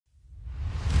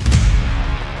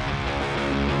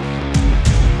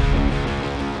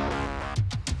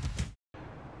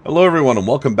Hello everyone and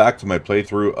welcome back to my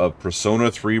playthrough of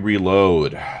Persona 3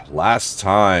 Reload. Last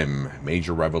time,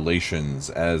 major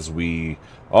revelations as we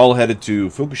all headed to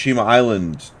Fukushima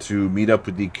Island to meet up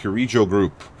with the Kirijo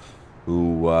group,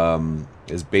 who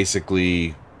is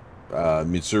basically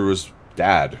Mitsuru's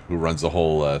dad, who runs the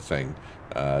whole thing.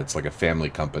 It's like a family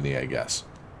company, I guess.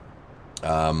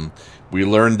 We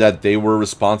learned that they were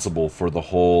responsible for the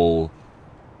whole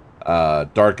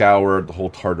Dark Hour, the whole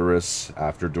Tartarus,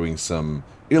 after doing some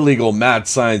illegal mad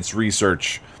science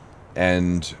research.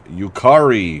 And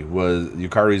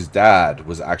Yukari's dad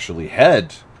was actually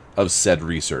head of said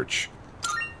research.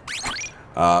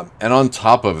 And on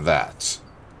top of that,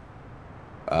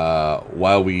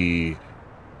 while we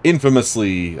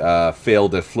infamously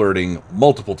failed at flirting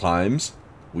multiple times,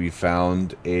 we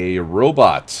found a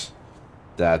robot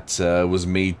that was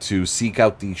made to seek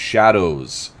out the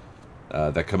shadows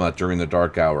that come out during the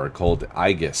Dark Hour, called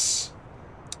Aegis.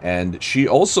 And she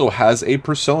also has a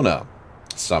persona,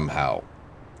 somehow.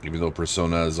 Even though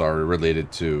personas are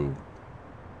related to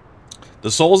the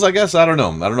souls, I guess? I don't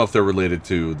know. I don't know if they're related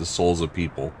to the souls of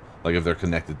people, like if they're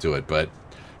connected to it, but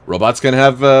robots can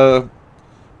have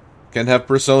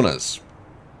personas.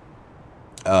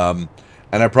 And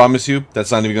I promise you, that's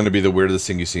not even going to be the weirdest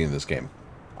thing you see in this game.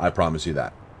 I promise you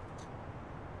that.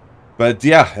 But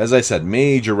yeah, as I said,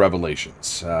 major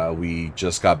revelations. We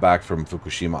just got back from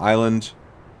Fukushima Island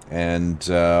and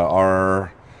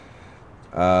are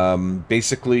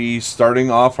basically starting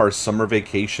off our summer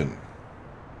vacation.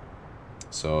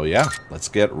 So yeah, let's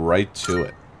get right to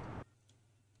it.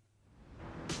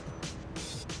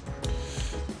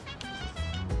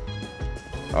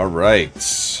 All right.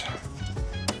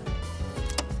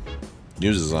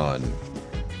 News is on.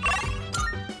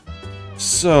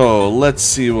 So, let's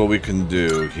see what we can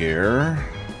do here.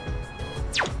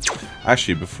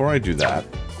 Actually, before I do that,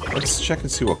 let's check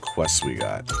and see what quests we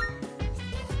got.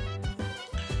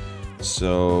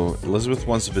 So, Elizabeth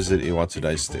wants to visit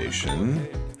Iwatsutai Station.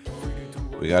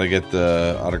 We gotta get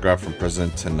the autograph from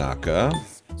President Tanaka.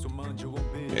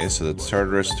 Okay, so that's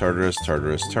Tartarus.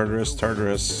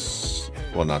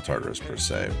 Well, not Tartarus per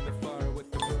se.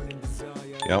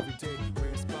 Yep.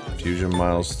 Fusion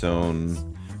milestone.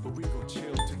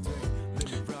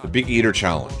 Big Eater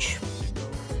Challenge.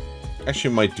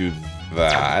 Actually might do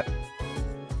that.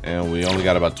 And we only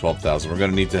got about 12,000. We're going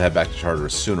to need to head back to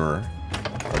Tartarus sooner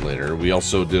or later. We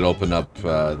also did open up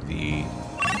the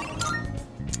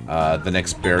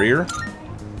next barrier.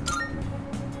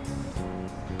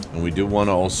 And we do want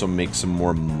to also make some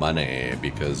more money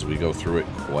because we go through it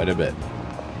quite a bit.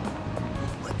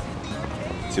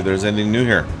 See if there's anything new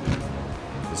here.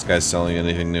 This guy's selling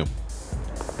anything new.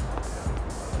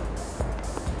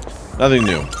 Nothing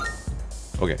new.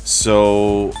 Okay,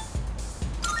 so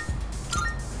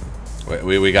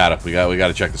we got it. We got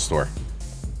to check the store.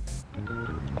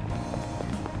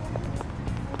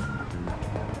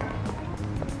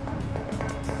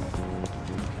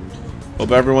 Hope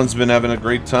everyone's been having a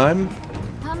great time.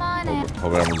 Come on in.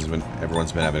 Hope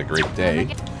everyone's been having a great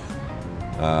day.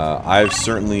 I've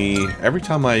certainly every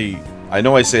time I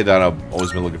know I say that I've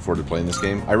always been looking forward to playing this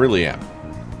game. I really am.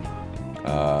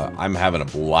 I'm having a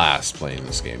blast playing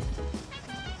this game.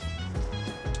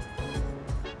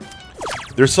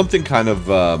 There's something kind of,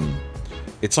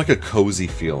 it's like a cozy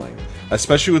feeling.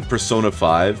 Especially with Persona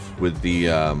 5, with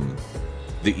the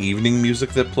evening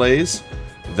music that plays.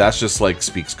 That's just like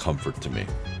speaks comfort to me.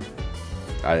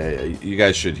 You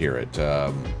guys should hear it.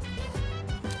 I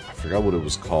forgot what it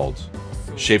was called.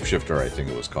 Shapeshifter, I think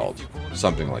it was called.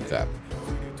 Something like that.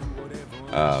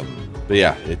 But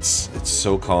yeah, it's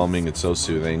so calming, it's so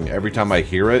soothing. Every time I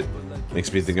hear it, it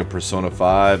makes me think of Persona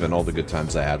 5 and all the good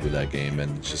times I had with that game,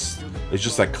 and it's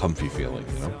just that comfy feeling,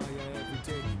 you know?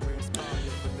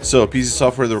 So, a piece of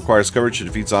software that requires coverage to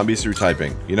defeat zombies through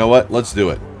typing. You know what? Let's do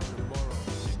it.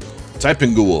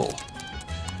 Typing Ghoul.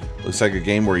 Looks like a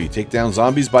game where you take down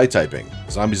zombies by typing.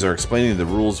 Zombies are explaining the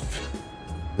rules.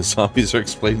 The zombies are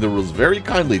explaining the rules very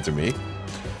kindly to me.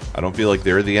 I don't feel like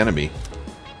they're the enemy.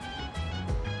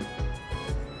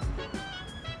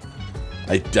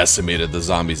 I decimated the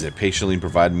zombies that patiently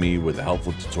provided me with a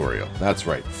helpful tutorial. That's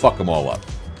right, fuck them all up.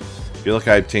 I feel like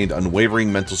I obtained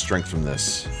unwavering mental strength from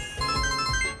this.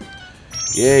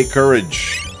 Yay,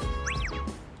 courage!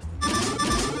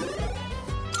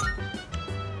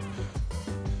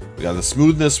 We got the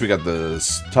smoothness, we got the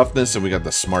toughness, and we got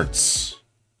the smarts.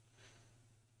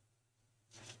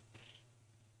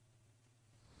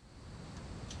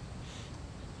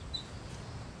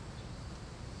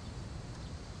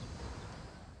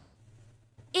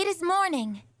 It is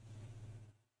morning.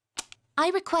 I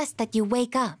request that you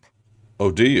wake up.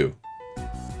 Oh, do you?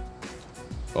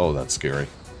 Oh, that's scary.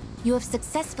 You have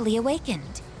successfully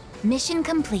awakened. Mission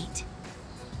complete.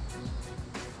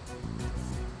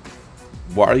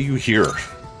 Why are you here?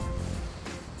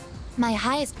 My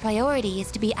highest priority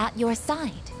is to be at your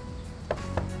side.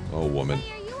 Oh, woman.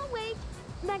 Hey, are you awake?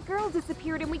 That girl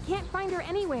disappeared and we can't find her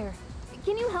anywhere.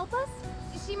 Can you help us?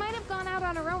 She might have gone out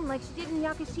on her own like she did in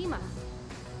Yakushima.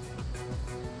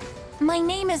 My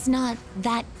name is not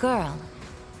that girl.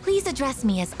 Please address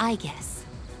me as Aegis.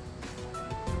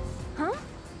 Huh?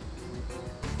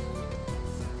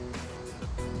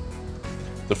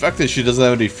 The fact that she doesn't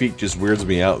have any feet just weirds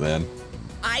me out, man.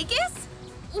 Aegis?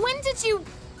 When did you...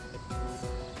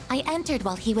 I entered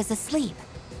while he was asleep.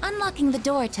 Unlocking the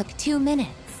door took 2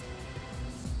 minutes.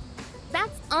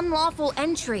 That's unlawful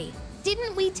entry.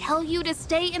 Didn't we tell you to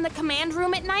stay in the command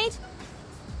room at night?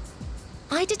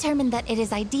 I determined that it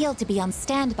is ideal to be on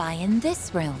standby in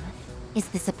this room. Is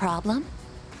this a problem?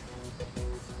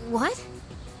 What?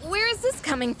 Where is this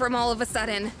coming from all of a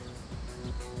sudden?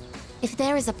 If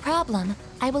there is a problem,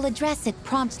 I will address it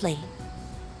promptly.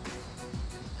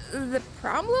 The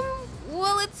problem?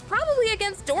 Well, it's probably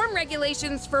against dorm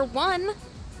regulations for one.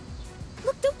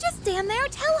 Look, don't just stand there,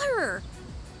 tell her!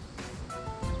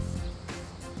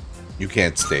 You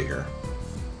can't stay here.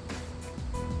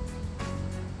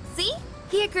 See?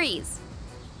 He agrees.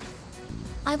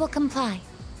 I will comply.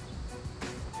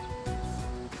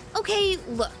 Okay,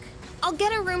 look. I'll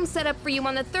get a room set up for you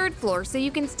on the 3rd floor so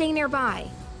you can stay nearby.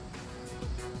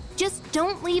 Just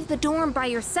don't leave the dorm by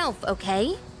yourself,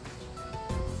 okay?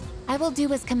 I will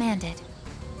do as commanded.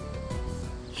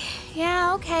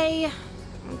 Yeah, okay.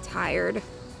 I'm tired.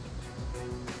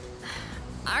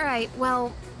 Alright,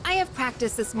 well, I have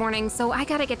practice this morning, so I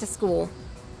gotta get to school.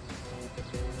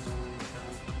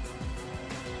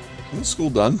 Is school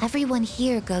done? Everyone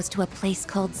here goes to a place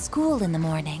called school in the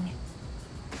morning.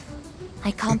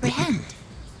 I comprehend.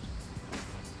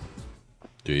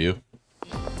 Do you?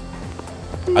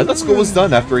 I thought school was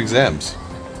done after exams.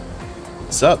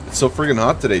 What's up? It's so friggin'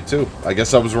 hot today, too. I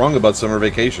guess I was wrong about summer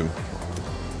vacation.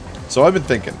 So I've been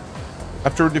thinking.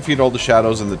 After we defeat all the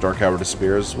shadows and the Dark Hour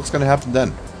disappears, what's gonna happen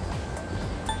then?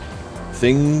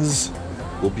 Things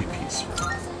will be peaceful.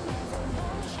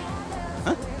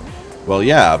 Huh? Well,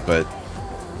 yeah, but...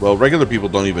 Well, regular people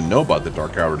don't even know about the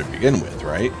Dark Hour to begin with,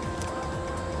 right?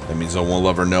 That means no one will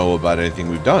ever know about anything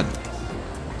we've done.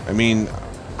 I mean,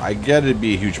 I get it'd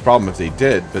be a huge problem if they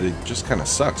did, but it just kind of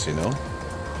sucks, you know?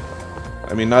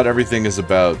 I mean, not everything is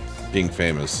about being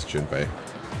famous, Junpei.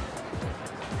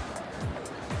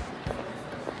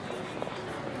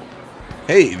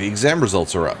 Hey, the exam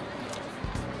results are up.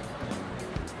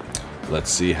 Let's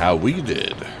see how we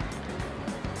did.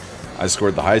 I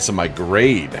scored the highest of my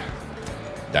grade.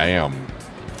 Damn.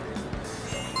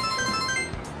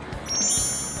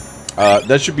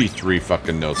 That should be 3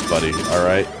 fucking notes, buddy.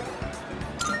 Alright?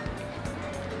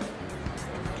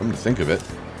 Come to think of it,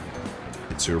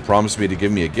 Mitsuru promised me to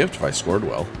give me a gift if I scored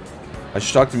well. I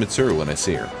should talk to Mitsuru when I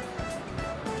see her.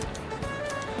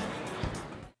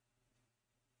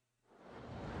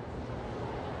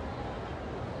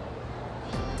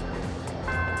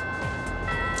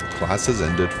 Class has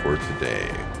ended for today.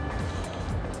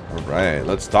 Alright,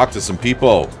 let's talk to some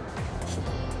people.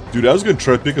 Dude, I was gonna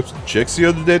try to pick up some chicks the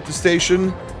other day at the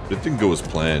station, but it didn't go as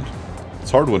planned. It's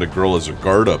hard when a girl has her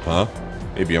guard up, huh?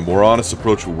 Maybe a more honest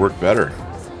approach would work better.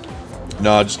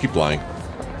 Nah, just keep lying.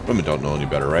 Women don't know any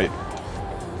better, right?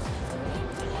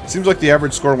 Seems like the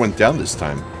average score went down this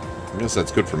time. I guess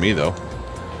that's good for me, though.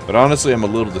 But honestly, I'm a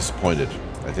little disappointed.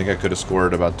 I think I could have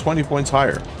scored about 20 points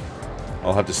higher.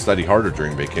 I'll have to study harder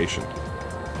during vacation.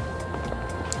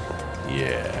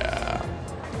 Yeah.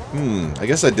 I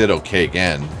guess I did okay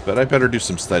again, but I better do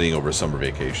some studying over summer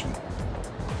vacation.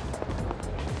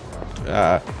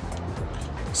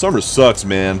 Summer sucks,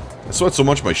 man. I sweat so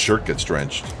much my shirt gets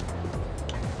drenched.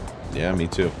 Yeah, me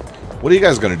too. What are you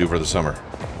guys gonna do for the summer?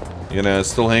 You gonna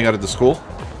still hang out at the school?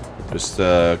 Just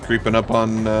creeping up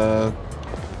on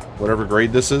whatever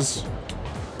grade this is?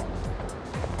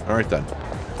 Alright then.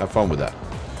 Have fun with that.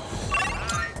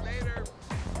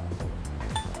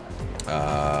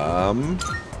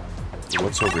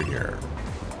 What's over here?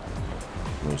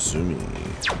 Nosumi.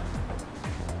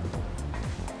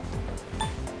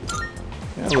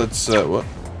 Yeah, let's, what?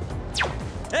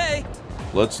 Hey!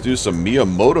 Let's do some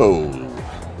Miyamoto.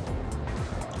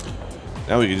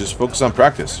 Now we can just focus on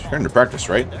practice. You're into practice,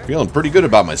 right? Feeling pretty good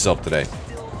about myself today.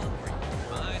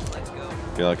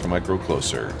 Feel like I might grow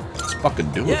closer. Let's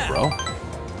fucking do it, bro.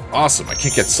 Awesome. I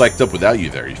can't get psyched up without you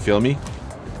there. You feel me?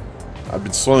 I've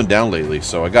been slowing down lately,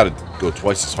 so I gotta go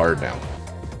twice as hard now.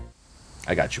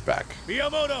 I got your back.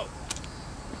 Miyamoto!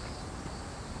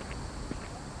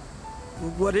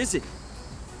 What is it?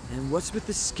 And what's with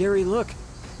this scary look?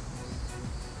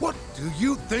 What do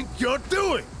you think you're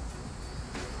doing?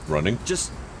 Running?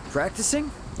 Just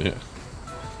practicing? Yeah.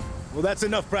 Well, that's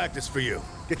enough practice for you.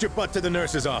 Get your butt to the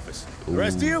nurse's office. The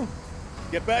rest of you,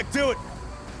 get back to it.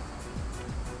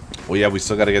 Well, yeah, we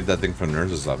still got to get that thing from the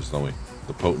nurse's office, don't we?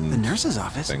 The potent The nurse's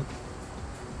office? thing.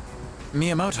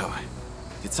 Miyamoto,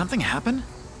 did something happen?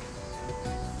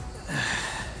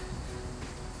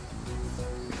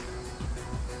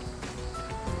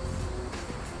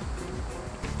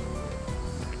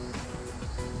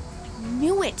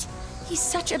 Knew it! He's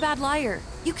such a bad liar.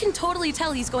 You can totally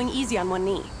tell he's going easy on one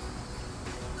knee.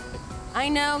 I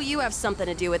know you have something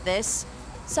to do with this.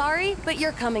 Sorry, but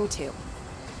you're coming too.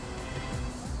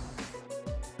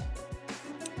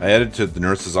 I headed to the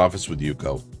nurse's office with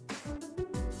Yuko.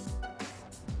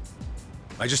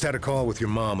 I just had a call with your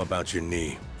mom about your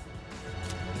knee.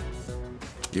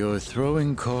 You're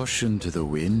throwing caution to the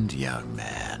wind, young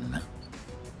man.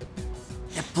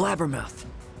 That blabbermouth.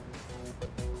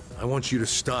 I want you to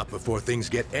stop before things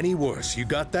get any worse. You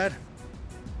got that?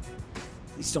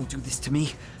 Please don't do this to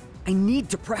me. I need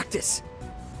to practice.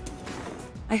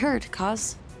 I heard,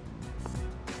 Kaz.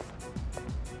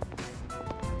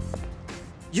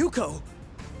 Yuko?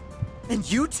 And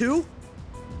you too?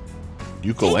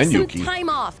 Yuko Take and some Yuki. time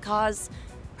off, Kaz.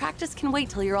 Practice can wait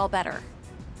till you're all better.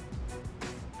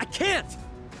 I can't!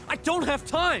 I don't have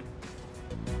time!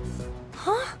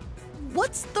 Huh?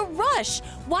 What's the rush?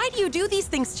 Why do you do these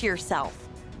things to yourself?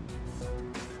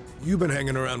 You've been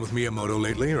hanging around with Miyamoto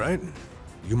lately, right?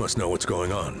 You must know what's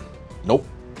going on. Nope.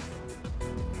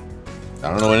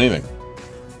 I don't know anything.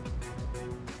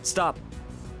 Stop.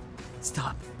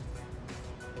 Stop.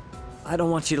 I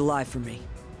don't want you to lie for me.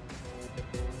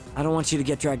 I don't want you to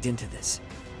get dragged into this.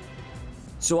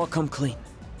 So I'll come clean.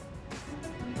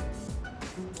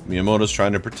 Miyamoto's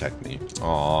trying to protect me.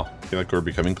 Aw, I feel like we're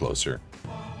becoming closer.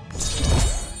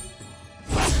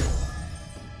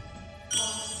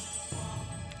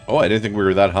 Oh, I didn't think we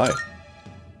were that high.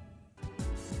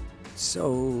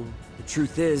 So, the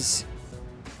truth is...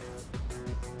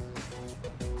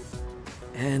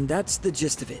 And that's the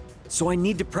gist of it. So I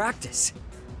need to practice.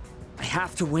 I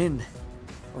have to win.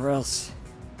 Or else...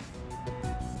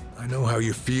 I know how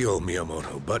you feel,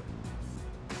 Miyamoto, but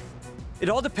It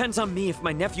all depends on me if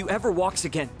my nephew ever walks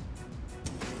again.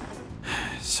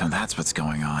 So that's what's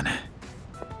going on.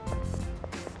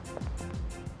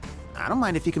 I don't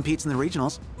mind if he competes in the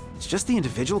regionals. It's just the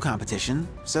individual competition,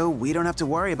 so we don't have to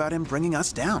worry about him bringing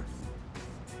us down.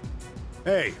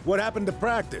 hey, what happened to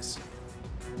practice?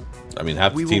 I mean,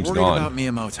 half the We were team's worried gone. about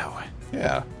Miyamoto.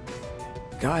 Yeah.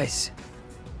 Guys,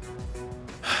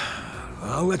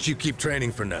 I'll let you keep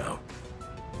training for now.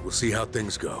 We'll see how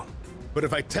things go. But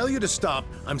if I tell you to stop,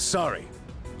 I'm sorry.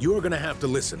 You are gonna have to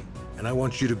listen, and I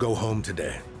want you to go home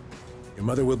today. Your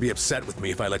mother will be upset with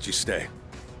me if I let you stay.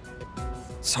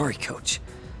 sorry, Coach.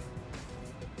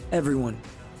 Everyone,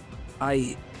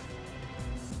 I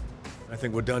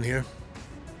think we're done here.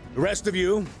 The rest of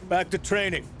you, back to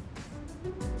training.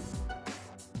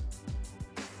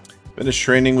 Finished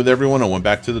training with everyone and went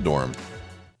back to the dorm.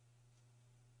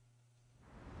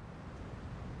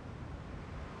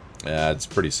 Yeah, it's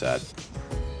pretty sad.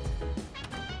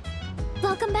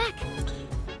 Welcome back.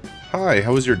 Hi,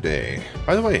 how was your day?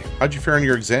 By the way, how'd you fare on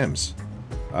your exams?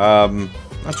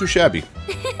 Not too shabby.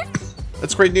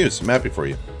 That's great news. I'm happy for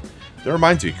you. That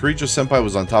reminds me, Kirijo-senpai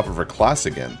was on top of her class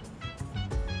again.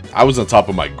 I was on top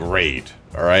of my grade,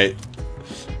 alright?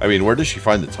 I mean, where does she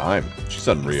find the time? She's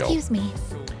unreal. Excuse me.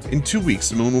 In 2 weeks,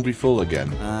 the moon will be full again.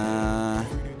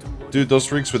 Dude, those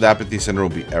freaks with apathy syndrome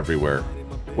will be everywhere.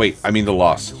 Wait, I mean the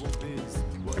lost.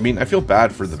 I mean, I feel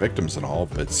bad for the victims and all,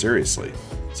 but seriously,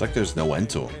 it's like there's no end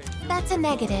to them. That's a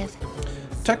negative.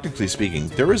 Technically speaking,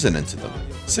 there is an end to them.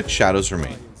 6 shadows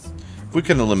remain. If we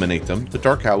can eliminate them, the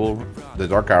dark hour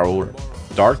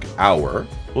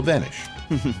will vanish.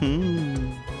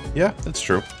 Yeah, that's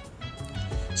true.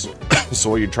 So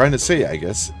what you're trying to say, I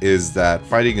guess, is that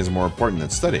fighting is more important than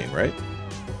studying, right?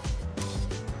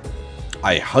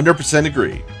 I 100%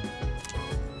 agree.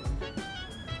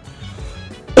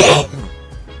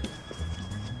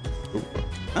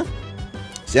 Huh?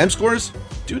 Exam scores?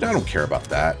 Dude, I don't care about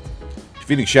that.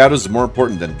 Defeating shadows is more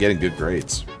important than getting good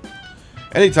grades.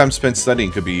 Any time spent studying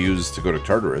could be used to go to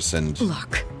Tartarus, and...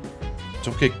 Look.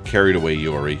 Don't get carried away,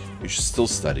 Yori. You should still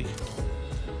study.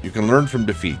 You can learn from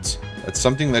defeats. That's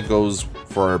something that goes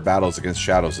for our battles against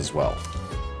shadows as well.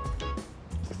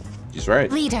 He's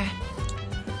right. Leader.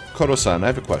 Koto-san, I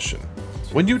have a question.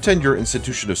 When you attend your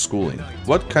institution of schooling,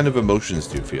 what kind of emotions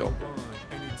do you feel?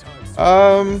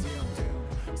 I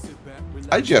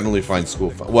generally find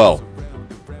school fun. Well,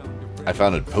 I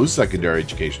found post-secondary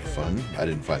education fun. I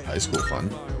didn't find high school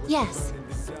fun. Yes.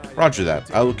 Roger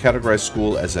that. I will categorize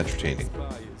school as entertaining.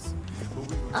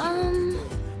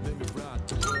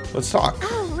 Let's talk.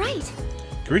 Oh, right.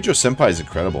 Kirijo-senpai is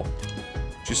incredible.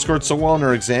 She scored so well in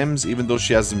her exams, even though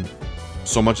she hasn't...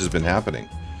 so much has been happening.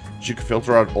 She could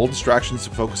filter out all distractions to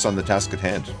focus on the task at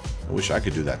hand. I wish I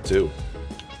could do that too.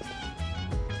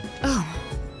 Oh.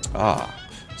 Ah.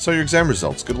 So your exam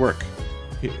results. Good work.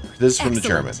 Here, this is from the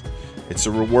chairman. It's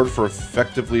a reward for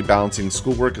effectively balancing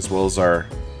schoolwork as well as our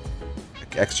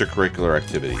extracurricular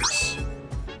activities.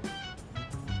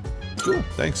 Cool,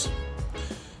 thanks.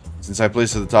 Since I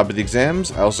placed at the top of the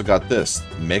exams, I also got this.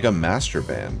 Mega Master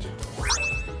Band.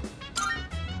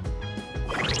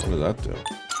 What does that do?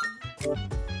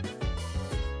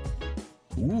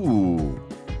 Ooh.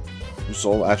 Boosts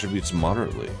all attributes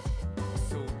moderately.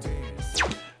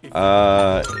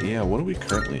 Yeah, what do we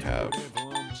currently have?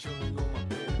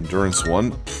 Endurance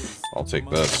 1? Pfft, I'll take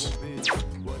this.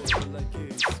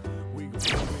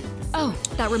 Oh,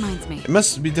 that reminds me. It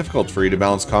must be difficult for you to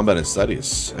balance combat and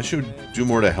studies. I should do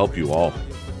more to help you all.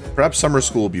 Perhaps summer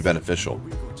school will be beneficial.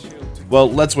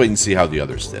 Well, let's wait and see how the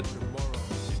others did.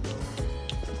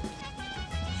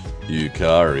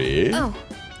 Yukari? Oh.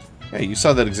 Hey, you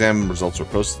saw that exam results were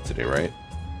posted today, right?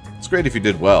 It's great if you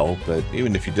did well, but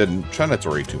even if you didn't, try not to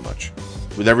worry too much.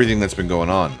 With everything that's been going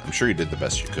on, I'm sure you did the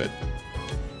best you could.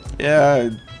 Yeah,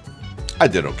 I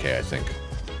did okay, I think.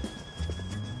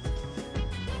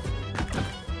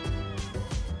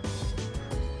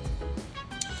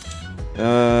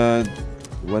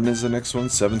 When is the next one?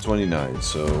 7/29,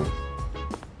 so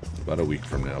about a week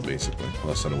from now, basically.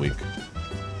 Less than a week.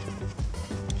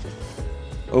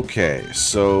 Okay,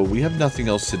 so we have nothing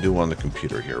else to do on the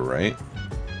computer here, right?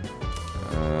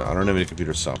 I don't have any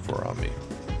computer software on me.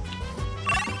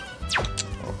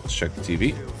 Oh, let's check the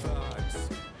TV.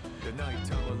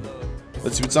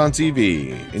 Let's see what's on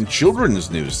TV. In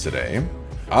children's news today.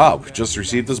 Ah, we've just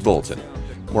received this bulletin.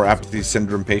 More apathy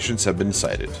syndrome patients have been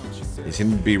cited. They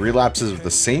seem to be relapses of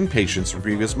the same patients from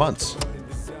previous months.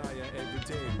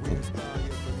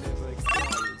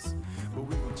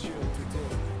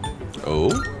 Oh,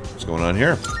 what's going on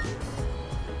here?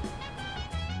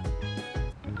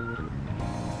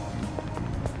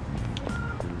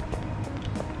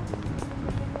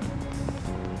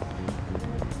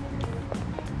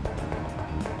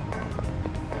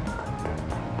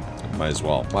 Might as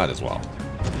well. Might as well.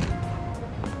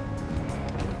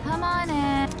 Come on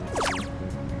in.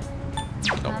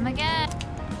 Nope. Come again.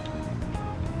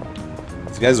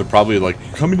 These guys are probably like,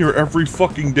 you come in here every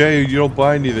fucking day and you don't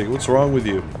buy anything. What's wrong with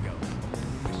you?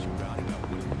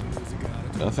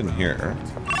 Nothing here.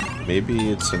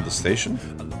 Maybe it's in the station?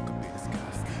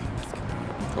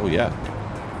 Oh, yeah.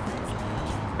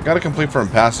 I got a complaint from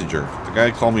a passenger. The guy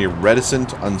called me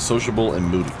reticent, unsociable, and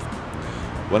moody.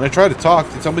 When I try to talk,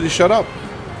 they tell me to shut up.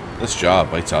 This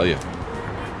job, I tell you.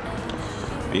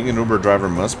 Being an Uber driver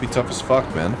must be tough as fuck,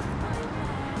 man.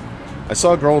 I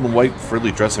saw a girl in a white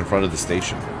frilly dress in front of the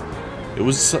station. It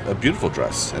was a beautiful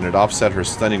dress, and it offset her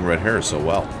stunning red hair so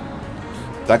well.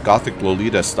 That gothic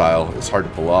Lolita style is hard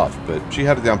to pull off, but she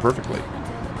had it down perfectly.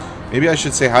 Maybe I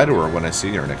should say hi to her when I see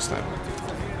her next time.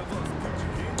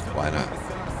 Why not?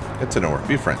 Get to know her.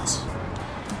 Be friends.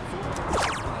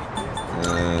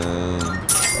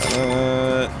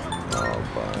 I'll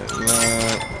buy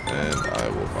that, and I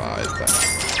will buy that.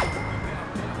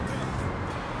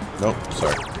 Nope,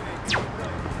 sorry.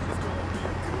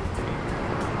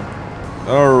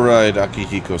 Alright,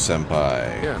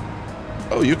 Akihiko-senpai. Yeah.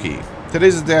 Oh, Yuki.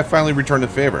 Today's the day I finally returned the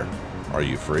favor. Are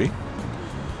you free?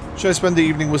 Should I spend the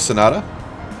evening with Sonata?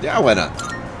 Yeah, why not?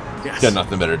 Yes. Got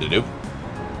nothing better to do.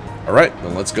 Alright,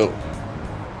 then let's go.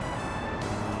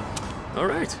 All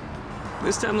right.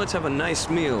 This time let's have a nice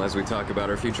meal as we talk about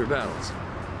our future battles.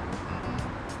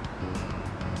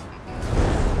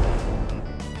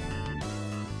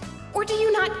 Or do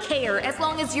you not care as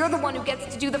long as you're the one who gets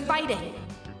to do the fighting?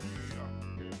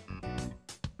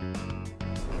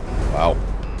 Wow.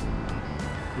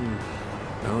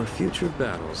 Our future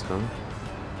battles, huh?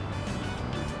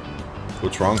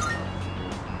 What's wrong?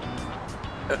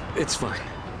 It's fine.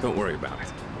 Don't worry about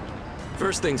it.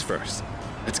 First things first.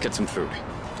 Let's get some food.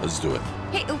 Let's do it.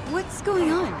 Hey, what's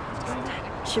going on?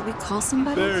 Should we call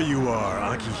somebody? There you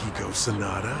are, Akihiko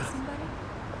Sonata.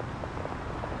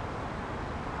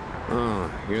 Oh,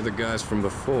 you're the guys from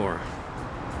before.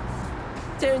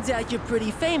 Turns out you're pretty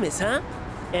famous, huh?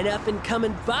 An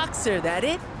up-and-coming boxer, that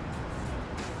it?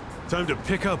 Time to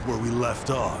pick up where we left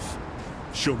off.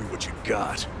 Show me what you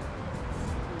got.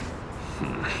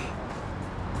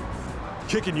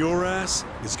 Kicking your ass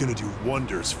is gonna do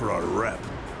wonders for our rep.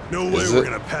 No way we're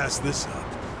gonna pass this up.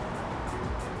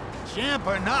 Champ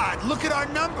or not, look at our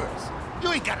numbers.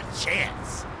 You ain't got a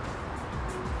chance.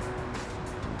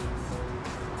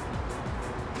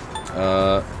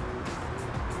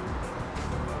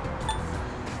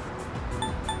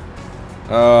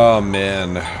 Oh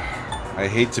man, I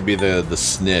hate to be the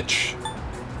snitch.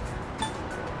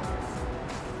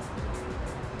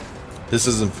 This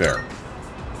isn't fair.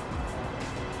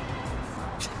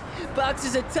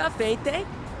 Boxers are tough, ain't they?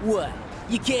 What?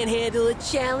 You can't handle a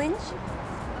challenge?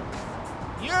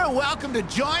 You're welcome to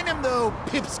join him, though,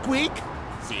 Pipsqueak.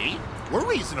 See? We're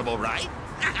reasonable, right?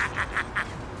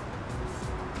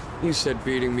 You said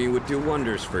beating me would do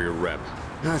wonders for your rep.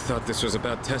 I thought this was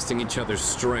about testing each other's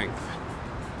strength.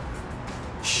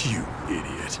 You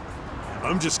idiot.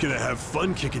 I'm just gonna have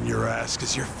fun kicking your ass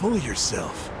because you're full of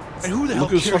yourself. And who the hell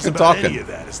who's cares fucking about talking. any of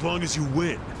that as long as you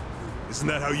win? Isn't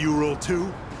that how you roll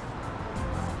too?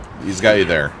 He's got you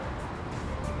there.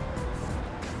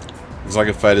 It's like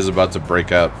a fight is about to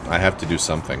break out. I have to do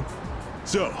something.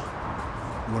 So,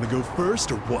 you wanna go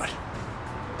first or what?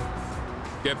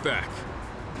 Get back.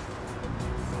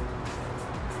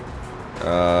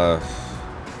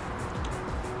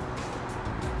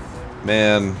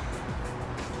 Man,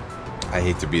 I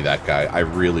hate to be that guy. I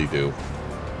really do.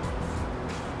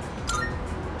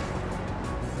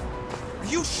 Are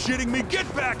you shitting me?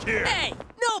 Get back here! Hey!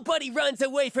 Nobody runs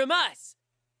away from us!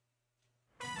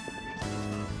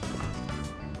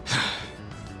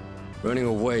 Running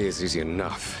away is easy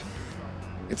enough.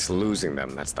 It's losing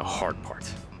them that's the hard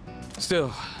part.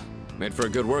 Still, made for a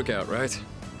good workout, right?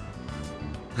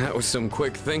 That was some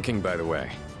quick thinking, by the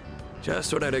way.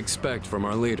 Just what I'd expect from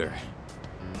our leader.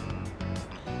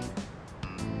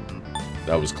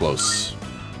 That was close.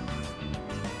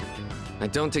 I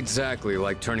don't exactly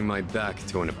like turning my back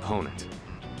to an opponent.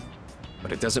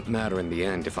 But it doesn't matter in the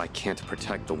end if I can't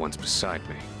protect the ones beside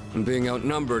me. And being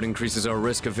outnumbered increases our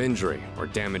risk of injury or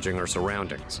damaging our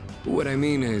surroundings. What I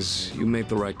mean is, you made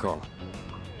the right call.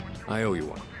 I owe you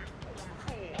one.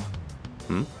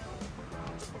 Hmm?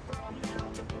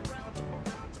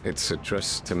 It's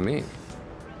addressed to me.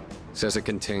 Says it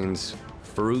contains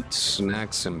fruit,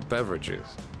 snacks, and beverages.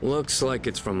 Looks like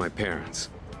it's from my parents.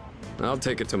 I'll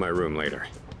take it to my room later.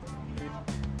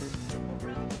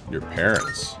 Your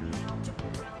parents?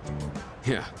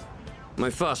 Yeah. My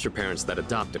foster parents that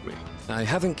adopted me. I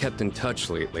haven't kept in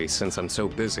touch lately since I'm so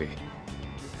busy.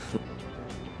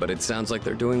 But it sounds like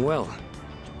they're doing well.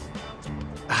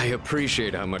 I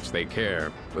appreciate how much they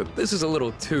care, but this is a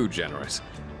little too generous.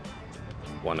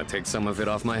 Want to take some of it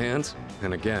off my hands?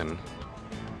 And again,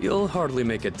 you'll hardly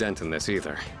make a dent in this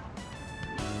either.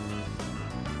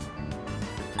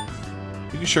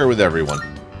 You can share with everyone.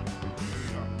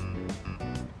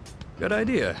 Good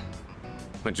idea.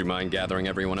 Would you mind gathering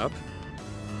everyone up?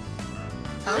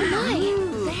 Oh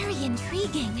my, very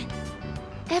intriguing.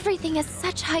 Everything is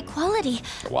such high quality.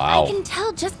 Wow. I can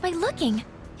tell just by looking.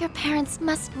 Your parents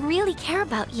must really care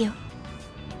about you.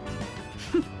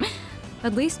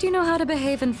 At least you know how to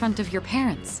behave in front of your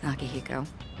parents, Akihiko.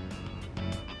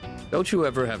 Don't you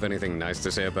ever have anything nice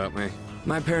to say about me?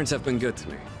 My parents have been good to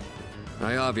me.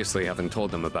 I obviously haven't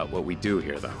told them about what we do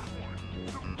here, though.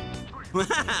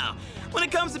 Wow! When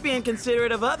it comes to being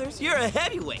considerate of others, you're a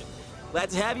heavyweight. Glad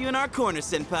to have you in our corner,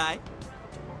 Senpai.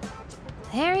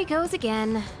 There he goes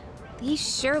again.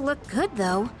 These sure look good,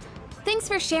 though. Thanks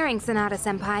for sharing,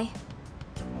 Sonata-senpai.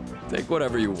 Take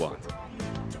whatever you want.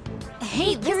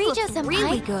 Hey, Kirija-senpai.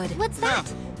 Really good. What's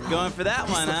that? Going for that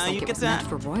one, huh? You get that?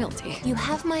 For royalty. You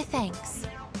have my thanks.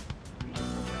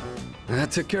 That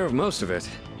took care of most of it.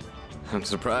 I'm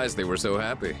surprised they were so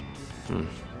happy.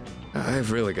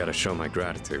 I've really got to show my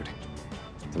gratitude.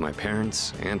 To my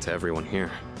parents and to everyone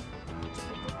here.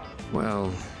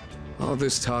 Well, all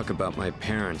this talk about my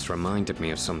parents reminded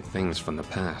me of some things from the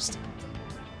past.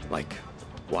 Like,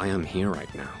 why I'm here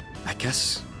right now. I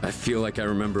guess I feel like I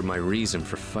remember my reason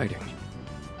for fighting.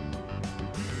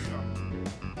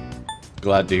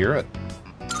 Glad to hear it.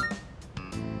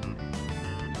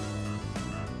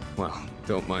 Well,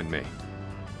 don't mind me.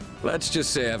 Let's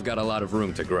just say I've got a lot of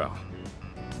room to grow.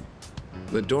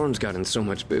 The dorm's gotten so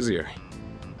much busier.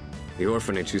 The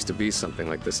orphanage used to be something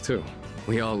like this too.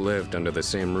 We all lived under the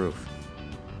same roof,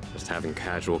 just having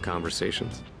casual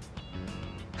conversations.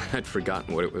 I'd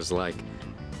forgotten what it was like,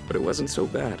 but it wasn't so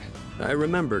bad. I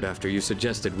remembered after you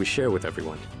suggested we share with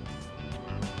everyone.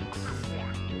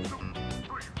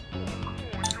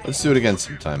 Let's do it again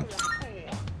sometime.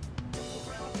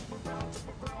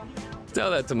 Tell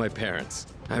that to my parents.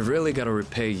 I've really got to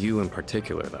repay you in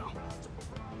particular, though.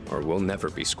 Or we'll never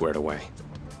be squared away.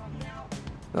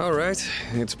 All right,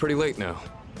 it's pretty late now.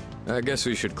 I guess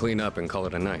we should clean up and call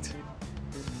it a night.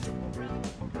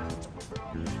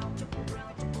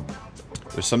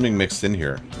 There's something mixed in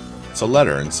here. It's a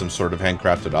letter and some sort of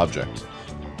handcrafted object.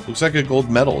 Looks like a gold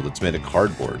medal that's made of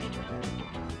cardboard.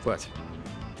 What?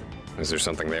 Is there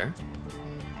something there?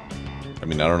 I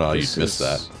mean, I don't know how you'd miss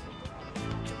that.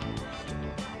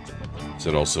 Is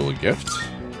it also a gift?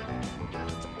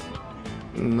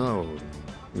 No,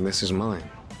 this is mine.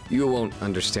 You won't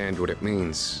understand what it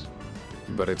means,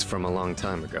 but it's from a long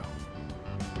time ago.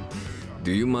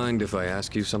 Do you mind if I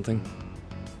ask you something?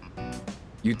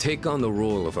 You take on the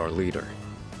role of our leader,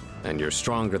 and you're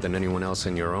stronger than anyone else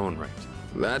in your own right.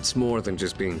 That's more than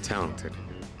just being talented.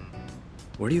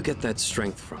 Where do you get that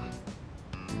strength from?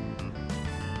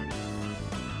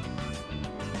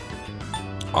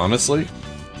 Honestly,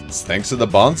 it's thanks to the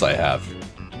bonds I have.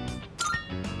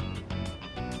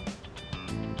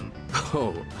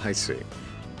 Oh, I see.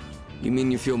 You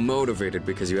mean you feel motivated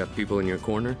because you have people in your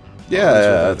corner?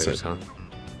 Yeah, that's it. Huh?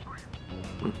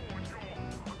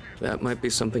 That might be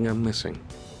something I'm missing.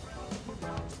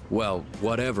 Well,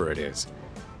 whatever it is,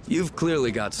 you've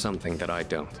clearly got something that I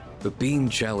don't. But being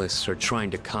jealous or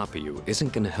trying to copy you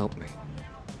isn't gonna help me.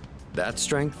 That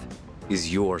strength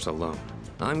is yours alone.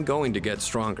 I'm going to get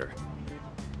stronger,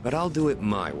 but I'll do it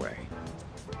my way.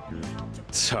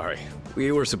 Sorry,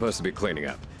 we were supposed to be cleaning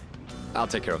up. I'll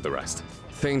take care of the rest.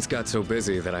 Things got so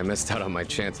busy that I missed out on my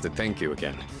chance to thank you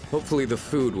again. Hopefully the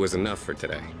food was enough for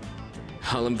today.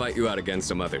 I'll invite you out again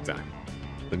some other time.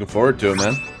 Looking forward to it,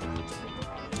 man.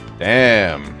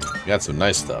 Damn, you got some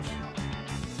nice stuff.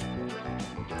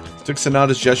 Took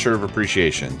Sonata's gesture of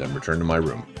appreciation, then returned to my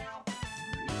room.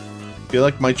 Feel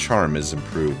like my charm is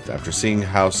improved after seeing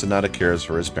how Sonata cares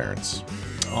for his parents.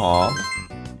 Aww.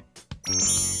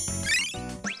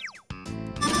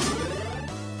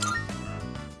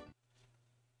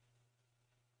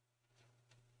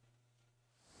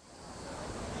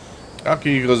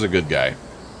 Akihiko's a good guy.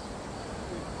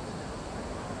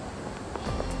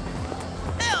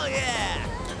 Hell yeah!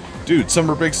 Dude,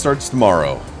 summer break starts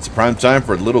tomorrow. It's a prime time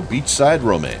for a little beachside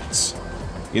romance.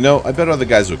 You know, I bet other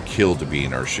guys would kill to be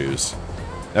in our shoes.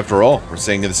 After all, we're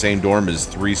staying in the same dorm as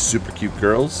 3 super cute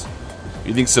girls.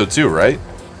 You think so too, right?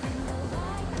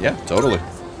 Yeah, totally.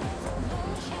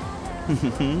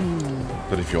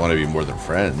 But if you want to be more than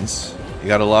friends, you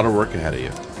got a lot of work ahead of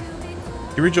you.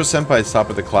 Kirijo-senpai is top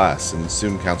of the class and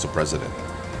student council president.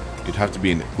 You'd have to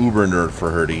be an uber nerd for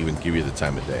her to even give you the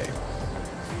time of day.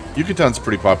 Yukatan's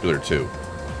pretty popular too.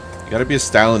 You gotta be as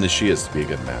styling as she is to be a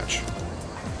good match.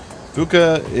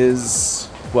 Fuka is,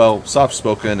 well,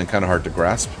 soft-spoken and kind of hard to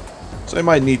grasp, so I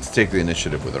might need to take the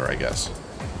initiative with her, I guess.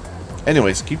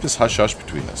 Anyways, keep this hush-hush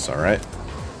between us, alright?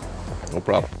 No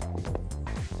problem.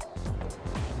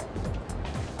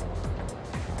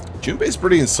 Junpei's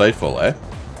pretty insightful, eh?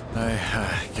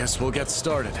 I guess we'll get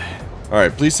started.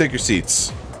 Alright, please take your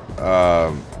seats.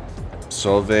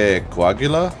 Solve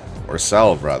coagula? Or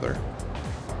salve, rather.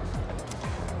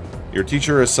 Your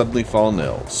teacher has suddenly fallen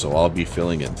ill, so I'll be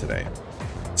filling in today.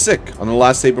 Sick, on the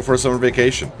last day before summer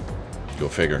vacation. Go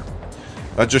figure.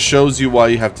 That just shows you why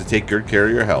you have to take good care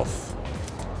of your health.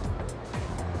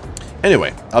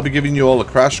 Anyway, I'll be giving you all a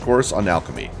crash course on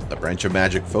alchemy, a branch of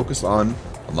magic focused on,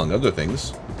 among other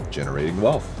things, generating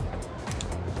wealth.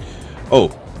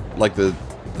 Oh, like the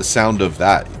sound of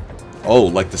that. Oh,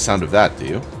 like the sound of that, do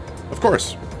you? Of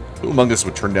course. Who among us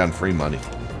would turn down free money?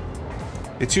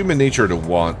 It's human nature to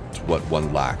want what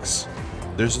one lacks.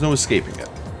 There's no escaping it.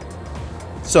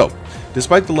 So,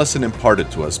 despite the lesson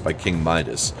imparted to us by King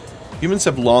Midas, humans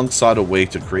have long sought a way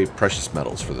to create precious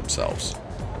metals for themselves.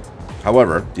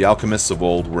 However, the alchemists of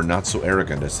old were not so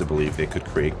arrogant as to believe they could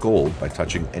create gold by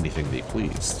touching anything they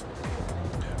pleased.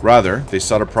 Rather, they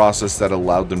sought a process that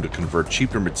allowed them to convert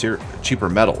cheaper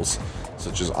metals,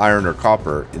 such as iron or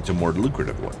copper, into more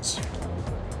lucrative ones.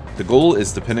 The goal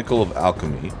is the pinnacle of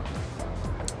alchemy.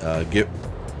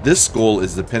 This goal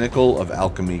is the pinnacle of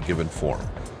alchemy given form,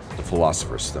 the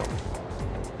Philosopher's Stone.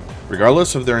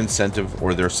 Regardless of their incentive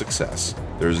or their success,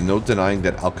 there is no denying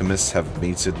that alchemists have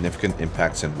made significant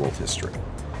impacts in world history.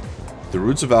 The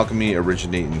roots of alchemy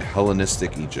originate in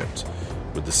Hellenistic Egypt,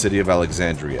 with the city of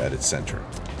Alexandria at its center.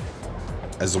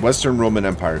 As the Western Roman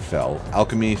Empire fell,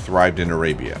 alchemy thrived in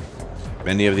Arabia.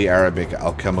 Many of the Arabic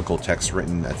alchemical texts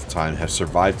written at the time have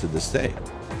survived to this day.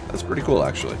 That's pretty cool,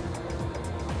 actually.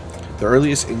 The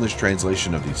earliest English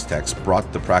translation of these texts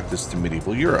brought the practice to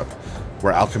medieval Europe,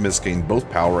 where alchemists gained both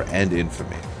power and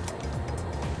infamy.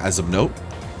 As of note,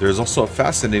 there is also a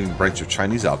fascinating branch of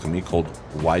Chinese alchemy called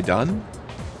Waidan.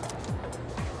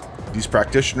 These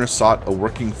practitioners sought a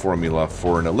working formula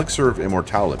for an elixir of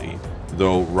immortality,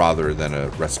 though rather than a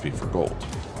recipe for gold.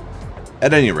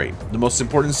 At any rate, the most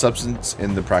important substance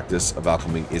in the practice of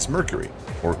alchemy is mercury,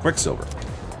 or quicksilver.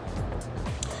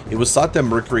 It was thought that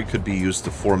mercury could be used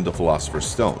to form the Philosopher's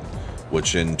Stone,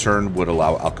 which in turn would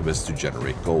allow alchemists to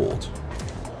generate gold.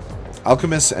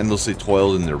 Alchemists endlessly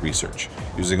toiled in their research,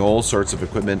 using all sorts of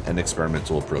equipment and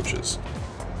experimental approaches.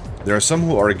 There are some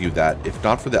who argue that, if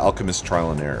not for the alchemist's trial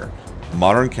and error,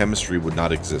 modern chemistry would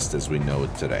not exist as we know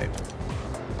it today.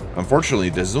 Unfortunately,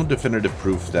 there's no definitive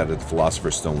proof that the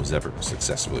Philosopher's Stone was ever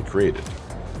successfully created.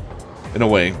 In a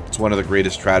way, it's one of the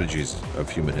greatest tragedies of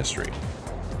human history.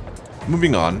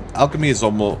 Moving on, alchemy has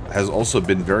also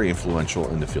been very influential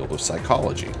in the field of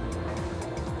psychology.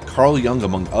 Carl Jung,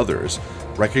 among others,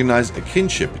 recognized a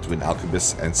kinship between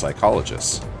alchemists and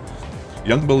psychologists.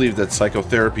 Jung believed that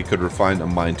psychotherapy could refine a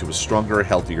mind to a stronger,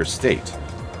 healthier state,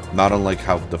 not unlike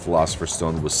how the Philosopher's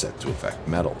Stone was said to affect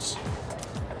metals.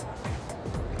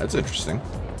 That's interesting.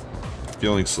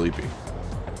 Feeling sleepy.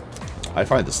 I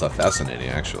find this stuff fascinating,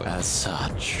 actually. As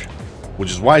such.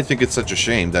 Which is why I think it's such a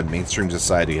shame that mainstream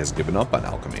society has given up on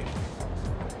alchemy.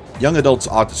 Young adults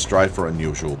ought to strive for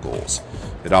unusual goals.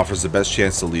 It offers the best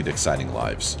chance to lead exciting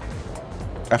lives.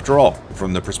 After all,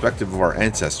 from the perspective of our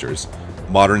ancestors,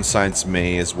 modern science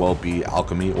may as well be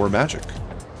alchemy or magic.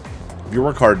 If you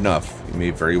work hard enough, you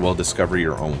may very well discover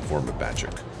your own form of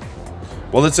magic.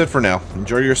 Well, that's it for now.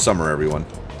 Enjoy your summer, everyone.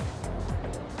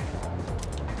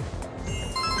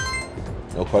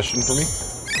 No question for me?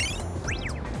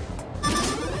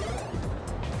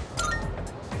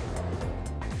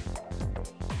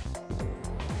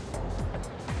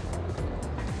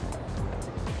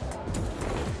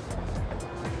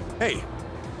 Hey,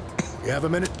 you have a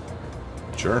minute?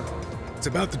 Sure. It's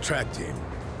about the track team.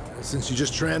 Since you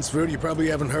just transferred, you probably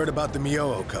haven't heard about the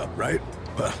Miyoo Cup, right?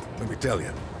 Well, let me tell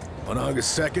you. On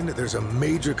August 2nd, there's a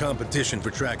major competition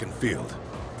for track and field.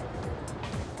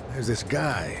 There's this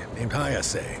guy named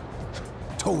Hayase.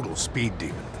 Total speed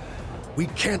demon. We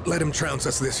can't let him trounce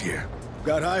us this year. We've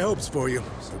got high hopes for you,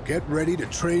 so get ready to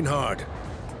train hard.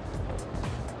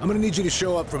 I'm gonna need you to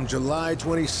show up from July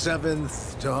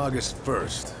 27th to August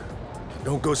 1st.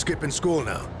 Don't go skipping school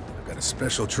now. I've got a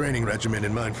special training regimen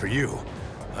in mind for you.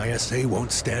 ISA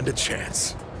won't stand a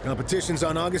chance. Competition's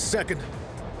on August 2nd.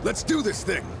 Let's do this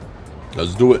thing!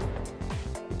 Let's do it.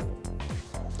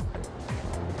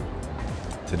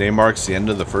 Today marks the end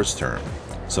of the first term.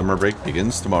 Summer break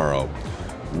begins tomorrow.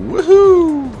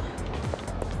 Woohoo!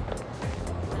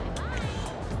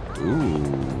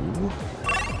 Ooh.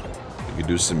 We could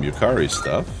do some Yukari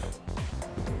stuff.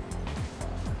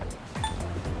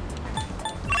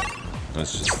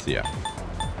 Let's just, yeah.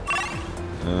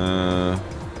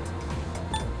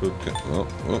 Okay.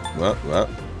 What?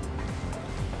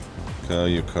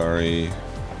 Yukari.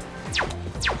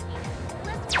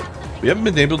 We haven't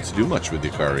been able to do much with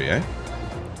Yukari, eh?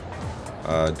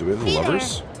 Do we have the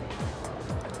lovers?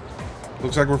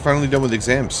 Looks like we're finally done with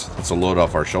exams. That's a load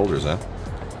off our shoulders, huh?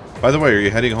 By the way, are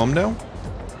you heading home now?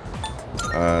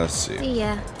 Let's see.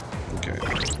 Yeah. Okay.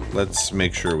 Let's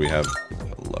make sure we have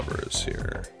the lovers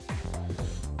here.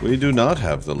 We do not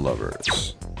have the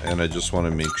lovers. And I just want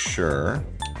to make sure.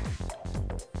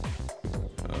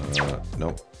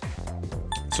 Nope.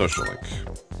 Social link.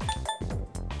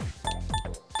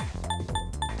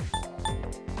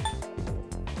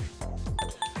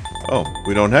 Oh,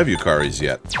 we don't have Yukaris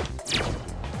yet.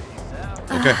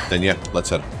 Okay, then yeah, let's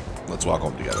head. Let's walk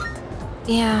home together.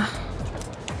 Yeah.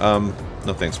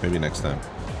 No thanks, maybe next time.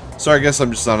 Sorry, I guess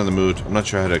I'm just not in the mood. I'm not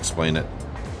sure how to explain it.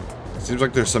 Seems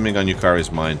like there's something on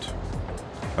Yukari's mind.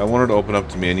 If I want her to open up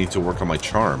to me, I need to work on my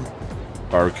charm.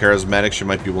 If I were charismatic, she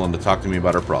might be willing to talk to me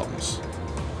about her problems.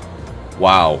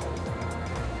 Wow.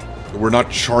 We're not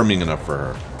charming enough for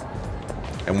her.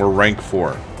 And we're rank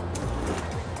 4.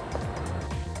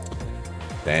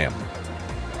 Damn.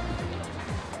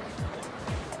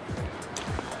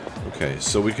 Okay,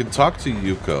 so we can talk to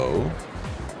Yuko.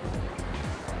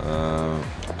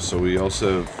 So we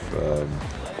also have,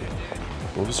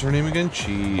 what was her name again?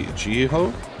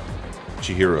 Chihiro?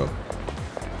 Chihiro.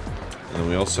 And then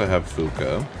we also have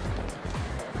Fuka.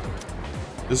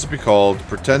 This will be called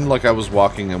Pretend Like I Was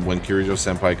Walking, and when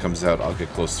Kirijo-senpai comes out, I'll get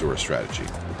close to her strategy.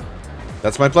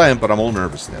 That's my plan, but I'm all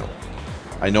nervous now.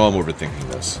 I know I'm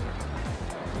overthinking this.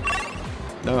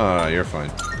 No, you're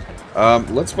fine.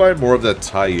 Let's buy more of that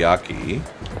taiyaki.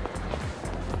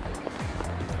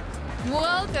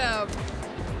 Welcome.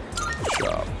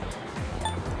 Shop.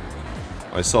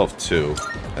 I still have 2.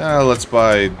 Let's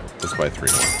buy 3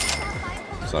 more.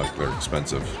 It's not very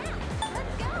expensive.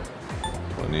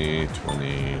 20,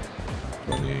 20,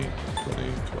 20,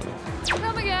 20, 20.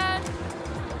 Come again.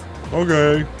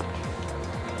 Okay.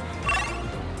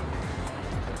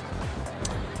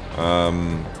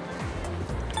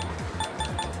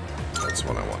 That's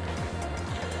what I want.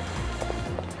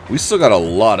 We still got a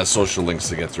lot of social links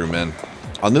to get through, man.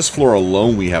 On this floor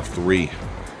alone, we have 3.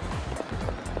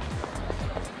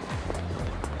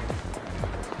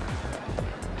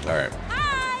 Alright.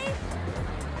 Hi!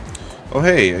 Oh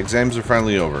hey, exams are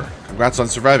finally over. Congrats on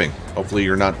surviving. Hopefully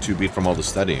you're not too beat from all the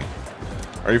studying.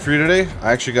 Are you free today?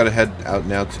 I actually got to head out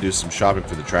now to do some shopping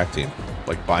for the track team.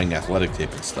 Like buying athletic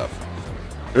tape and stuff.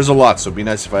 There's a lot, so it'd be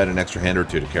nice if I had an extra hand or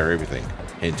two to carry everything.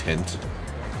 Hint, hint.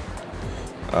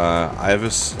 I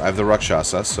have the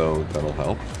Rakshasa, so that'll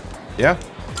help. Yeah,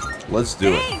 let's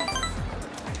do it.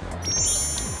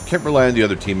 Can't rely on the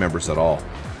other team members at all.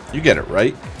 You get it,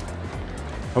 right?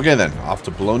 Okay then, off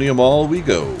to Polonium Mall we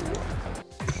go.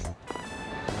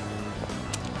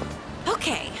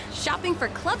 Okay, shopping for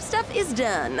club stuff is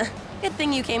done. Good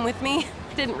thing you came with me.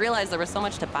 I didn't realize there was so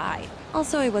much to buy.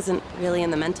 Also, I wasn't really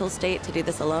in the mental state to do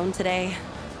this alone today.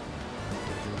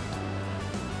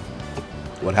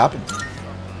 What happened?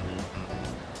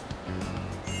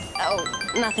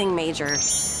 Oh, nothing major.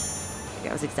 Maybe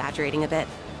I was exaggerating a bit.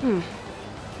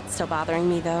 It's still bothering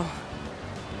me, though.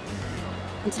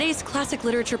 On today's classic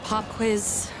literature pop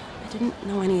quiz, I didn't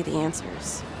know any of the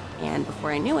answers. And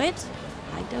before I knew it,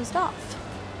 I dozed off.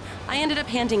 I ended up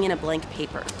handing in a blank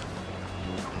paper.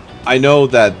 I know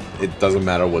that it doesn't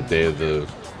matter what day it is,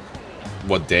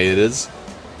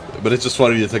 but it's just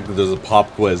funny to think that there's a pop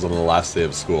quiz on the last day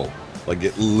of school. Like,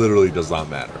 it literally does not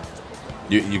matter.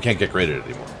 You can't get graded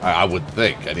anymore. I would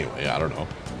think, anyway. I don't know.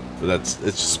 But it's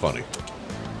just funny.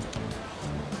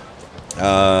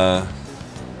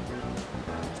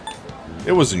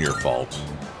 It wasn't your fault.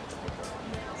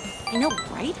 I know,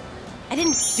 right? I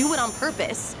didn't do it on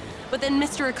purpose. But then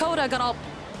Mr. Akoda got all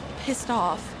pissed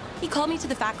off. He called me to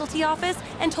the faculty office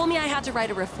and told me I had to write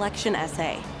a reflection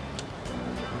essay.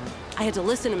 I had to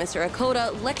listen to Mr.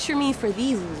 Akoda lecture me for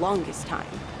the longest time.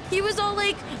 He was all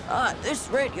like, at this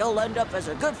rate, you'll end up as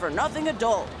a good-for-nothing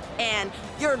adult. And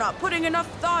you're not putting enough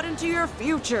thought into your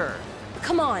future.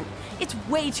 Come on, it's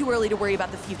way too early to worry about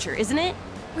the future, isn't it?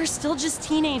 We're still just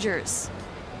teenagers.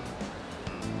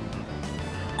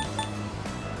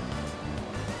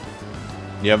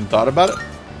 You haven't thought about it?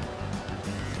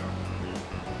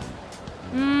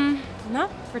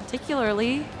 Not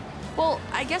particularly. Well,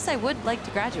 I guess I would like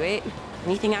to graduate.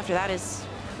 Anything after that is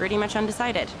pretty much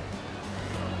undecided.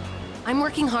 I'm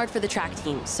working hard for the track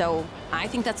team, so I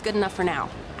think that's good enough for now.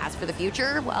 As for the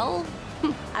future, well,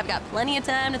 I've got plenty of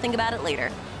time to think about it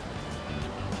later.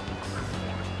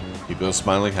 He goes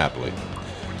smiling happily.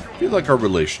 I feel like our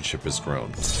relationship has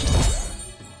grown.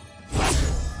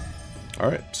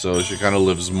 Alright, so she kind of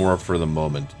lives more for the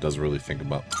moment. Doesn't really think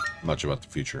much about the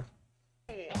future.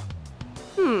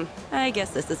 I guess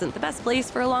this isn't the best place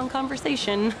for a long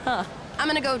conversation. Huh. I'm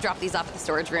gonna go drop these off at the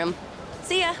storage room.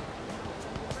 See ya.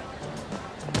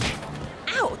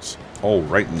 Ouch! Oh,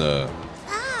 right in the...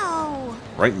 Ow!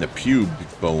 Right in the pube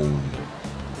bone.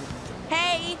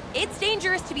 Hey, it's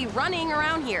dangerous to be running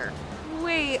around here.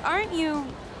 Wait, aren't you...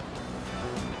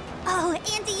 Oh,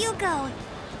 Auntie Yuko!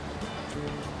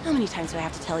 How many times do I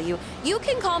have to tell you? You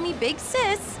can call me Big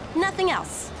Sis, nothing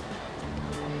else.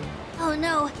 Oh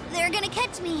no, they're gonna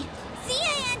catch me. See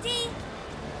ya, Auntie!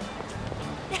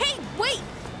 Hey, wait!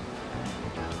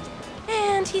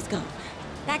 And he's gone.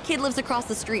 That kid lives across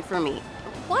the street from me.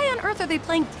 Why on earth are they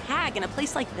playing tag in a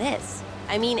place like this?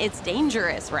 I mean, it's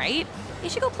dangerous, right? They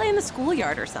should go play in the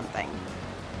schoolyard or something.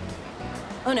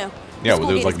 Oh no. Yeah, well,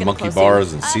 there's like monkey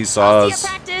bars and seesaws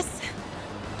practice.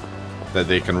 that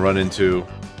they can run into.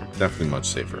 Definitely much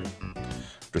safer.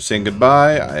 After saying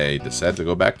goodbye, I decided to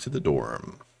go back to the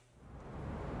dorm.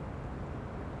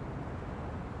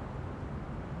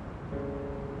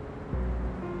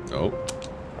 Oh.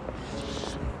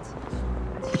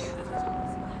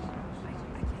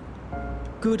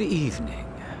 Good evening.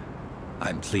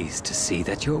 I'm pleased to see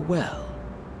that you're well.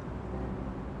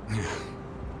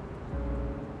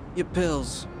 Your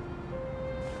pills.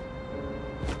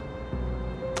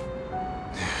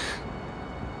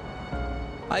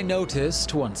 I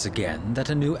noticed once again that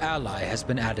a new ally has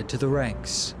been added to the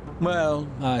ranks. Well,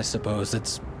 I suppose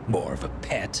it's more of a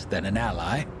pet than an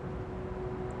ally.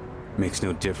 Makes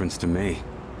no difference to me.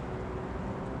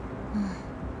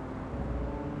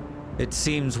 It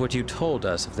seems what you told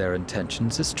us of their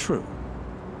intentions is true.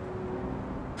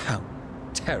 How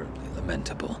terribly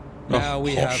lamentable. Now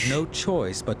we have no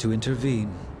choice but to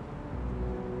intervene.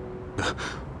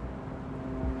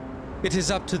 It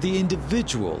is up to the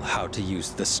individual how to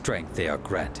use the strength they are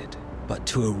granted. But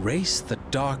to erase the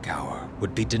Dark Hour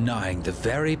would be denying the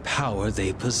very power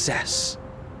they possess.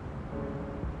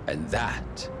 And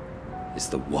that is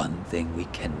the one thing we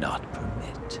cannot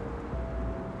permit.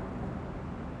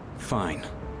 Fine.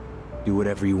 Do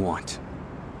whatever you want.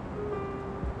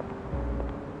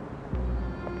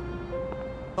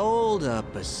 Hold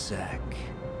up a sec.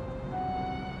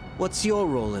 What's your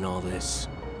role in all this?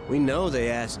 We know they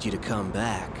asked you to come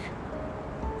back.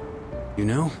 You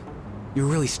know, you're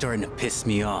really starting to piss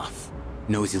me off,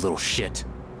 nosy little shit.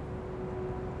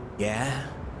 Yeah?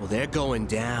 Well, they're going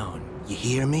down. You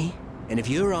hear me? And if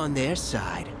you're on their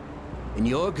side, then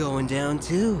you're going down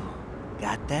too.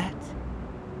 Got that?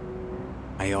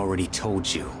 I already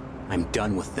told you. I'm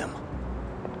done with them.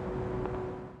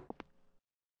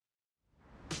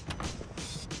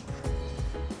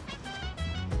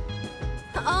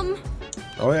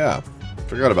 Oh yeah,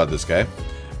 forgot about this guy.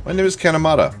 My name is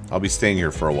Kanemata. I'll be staying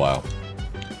here for a while.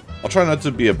 I'll try not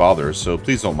to be a bother, so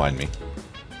please don't mind me.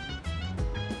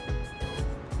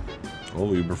 Well,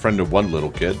 we befriended one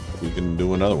little kid. We can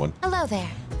do another one. Hello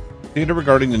there. Data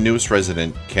regarding the newest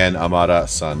resident, Ken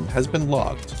Amada-san, has been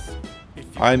logged.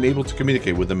 I'm able to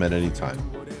communicate with him at any time.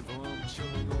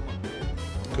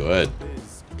 Good.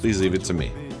 Please leave it to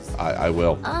me. I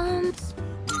will.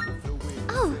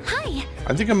 Oh, hi.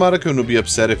 I think Amada-kun would be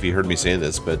upset if he heard me say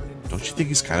this, but don't you think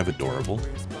he's kind of adorable?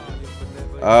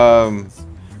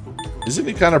 Isn't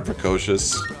he kind of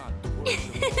precocious?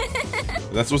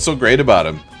 That's what's so great about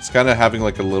him. It's kind of having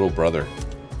like a little brother.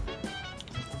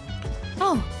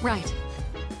 Oh, right.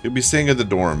 He'll be staying at the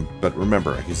dorm, but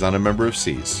remember, he's not a member of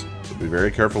C's, so be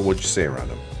very careful what you say around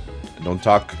him. And don't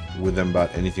talk with him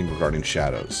about anything regarding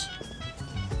shadows.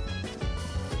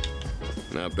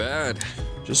 Not bad.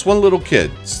 Just one little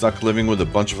kid, stuck living with a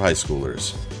bunch of high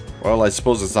schoolers. Well, I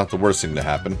suppose it's not the worst thing to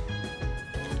happen.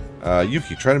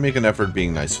 Yuki, try to make an effort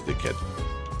being nice with the kid.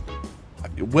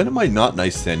 When am I not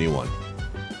nice to anyone?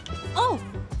 Oh!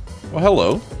 Well,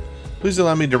 hello. Please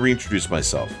allow me to reintroduce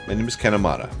myself. My name is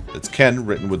Kanemata. That's Ken,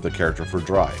 written with the character for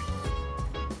dry.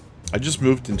 I just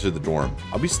moved into the dorm.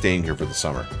 I'll be staying here for the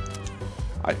summer.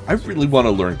 I really want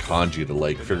to learn kanji to,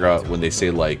 like, figure out when they say,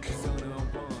 like,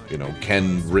 you know,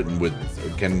 Ken written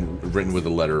with a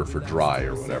letter for dry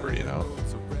or whatever, you know?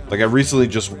 Like, I recently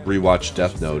just rewatched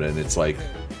Death Note, and it's like,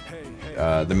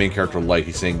 the main character, Light,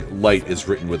 he's saying Light is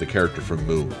written with a character from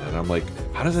Moon. And I'm like,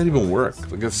 how does that even work?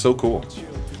 Like, that's so cool.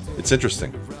 It's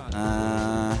interesting.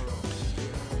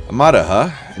 Amada, huh?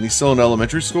 And he's still in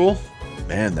elementary school?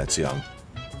 Man, that's young.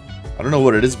 I don't know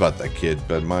what it is about that kid,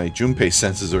 but my Junpei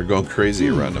senses are going crazy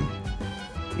around him.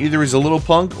 Either he's a little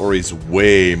punk, or he's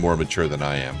way more mature than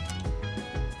I am.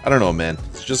 I don't know, man.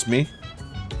 It's just me.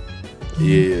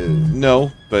 Yeah,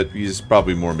 no, but he's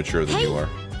probably more mature than you are.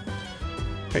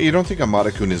 Hey, you don't think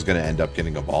Amada-kun is going to end up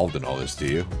getting involved in all this, do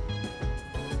you?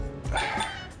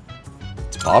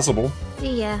 It's possible.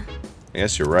 Yeah.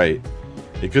 Yes, you're right.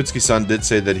 Ikutsuki-san did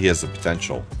say that he has the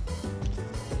potential.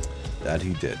 That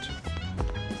he did.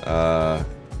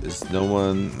 Is no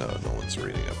one... No, no one's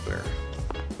reading up there.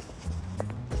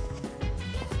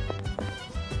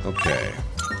 Okay.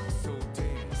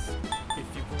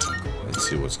 Let's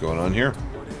see what's going on here.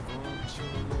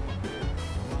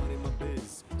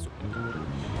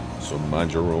 So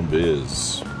mind your own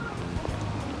biz.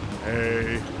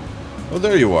 Hey. Oh,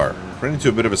 there you are. Ran into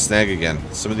a bit of a snag again.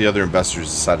 Some of the other investors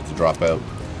decided to drop out.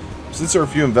 Since there are a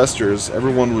few investors,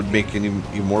 everyone would make even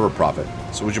more of a profit.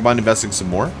 So would you mind investing some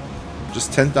more?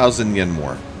 Just 10,000 yen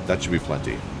more. That should be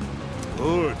plenty.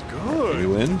 Good, good.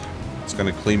 You in? It's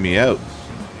gonna clean me out.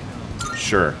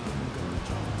 Sure.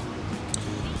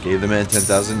 Gave the man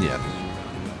 10,000 yen.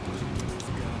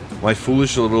 My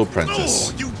foolish little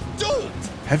apprentice. No, you don't!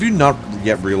 Have you not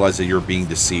yet realized that you're being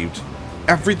deceived?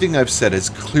 Everything I've said has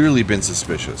clearly been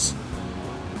suspicious.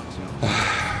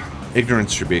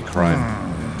 Ignorance should be a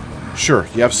crime. Sure,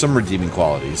 you have some redeeming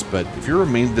qualities, but if you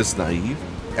remain this naive,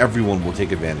 everyone will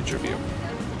take advantage of you.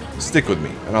 Stick with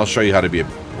me, and I'll show you how to be a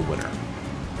winner.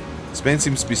 This man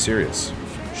seems to be serious.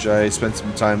 Should I spend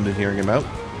some time hearing him out?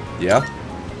 Yeah?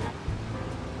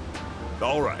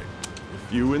 All right.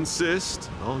 If you insist,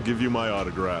 I'll give you my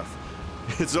autograph.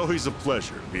 It's always a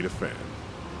pleasure to meet a fan.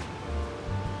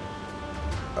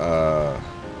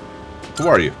 Who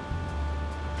are you?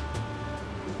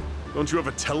 Don't you have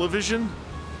a television?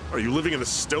 Are you living in the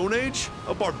Stone Age?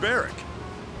 How barbaric.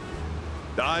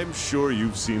 I'm sure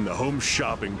you've seen the home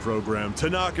shopping program,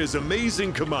 Tanaka's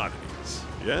Amazing Commodities.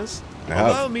 Yes? I have.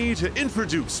 Allow me to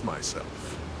introduce myself.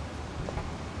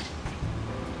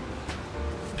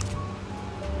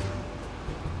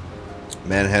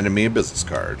 Man handed me a business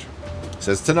card. It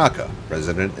says Tanaka,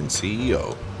 President and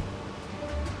CEO.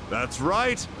 That's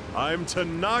right. I'm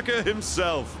Tanaka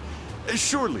himself.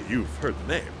 Surely you've heard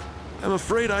the name. I'm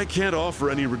afraid I can't offer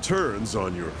any returns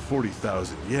on your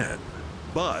 40,000 yen,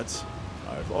 but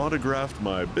I've autographed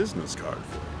my business card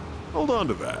for you. Hold on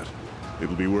to that.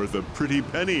 It'll be worth a pretty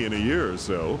penny in a year or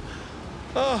so.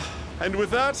 And with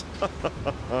that,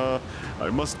 I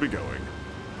must be going.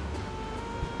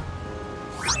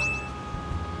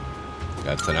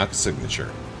 Got Tanaka's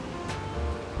signature.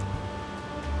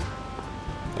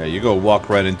 Yeah, you go walk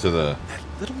right into the... That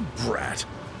little brat.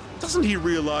 Doesn't he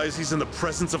realize he's in the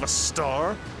presence of a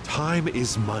star? Time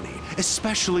is money,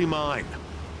 especially mine.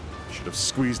 Should have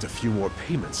squeezed a few more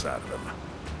payments out of him.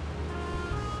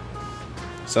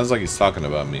 Sounds like he's talking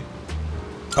about me.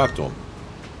 Talk to him.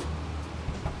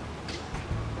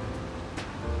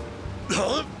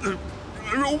 Huh?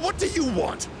 What do you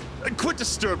want? Quit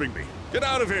disturbing me. Get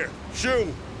out of here.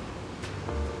 Shoo.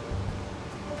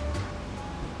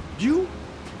 You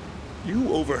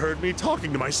overheard me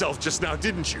talking to myself just now,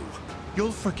 didn't you?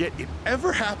 You'll forget it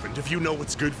ever happened if you know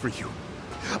what's good for you.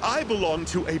 I belong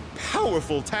to a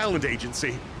powerful talent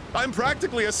agency. I'm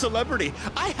practically a celebrity.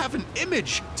 I have an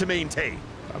image to maintain.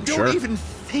 Don't even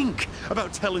think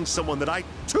about telling someone that I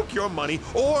took your money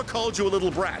or called you a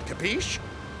little brat, capiche?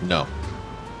 No.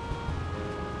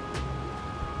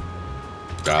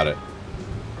 Got it.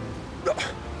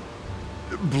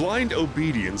 Blind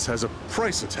obedience has a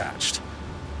price attached.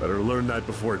 Better learn that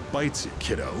before it bites you,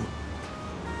 kiddo.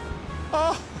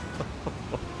 Oh,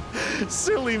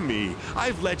 silly me.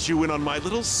 I've let you in on my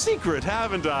little secret,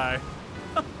 haven't I?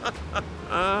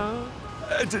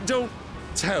 Don't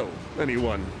tell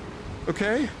anyone,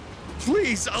 okay?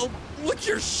 Please, I'll lick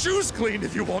your shoes clean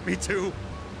if you want me to.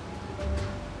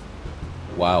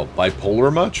 Wow,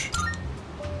 bipolar much?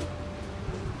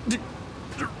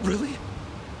 Really?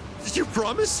 You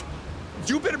promise?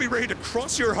 You better be ready to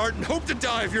cross your heart and hope to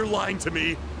die if you're lying to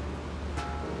me.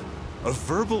 A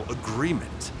verbal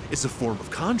agreement is a form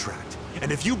of contract,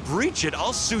 and if you breach it,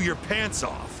 I'll sue your pants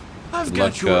off. I've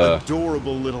got your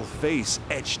adorable little face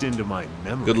etched into my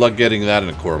memory. Good luck getting that in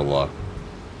a court of law.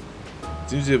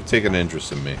 Seems you have taken an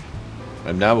interest in me.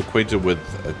 I'm now acquainted with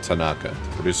Tanaka,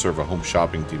 the producer of a home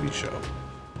shopping TV show.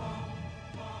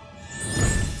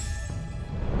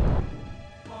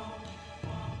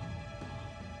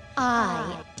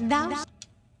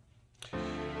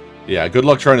 Yeah, good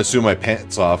luck trying to sue my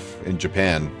pants off in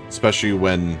Japan, especially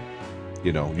when,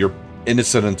 you know, you're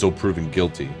innocent until proven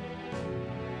guilty.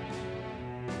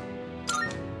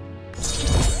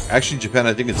 Actually, Japan,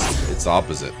 I think it's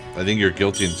opposite. I think you're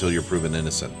guilty until you're proven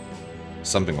innocent.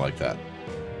 Something like that.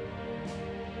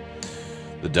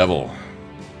 The devil.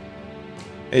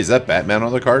 Hey, is that Batman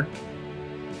on the card?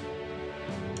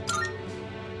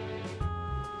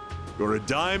 You're a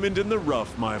diamond in the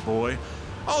rough, my boy.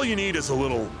 All you need is a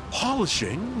little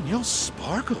polishing, and you'll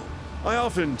sparkle. I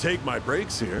often take my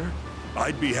breaks here.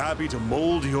 I'd be happy to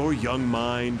mold your young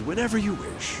mind whenever you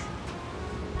wish.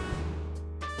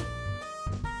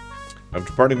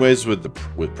 After parting ways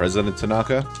with President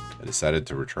Tanaka, I decided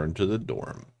to return to the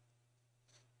dorm.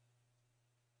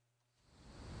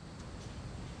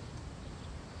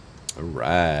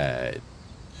 Alright.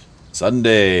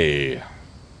 Sunday.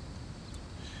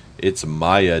 It's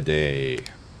Maya Day.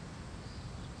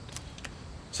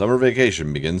 Summer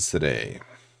vacation begins today.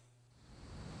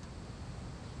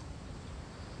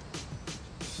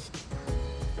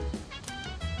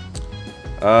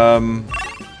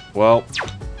 Well,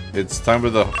 it's time for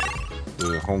the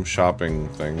home shopping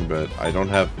thing, but I don't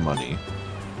have money.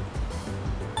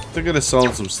 They're gonna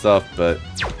sell some stuff, but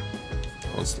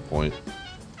what's the point?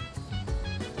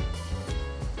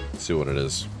 Let's see what it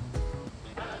is.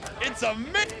 It's a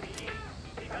minute.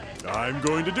 I'm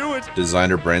going to do it.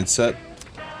 Designer brand set.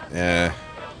 It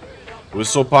was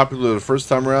so popular the first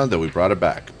time around that we brought it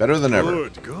back. Better than ever.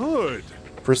 Good, good.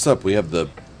 First up, we have the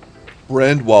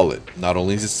brand wallet. Not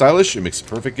only is it stylish, it makes a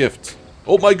perfect gift.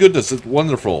 Oh my goodness, it's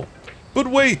wonderful. But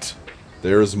wait,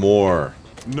 there's more.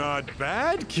 Not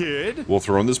bad, kid. We'll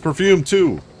throw in this perfume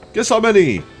too. Guess how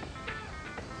many?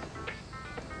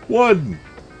 1.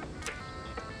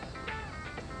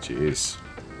 Jeez.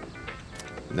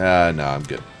 Nah, I'm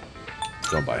good.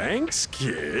 Don't buy it. Thanks,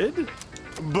 kid.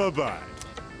 Bye-bye.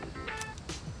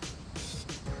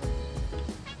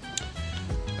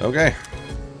 Okay.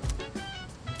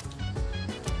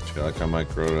 Feel like I might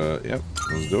grow to... Yep,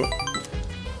 let's do it.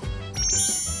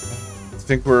 I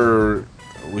think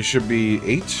we should be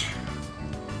 8.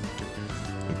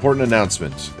 Important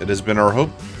announcement. It has been our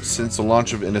hope since the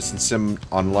launch of Innocent Sim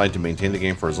Online to maintain the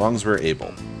game for as long as we're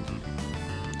able.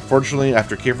 Fortunately,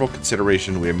 after careful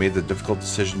consideration, we have made the difficult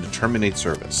decision to terminate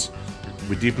service.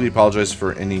 We deeply apologize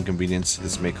for any inconvenience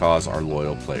this may cause our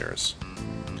loyal players.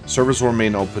 Servers will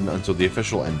remain open until the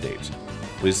official end date.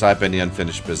 Please type any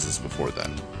unfinished business before then.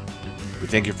 We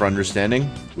thank you for understanding.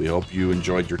 We hope you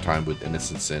enjoyed your time with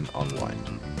Innocent Sin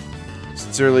Online.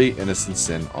 Sincerely, Innocent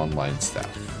Sin Online staff.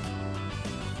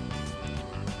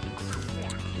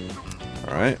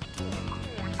 Alright.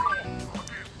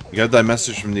 You got that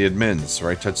message from the admins,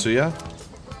 right, Tetsuya?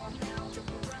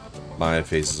 Maya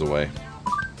faces away.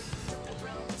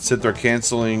 Said they're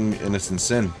canceling Innocent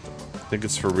Sin. Think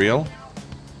it's for real?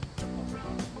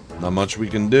 Not much we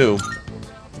can do.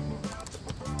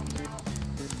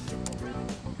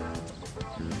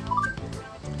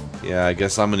 Yeah, I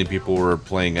guess not many people were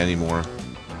playing anymore.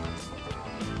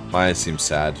 Maya seems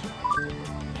sad.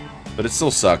 But it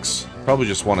still sucks. Probably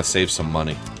just want to save some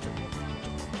money.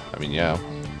 I mean, yeah.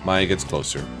 Maya gets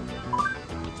closer.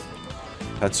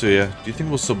 Tatsuya, do you think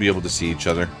we'll still be able to see each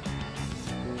other?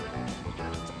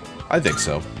 I think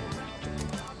so.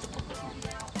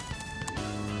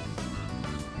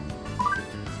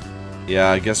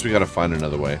 Yeah, I guess we gotta find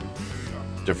another way.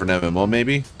 Different MMO,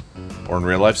 maybe? Or in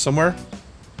real life somewhere?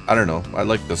 I don't know. I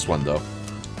like this one, though.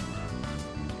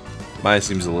 Maya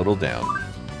seems a little down.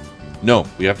 No,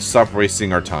 we have to stop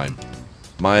wasting our time.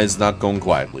 Maya's not going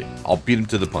quietly. I'll beat him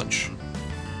to the punch.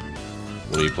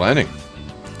 What are you planning?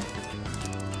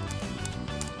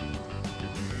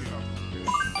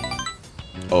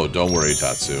 Oh, don't worry,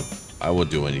 Tatsu. I won't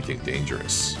do anything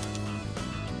dangerous.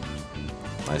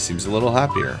 Maya seems a little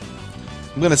happier.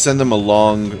 I'm gonna send them a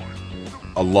log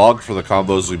for the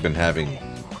convos we've been having.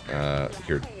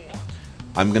 Here.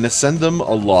 I'm gonna send them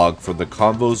a log for the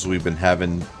convos we've been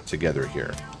having together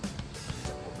here.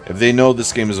 If they know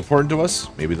this game is important to us,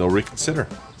 maybe they'll reconsider.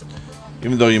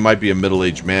 Even though you might be a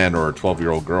middle-aged man or a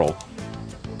 12-year-old girl.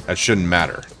 That shouldn't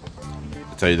matter.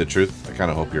 To tell you the truth, I kind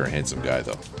of hope you're a handsome guy,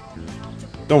 though.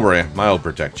 Don't worry, Maya will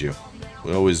protect you.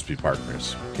 We'll always be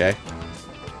partners, okay?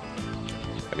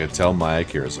 I can tell Maya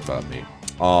cares about me.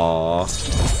 Aww.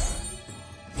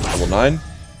 Level 9?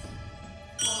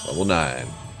 Level 9.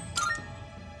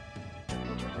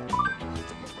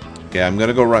 Okay, I'm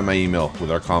gonna go write my email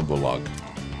with our combo log.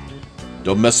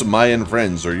 Don't mess with Maya and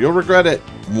friends, or you'll regret it.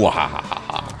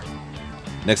 Mwahahaha.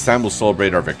 Next time, we'll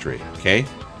celebrate our victory, okay?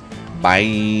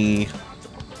 Bye.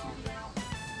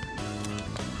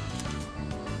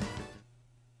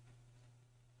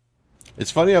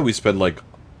 It's funny how we spend, like,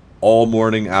 all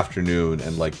morning, afternoon,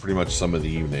 and, like, pretty much some of the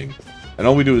evening. And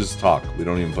all we do is talk. We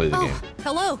don't even play the game.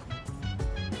 Hello.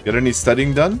 Got any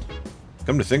studying done?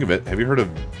 Come to think of it, have you heard of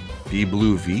B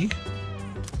Blue V?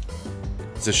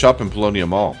 It's a shop in Polonia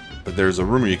Mall, but there's a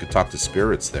rumor you could talk to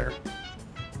spirits there.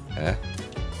 Eh?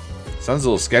 Sounds a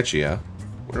little sketchy, huh?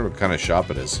 Wonder what kind of shop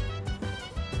it is.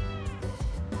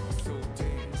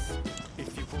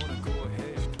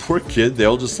 Poor kid, they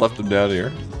all just left him down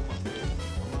here.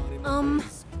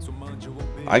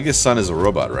 I guess Sun is a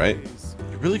robot, right?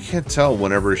 You really can't tell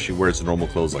whenever she wears normal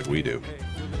clothes like we do.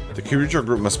 The Kirijo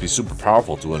group must be super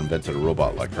powerful to have invented a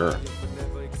robot like her.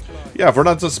 Yeah, if we're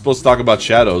not just supposed to talk about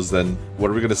shadows, then what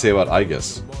are we going to say about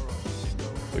Aigis?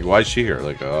 Like, why is she here?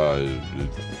 Like, to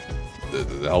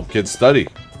help kids study.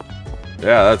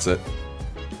 Yeah, that's it.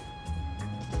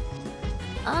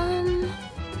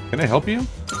 Can I help you?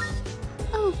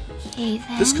 Okay,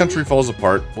 then. This country falls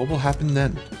apart. What will happen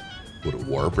then? Would a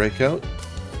war break out?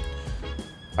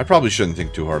 I probably shouldn't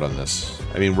think too hard on this.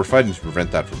 I mean, we're fighting to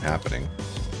prevent that from happening.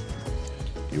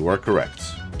 You are correct.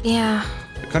 Yeah.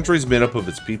 The country is made up of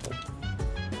its people.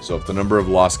 So if the number of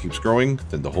lost keeps growing,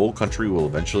 then the whole country will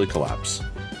eventually collapse.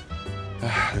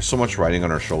 There's so much riding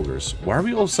on our shoulders. Why are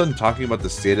we all of a sudden talking about the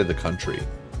state of the country?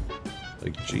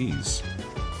 Like, jeez.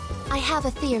 I have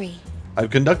a theory. I've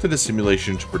conducted a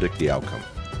simulation to predict the outcome.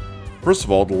 First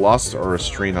of all, the lost are a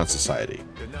strain on society,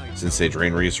 since they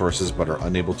drain resources but are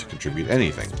unable to contribute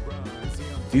anything.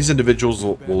 These individuals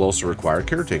will also require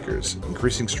caretakers,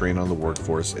 increasing strain on the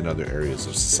workforce in other areas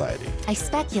of society. I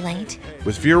speculate.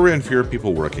 With fewer and fewer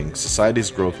people working, society's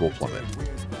growth will plummet.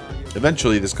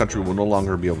 Eventually, this country will no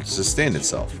longer be able to sustain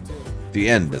itself. The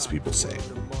end, as people say.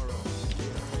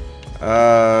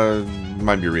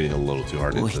 Might be reading a little too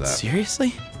hard into that.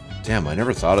 Seriously? Damn, I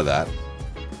never thought of that.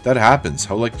 That happens.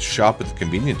 How like to shop at the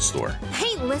convenience store?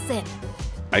 Hey, listen.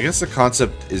 I guess the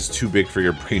concept is too big for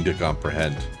your brain to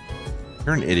comprehend.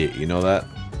 You're an idiot, you know that?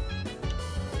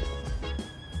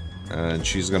 And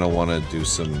she's gonna want to do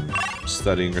some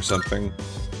studying or something.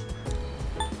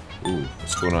 Ooh,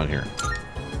 what's going on here?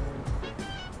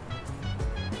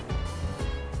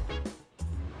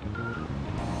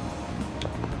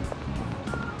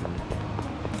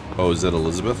 Oh, is that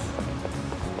Elizabeth?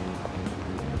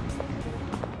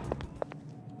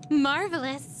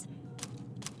 Marvelous.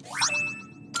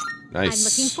 Nice. I'm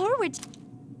looking forward.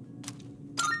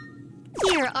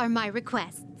 Here are my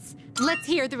requests. Let's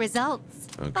hear the results.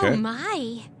 Okay. Oh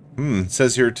my. It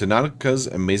says here, Tanaka's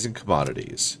Amazing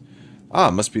Commodities.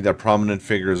 Ah, must be that prominent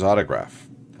figure's autograph.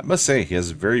 I must say, he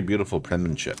has very beautiful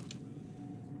penmanship.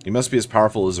 He must be as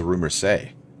powerful as the rumors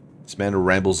say. This man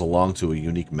rambles along to a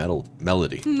unique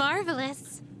melody.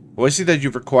 Marvelous. Well, I see that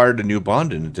you've acquired a new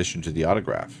bond in addition to the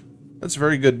autograph. That's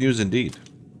very good news indeed.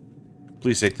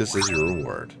 Please take this as your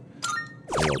reward.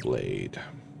 Nail blade.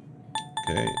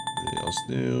 Okay, anything else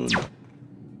new?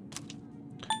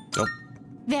 Nope.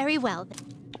 Very well.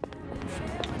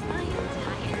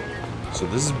 So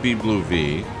this is B Blue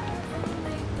V.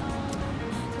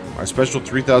 Our special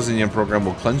 3,000 yen program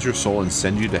will cleanse your soul and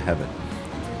send you to heaven.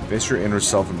 Face your inner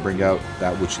self and bring out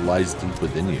that which lies deep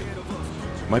within you.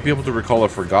 You might be able to recall a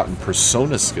forgotten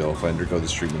persona skill if I undergo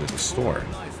this treatment at the store.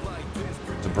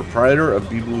 The proprietor of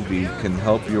B Blue V can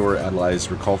help your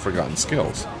allies recall forgotten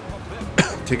skills.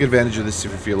 Take advantage of this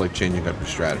if you feel like changing up your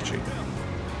strategy.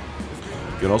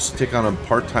 You can also take on a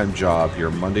part-time job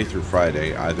here Monday through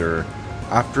Friday, either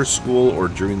after school or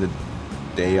during the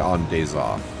day on days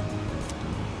off.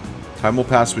 Time will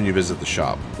pass when you visit the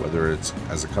shop, whether it's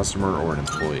as a customer or an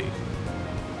employee.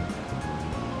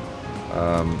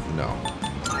 No.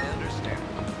 I understand.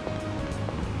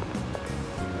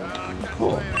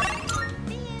 Cool.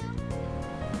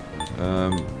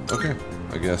 Okay.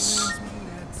 I guess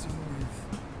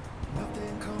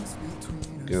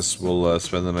we'll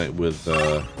spend the night with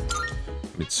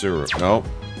Mitsuru. No.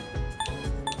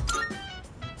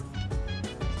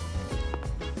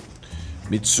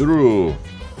 Mitsuru.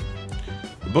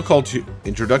 The book called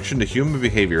Introduction to Human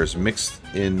Behavior is mixed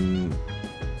in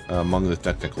among the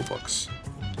technical books.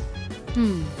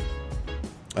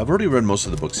 I've already read most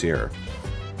of the books here.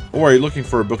 Oh, are you looking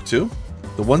for a book too?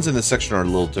 The ones in this section are a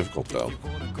little difficult though.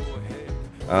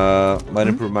 Might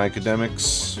improve my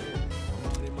academics.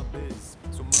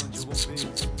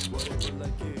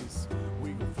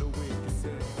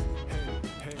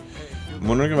 I'm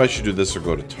wondering if I should do this or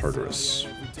go to Tartarus.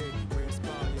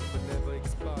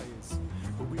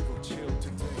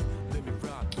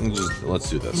 Let's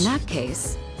do this. In that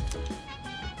case,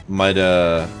 might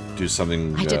do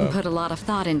something. I didn't put a lot of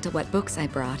thought into what books I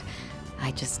brought.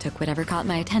 I just took whatever caught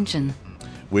my attention.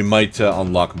 We might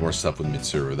unlock more stuff with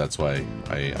Mitsuru. That's why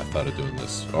I thought of doing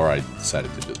this, or I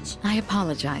decided to do this. I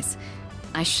apologize.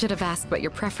 I should have asked what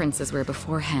your preferences were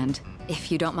beforehand.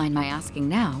 If you don't mind my asking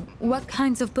now, what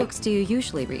kinds of books do you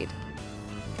usually read?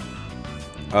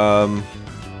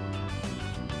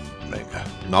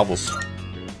 Novels.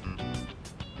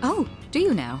 Oh, do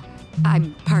you now?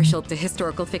 I'm partial to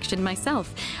historical fiction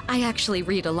myself. I actually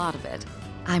read a lot of it.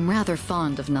 I'm rather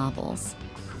fond of novels.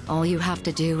 All you have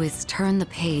to do is turn the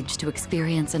page to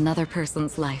experience another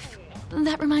person's life.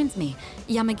 That reminds me,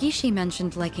 Yamagishi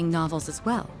mentioned liking novels as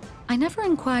well. I never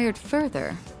inquired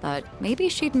further, but maybe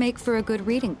she'd make for a good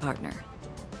reading partner.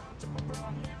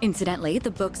 Incidentally,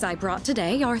 the books I brought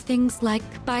today are things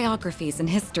like biographies and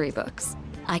history books.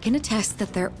 I can attest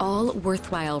that they're all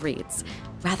worthwhile reads.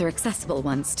 Rather accessible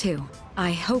ones, too.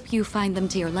 I hope you find them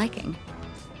to your liking.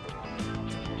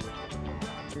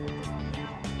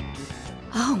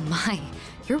 Oh my,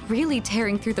 you're really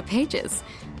tearing through the pages.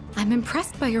 I'm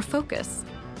impressed by your focus.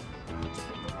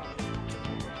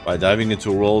 By diving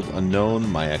into a world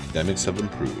unknown, my academics have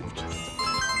improved.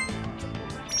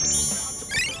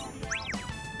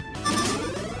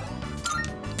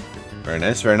 Very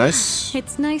nice, very nice.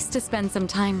 It's nice to spend some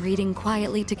time reading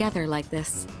quietly together like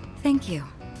this. Thank you.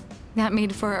 That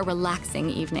made for a relaxing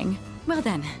evening. Well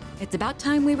then, it's about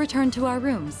time we return to our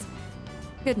rooms.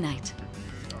 Good night.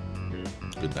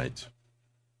 Good night.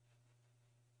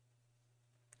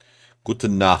 Gute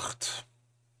Nacht.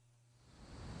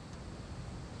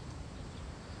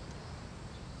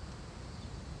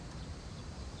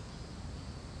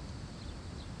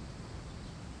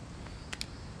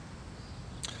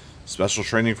 Special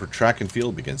training for track and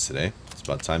field begins today. It's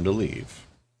about time to leave.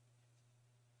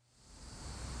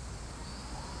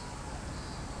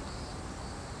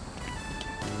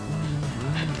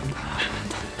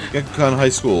 Gekkan High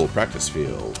School practice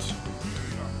field.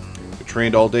 We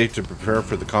trained all day to prepare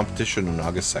for the competition on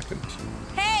August 2nd.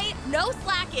 Hey, no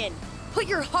slacking. Put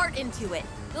your heart into it.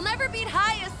 You'll never beat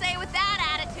Hayase with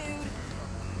that attitude.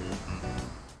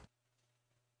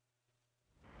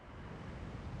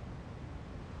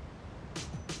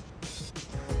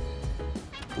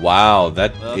 Wow,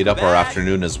 that ate up our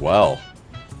afternoon as well.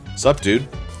 What's up, dude?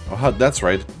 Oh, that's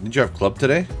right. Did you have club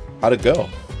today? How'd it go?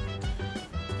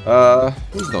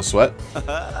 It was no sweat.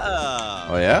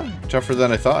 Oh yeah? Tougher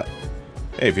than I thought.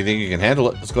 Hey, if you think you can handle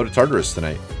it, let's go to Tartarus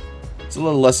tonight. It's a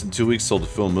little less than 2 weeks till the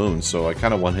full moon, so I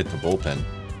kind of want to hit the bullpen.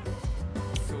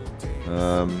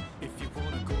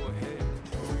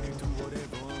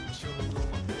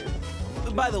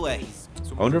 By the way,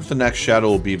 I wonder if the next shadow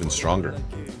will be even stronger.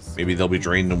 Maybe they'll be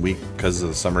drained in a week because of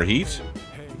the summer heat?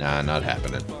 Nah, not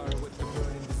happening.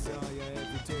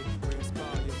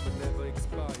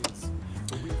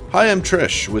 Hi, I'm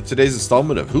Trish with today's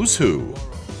installment of Who's Who.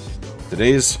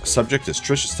 Today's subject is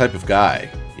Trish's type of guy.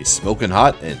 He's smoking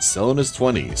hot and still in his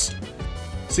 20s.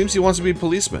 Seems he wants to be a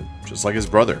policeman, just like his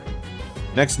brother.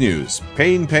 Next news.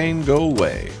 Pain, pain, go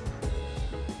away.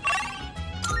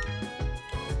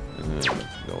 What's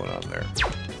going on there?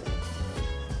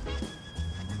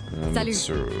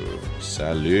 Salut.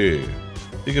 Salut.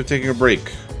 Think of taking a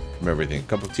break from everything. A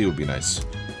cup of tea would be nice.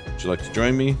 Would you like to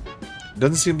join me? It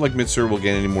doesn't seem like Mitsuru will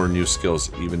gain any more new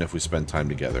skills, even if we spend time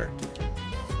together.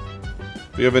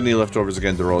 If you have any leftovers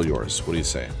again, they're all yours. What do you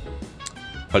say?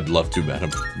 I'd love to,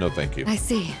 madam. No, thank you. I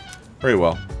see. Very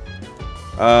well.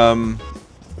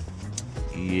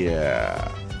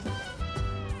 Yeah.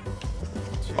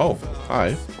 Oh,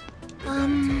 hi.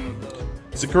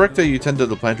 Is it correct that you tend to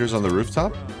the planters on the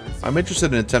rooftop? I'm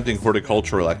interested in attempting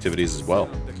horticultural activities as well.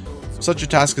 If such a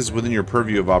task is within your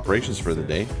purview of operations for the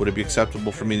day, would it be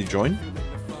acceptable for me to join?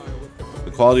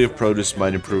 The quality of produce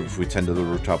might improve if we tend to the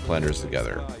rooftop planters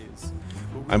together.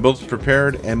 I'm both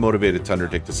prepared and motivated to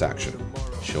undertake this action.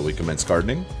 Shall we commence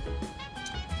gardening?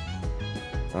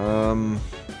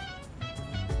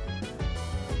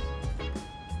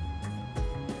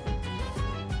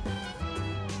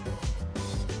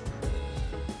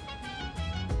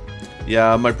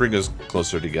 Yeah, it might bring us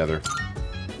closer together.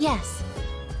 Yes.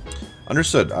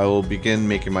 Understood. I will begin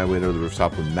making my way to the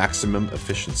rooftop with maximum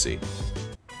efficiency.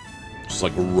 Just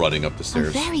like running up the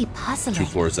stairs. Very puzzling. 2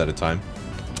 floors at a time.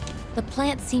 The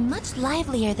plants seem much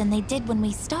livelier than they did when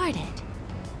we started.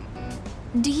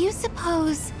 Do you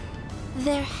suppose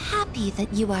they're happy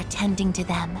that you are tending to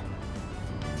them?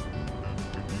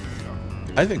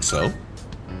 I think so.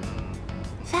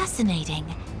 Fascinating.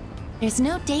 There's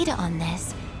no data on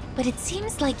this, but it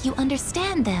seems like you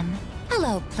understand them.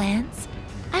 Hello, plants.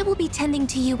 I will be tending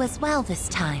to you as well this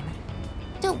time.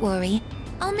 Don't worry,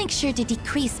 I'll make sure to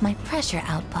decrease my pressure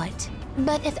output.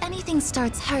 But if anything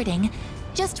starts hurting,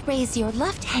 just raise your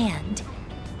left hand,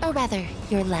 or rather,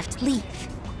 your left leaf.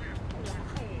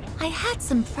 I had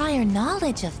some prior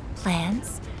knowledge of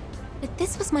plants, but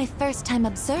this was my first time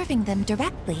observing them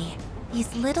directly.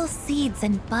 These little seeds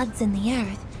and buds in the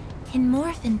earth can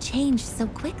morph and change so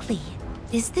quickly.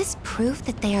 Is this proof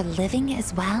that they are living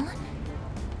as well?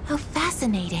 How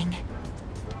fascinating.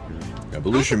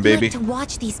 Evolution, I would baby. like to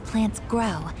watch these plants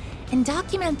grow and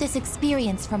document this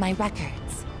experience for my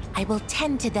records. I will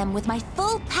tend to them with my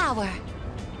full power.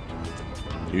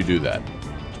 You do that.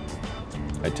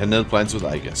 I tend to the plants with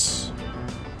Igus.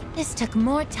 This took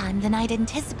more time than I'd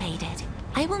anticipated.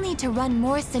 I will need to run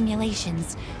more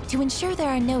simulations to ensure there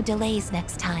are no delays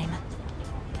next time.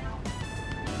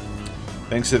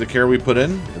 Thanks to the care we put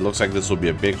in, it looks like this will be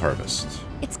a big harvest.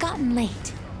 It's gotten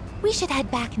late. We should head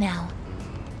back now.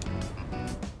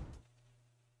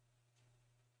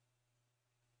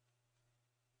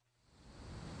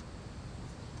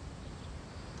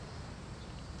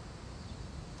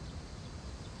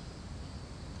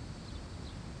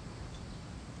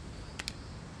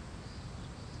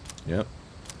 Yep.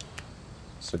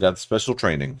 So got special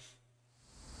training.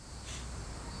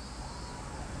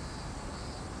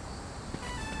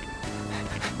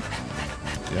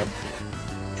 Yep.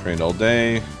 Trained all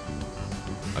day.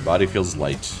 My body feels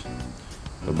light.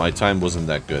 But my time wasn't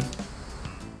that good.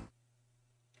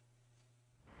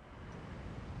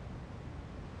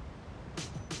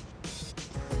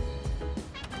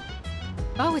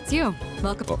 Oh, it's you.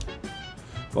 Welcome. Oh.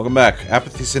 Welcome back.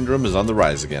 Apathy syndrome is on the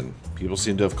rise again. People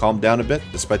seem to have calmed down a bit,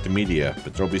 despite the media,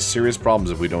 but there'll be serious problems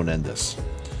if we don't end this.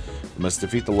 We must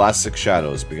defeat the last 6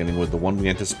 shadows, beginning with the one we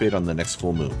anticipate on the next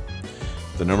full moon.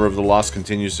 If the number of the lost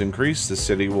continues to increase, the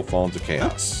city will fall into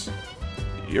chaos.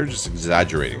 You're just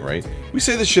exaggerating, right? We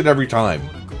say this shit every time.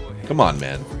 Come on,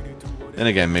 man. Then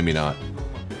again, maybe not.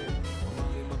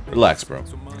 Relax, bro.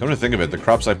 Come to think of it, the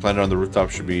crops I planted on the rooftop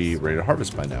should be ready to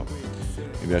harvest by now.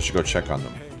 Maybe I should go check on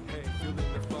them.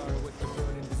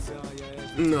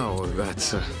 No,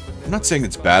 that's... I'm not saying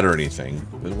it's bad or anything,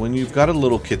 but when you've got a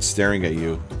little kid staring at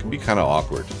you, it can be kind of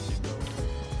awkward.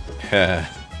 Heh.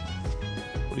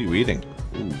 What are you eating?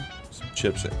 Ooh, some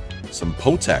chips. Some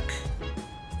Potek.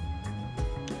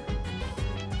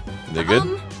 They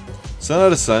good? Son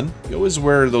out of son, you always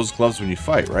wear those gloves when you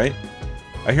fight, right?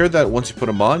 I hear that once you put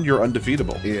them on, you're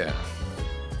undefeatable. Yeah.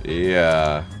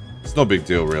 Yeah. It's no big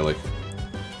deal, really.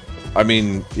 I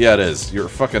mean, yeah, it is. You're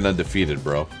fucking undefeated,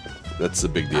 bro. That's the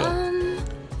big deal.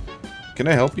 Can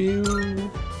I help you?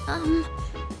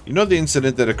 You know the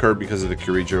incident that occurred because of the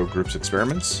Kirijo group's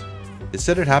experiments? It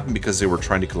said it happened because they were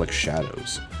trying to collect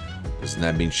shadows. Doesn't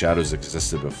that mean shadows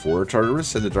existed before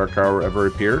Tartarus and the Dark Hour ever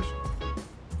appeared?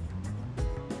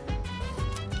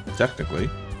 Technically.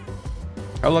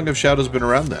 How long have shadows been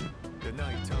around then?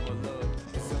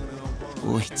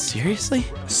 Wait, seriously?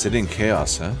 Sit in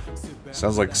chaos, huh?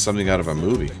 Sounds like something out of a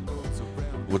movie.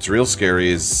 What's real scary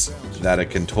is that it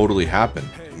can totally happen.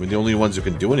 We're the only ones who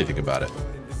can do anything about it.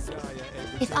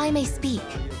 If I may speak.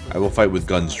 I will fight with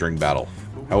guns during battle.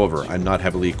 However, I'm not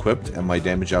heavily equipped, and my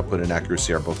damage output and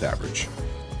accuracy are both average.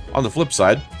 On the flip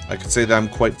side, I could say that I'm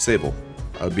quite stable.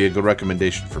 I would be a good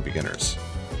recommendation for beginners.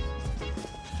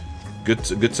 Good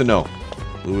to know.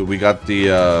 We got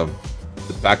the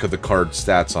back of the card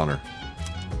stats on her.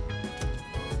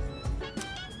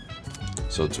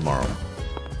 So tomorrow.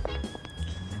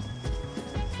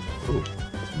 Oh,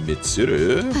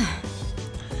 Mitsuru.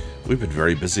 We've been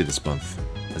very busy this month.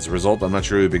 As a result, I'm not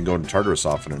sure we've been going to Tartarus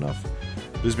often enough.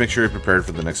 Please make sure you're prepared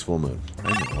for the next full moon.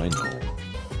 I know.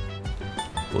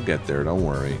 We'll get there, don't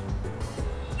worry.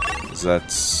 Is that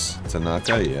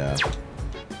Tanaka? Yeah.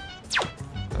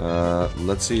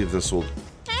 Let's see if this will do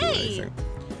anything.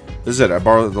 This is it. I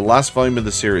borrowed the last volume of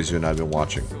the series you and I have been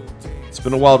watching. It's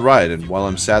been a wild ride, and while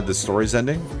I'm sad the story's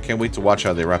ending, I can't wait to watch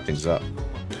how they wrap things up.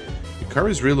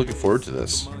 Yukari's really looking forward to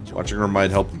this. Watching her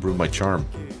might help improve my charm.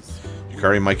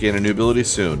 Yukari might gain a new ability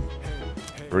soon.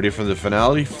 Ready for the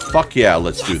finale? Fuck yeah,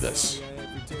 let's do this.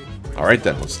 Alright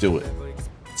then, let's do it.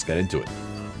 Let's get into it.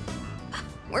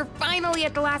 We're finally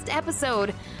at the last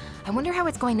episode. I wonder how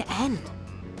it's going to end.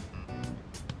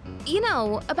 You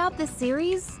know, about this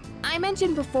series, I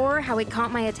mentioned before how it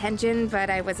caught my attention, but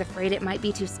I was afraid it might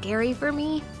be too scary for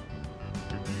me.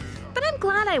 But I'm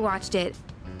glad I watched it.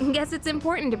 Guess it's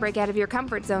important to break out of your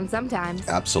comfort zone sometimes.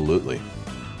 Absolutely.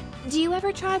 Do you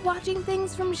ever try watching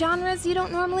things from genres you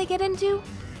don't normally get into?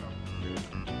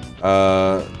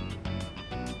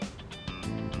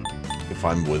 If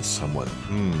I'm with someone,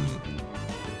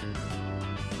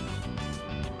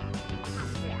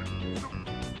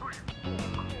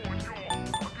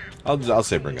 I'll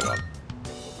say bring it on.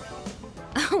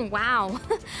 Oh, wow.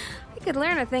 I could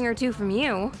learn a thing or two from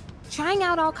you. Trying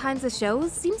out all kinds of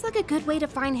shows seems like a good way to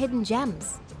find hidden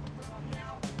gems.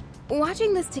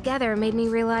 Watching this together made me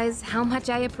realize how much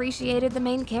I appreciated the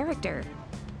main character.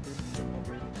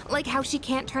 Like how she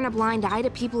can't turn a blind eye to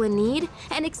people in need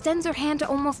and extends her hand to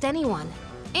almost anyone.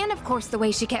 And of course the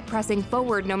way she kept pressing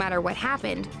forward no matter what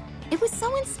happened. It was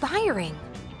so inspiring.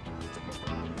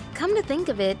 Come to think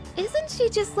of it, isn't she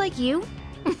just like you?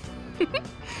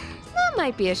 That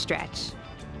might be a stretch.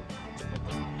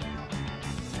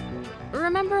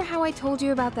 Remember how I told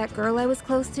you about that girl I was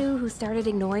close to who started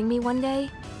ignoring me one day?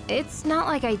 It's not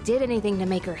like I did anything to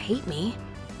make her hate me.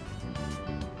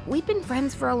 We'd been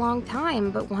friends for a long time,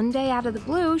 but one day out of the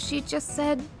blue, she just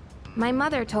said, "My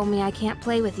mother told me I can't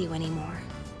play with you anymore."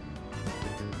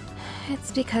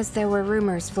 It's because there were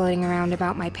rumors floating around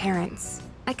about my parents.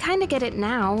 I kinda get it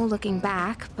now, looking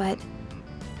back, but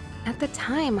at the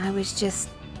time I was just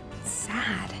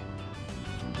sad.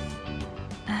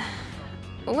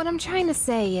 What I'm trying to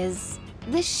say is,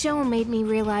 this show made me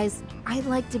realize I'd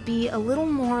like to be a little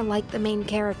more like the main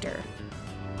character.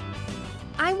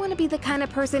 I want to be the kind of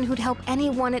person who'd help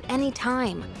anyone at any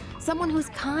time. Someone who's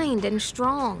kind and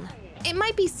strong. It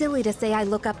might be silly to say I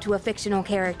look up to a fictional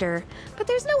character, but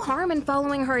there's no harm in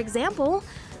following her example.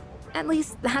 At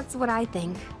least that's what I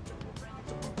think.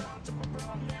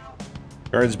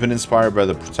 Karen's been inspired by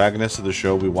the protagonist of the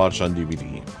show we watched on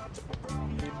DVD.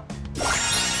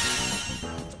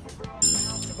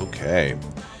 Okay.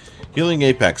 Healing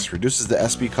Apex reduces the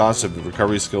SP cost of the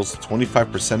recovery skills to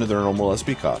 25% of their normal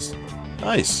SP cost.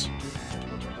 Nice.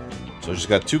 So she's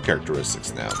got two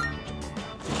characteristics now.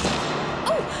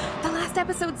 Oh! The last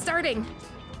episode's starting!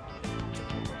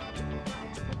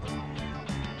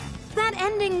 That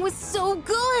ending was so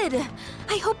good!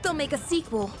 I hope they'll make a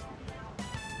sequel.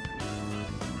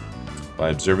 By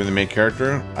observing the main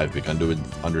character, I've begun to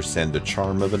understand the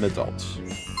charm of an adult.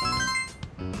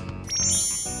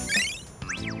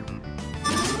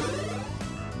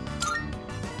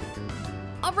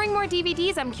 I'll bring more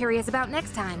DVDs I'm curious about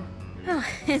next time. Oh,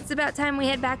 it's about time we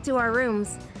head back to our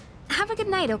rooms. Have a good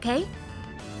night, okay?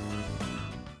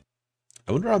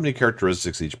 I wonder how many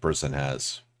characteristics each person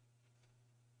has.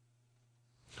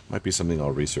 Might be something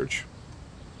I'll research.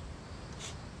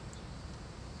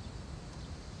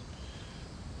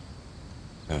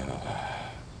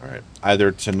 Alright.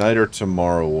 Either tonight or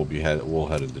tomorrow we'll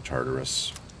head into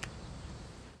Tartarus.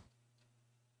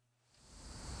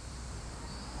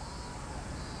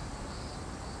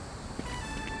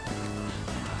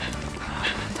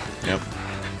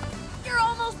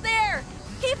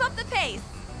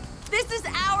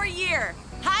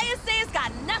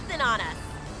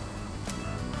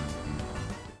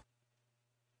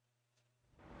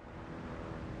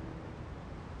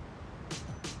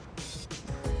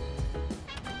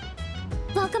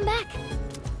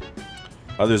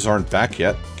 Others aren't back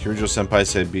yet. Kirijo-senpai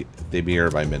said they'd be here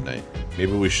by midnight.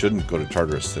 Maybe we shouldn't go to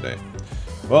Tartarus today.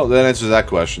 Well, that answers that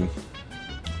question.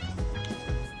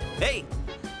 Hey!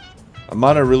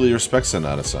 Amada really respects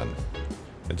Sanada-san.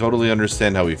 I totally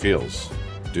understand how he feels.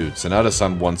 Dude,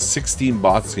 Sanada-san won 16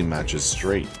 boxing matches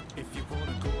straight.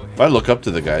 If I look up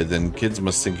to the guy, then kids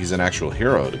must think he's an actual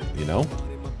hero, you know?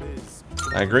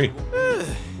 I agree.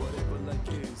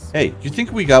 Hey, you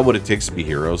think we got what it takes to be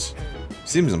heroes?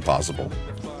 Seems impossible.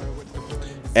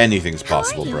 Anything's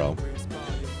possible, bro.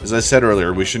 As I said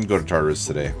earlier, we shouldn't go to Tartarus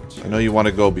today. I know you want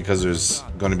to go because there's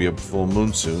going to be a full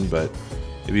moon soon, but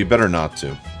it'd be better not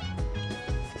to.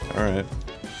 Alright.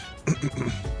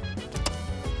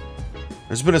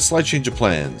 There's been a slight change of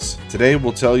plans. Today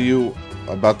we'll tell you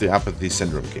about the apathy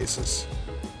syndrome cases.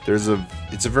 It's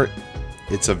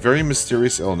a very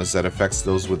mysterious illness that affects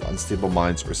those with unstable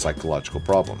minds or psychological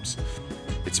problems.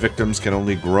 Its victims can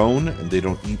only groan and they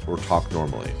don't eat or talk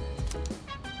normally.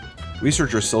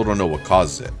 Researchers still don't know what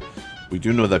causes it. We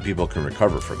do know that people can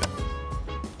recover from it.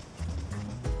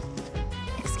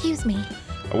 Excuse me.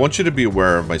 I want you to be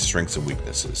aware of my strengths and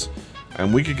weaknesses.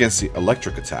 I'm weak against the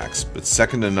electric attacks, but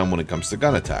second to none when it comes to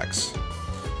gun attacks.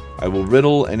 I will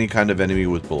riddle any kind of enemy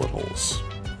with bullet holes.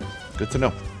 Good to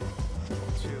know.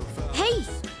 Hey!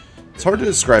 It's hard to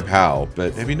describe how,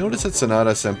 but have you noticed that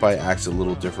Sanada-senpai acts a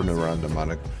little different around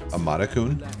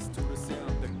Amada-kun?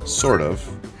 Sort of.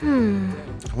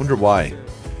 I wonder why.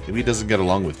 Maybe he doesn't get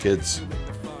along with kids.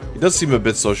 He does seem a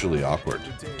bit socially awkward.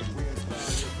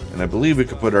 And I believe we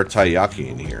could put our taiyaki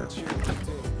in here.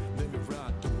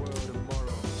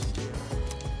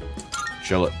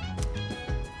 Chill it.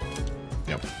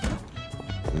 Yep.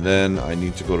 And then I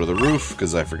need to go to the roof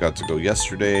because I forgot to go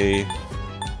yesterday.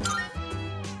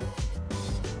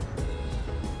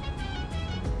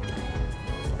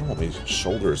 Oh, my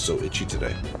shoulder is so itchy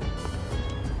today.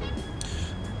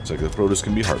 Looks like the produce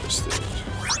can be harvested.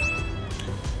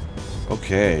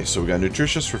 Okay, so we got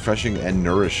nutritious, refreshing, and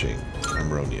nourishing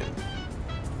Amronian.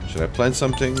 Should I plant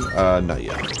something? Not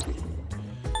yet.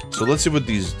 So let's see what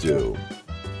these do.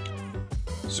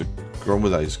 So, grown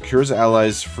with ice. Cures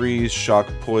allies, freeze, shock,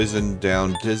 poison,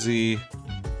 down, dizzy.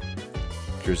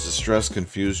 Cures distress,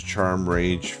 confuse, charm,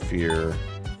 rage, fear.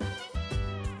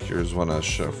 Cures one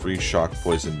freeze, shock,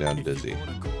 poison, down, dizzy.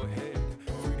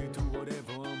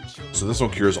 So this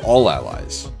one cures all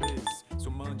allies.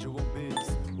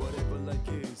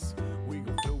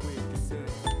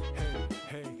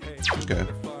 Okay.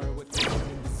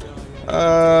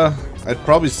 I'd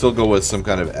probably still go with some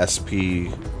kind of SP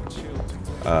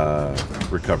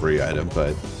recovery item,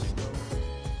 but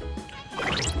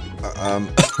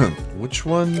which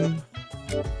one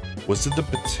was it? The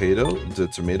potato? The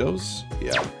tomatoes?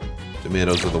 Yeah,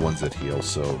 tomatoes are the ones that heal.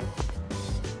 So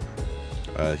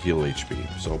heal HP.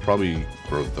 So I'll probably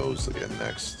grow those again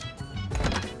next.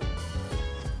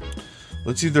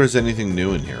 Let's see if there's anything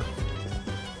new in here.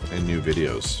 And new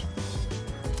videos.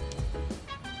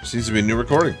 Seems to be a new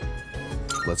recording.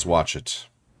 Let's watch it.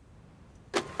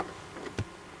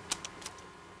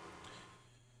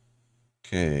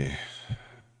 Okay.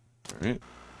 Alright.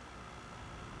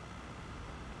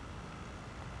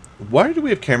 Why do we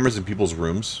have cameras in people's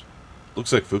rooms?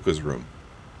 Looks like Fuka's room.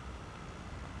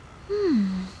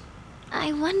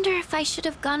 I wonder if I should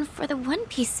have gone for the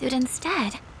one-piece suit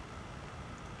instead.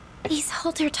 These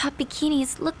halter-top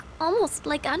bikinis look almost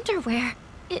like underwear.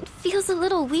 It feels a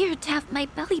little weird to have my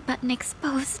belly button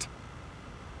exposed.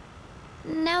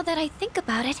 Now that I think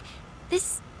about it,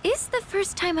 this is the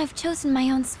first time I've chosen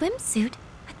my own swimsuit,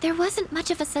 but there wasn't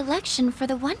much of a selection for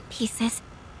the one-pieces.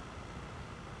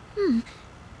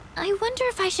 I wonder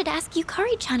if I should ask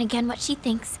Yukari-chan again what she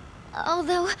thinks.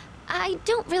 Although, I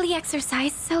don't really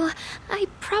exercise, so I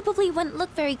probably wouldn't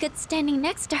look very good standing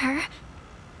next to her.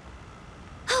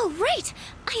 Oh, right!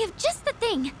 I have just the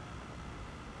thing!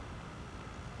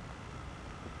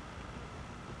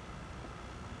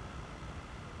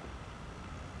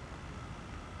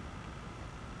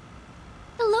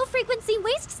 The low-frequency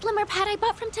waist slimmer pad I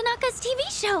bought from Tanaka's TV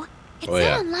show. It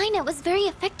said online it was very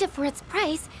effective for its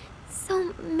price,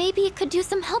 so maybe it could do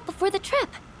some help before the trip.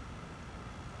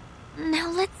 Now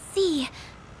let's see.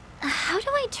 How do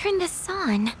I turn this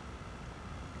on?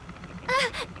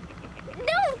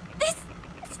 No! This...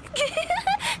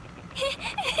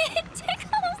 it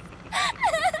tickles!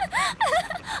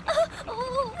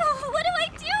 What do I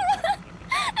do?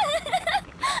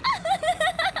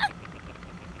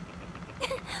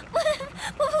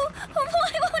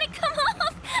 Why won't it come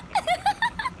off?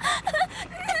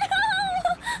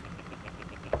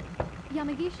 No!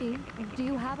 Yamagishi, do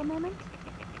you have a moment?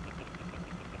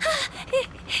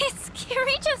 It's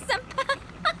Kirijo-senpai!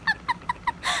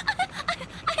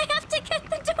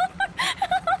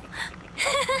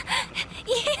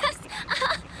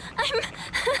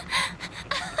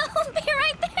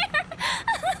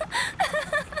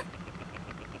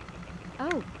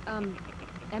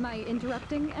 Am I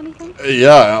interrupting anything?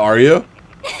 Yeah, are you? Not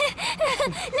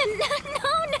at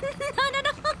all.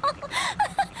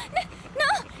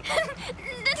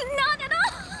 Not at all.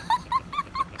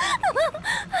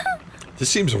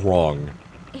 This seems wrong.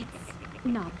 It's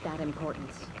not that important.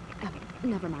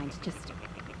 Never mind, just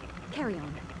carry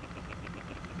on.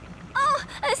 Oh,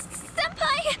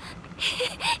 Senpai!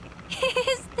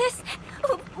 Is this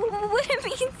what it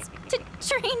means to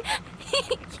train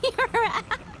your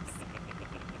abs?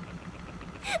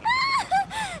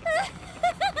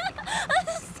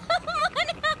 Someone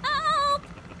help!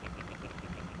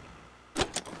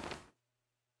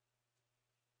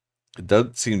 It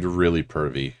does seem really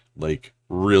pervy. Like,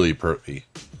 really pervy.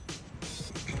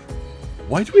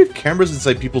 Why do we have cameras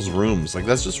inside people's rooms? Like,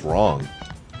 that's just wrong.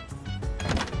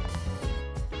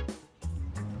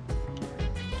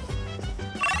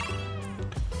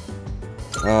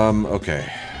 Okay.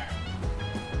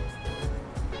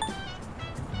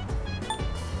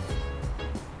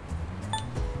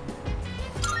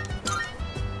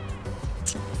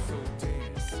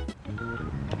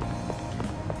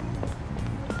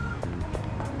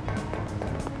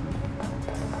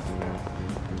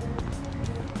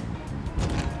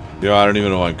 Yo, I don't even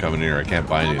know why I'm coming here. I can't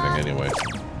buy anything anyway.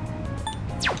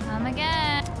 Come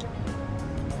again.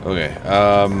 Okay,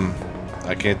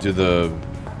 I can't do the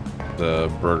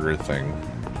burger thing.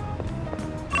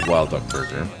 Wild duck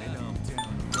burger.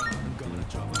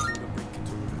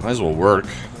 Might as well work.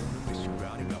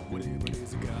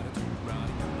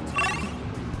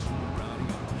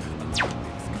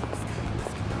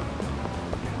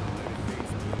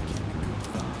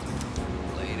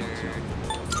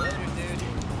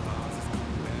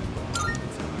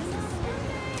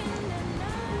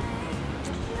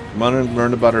 Come on and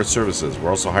learn about our services.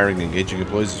 We're also hiring and engaging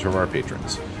employees to serve our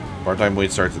patrons. Part-time wage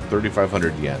starts at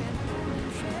 3,500 yen.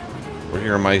 Working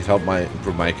here might help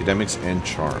improve my academics and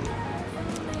charm.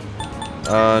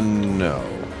 No.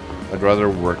 I'd rather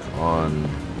work on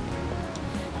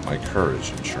my courage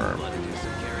and charm.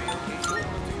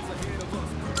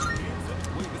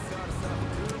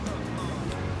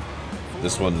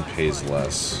 This one pays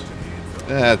less.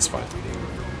 That's fine.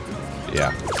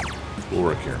 Yeah. We'll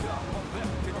work here.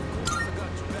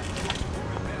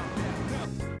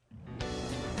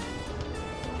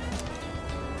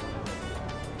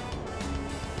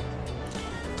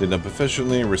 Did up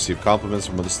efficiently and received compliments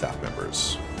from other staff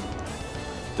members.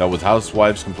 Dealt with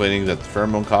housewives complaining that the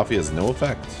pheromone coffee has no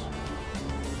effect.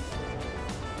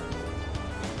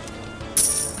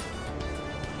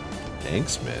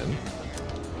 Thanks, man.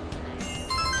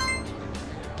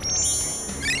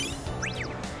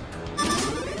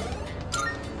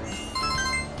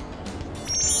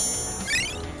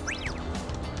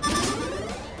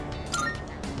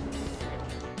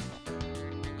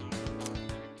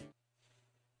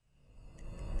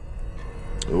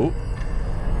 Oh.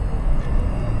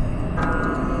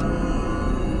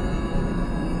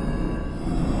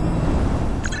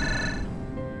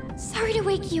 Sorry to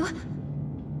wake you.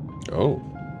 Oh.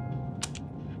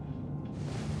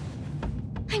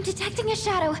 I'm detecting a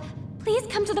shadow. Please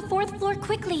come to the 4th floor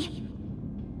quickly.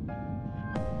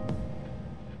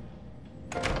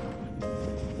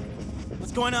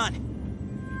 What's going on?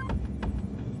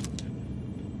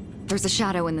 There's a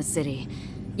shadow in the city.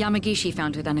 Yamagishi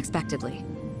found it unexpectedly.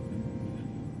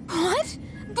 What?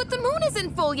 But the moon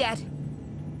isn't full yet!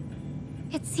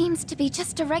 It seems to be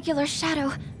just a regular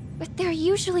shadow, but there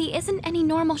usually isn't any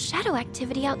normal shadow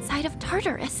activity outside of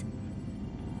Tartarus.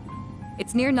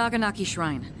 It's near Naganaki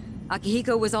Shrine.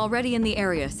 Akihiko was already in the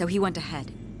area, so he went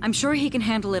ahead. I'm sure he can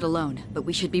handle it alone, but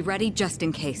we should be ready just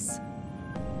in case.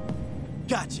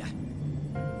 Gotcha.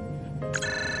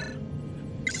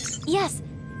 Yes,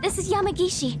 this is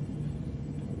Yamagishi.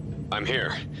 I'm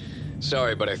here.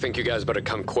 Sorry, but I think you guys better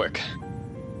come quick.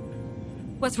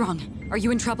 What's wrong? Are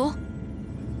you in trouble?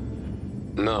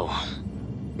 No.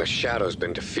 The Shadow's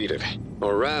been defeated.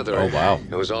 Or rather, oh, wow.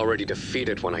 It was already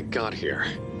defeated when I got here.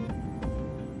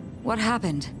 What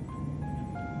happened?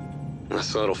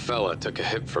 This little fella took a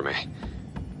hit for me.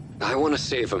 I want to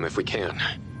save him if we can.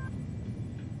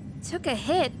 Took a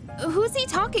hit? Who's he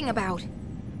talking about?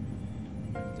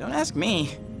 Don't ask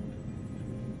me.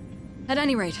 At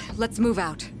any rate, let's move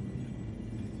out.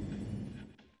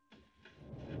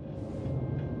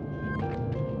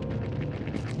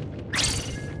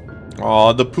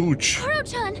 Aw, the pooch.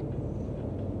 Koro-chan!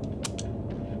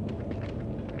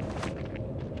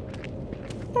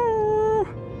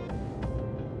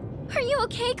 Are you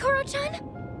okay, Koro-chan?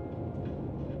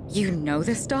 You know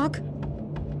this dog?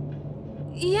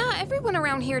 Yeah, everyone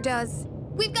around here does.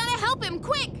 We've gotta help him,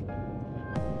 quick!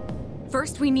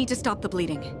 First, we need to stop the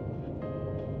bleeding.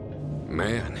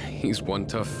 Man, he's one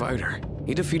tough fighter.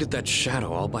 He defeated that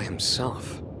shadow all by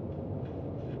himself.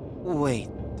 Wait,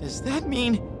 does that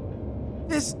mean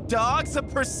this dog's a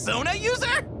Persona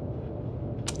user?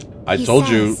 I He told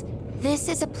says, you. This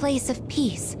is a place of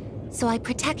peace, so I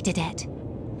protected it.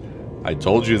 I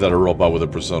told you that a robot with a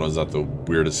persona is not the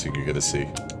weirdest thing you're gonna see.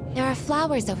 There are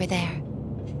flowers over there.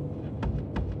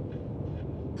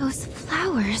 Those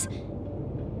flowers...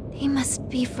 They must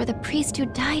be for the priest who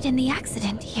died in the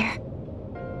accident here.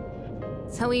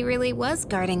 So he really was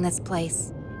guarding this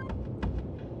place.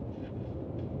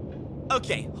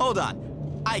 Okay, hold on.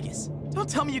 Igus, don't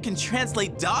tell me you can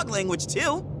translate dog language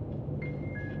too.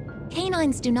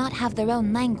 Canines do not have their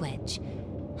own language.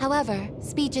 However,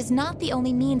 speech is not the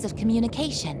only means of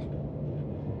communication.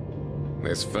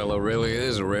 This fellow really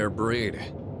is a rare breed.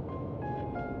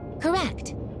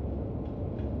 Correct.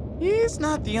 He's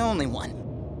not the only one.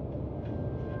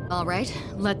 All right,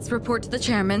 let's report to the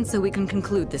chairman so we can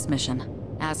conclude this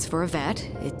mission. As for a vet,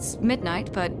 it's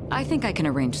midnight, but I think I can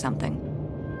arrange something.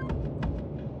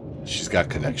 She's got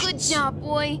connections. Good job,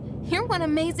 boy. You're one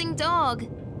amazing dog.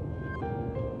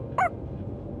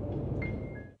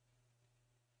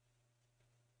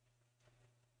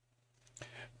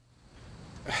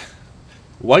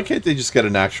 Why can't they just get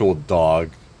an actual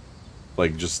dog?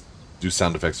 Like, just do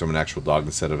sound effects from an actual dog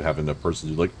instead of having a person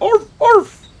do like, arf,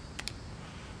 arf!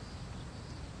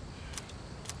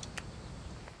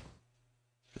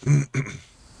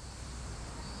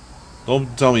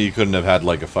 Don't tell me you couldn't have had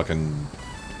like a fucking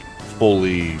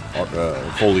Foley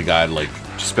guy like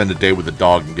spend a day with a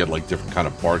dog and get like different kind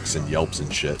of barks and yelps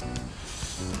and shit.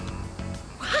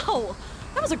 Wow,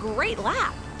 that was a great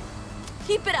lap.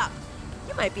 Keep it up.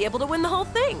 You might be able to win the whole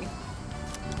thing.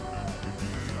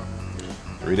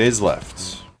 3 days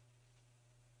left.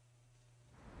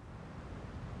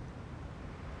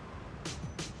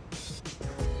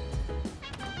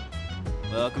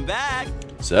 Welcome back.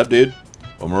 What's up, dude?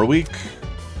 One more week.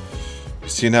 You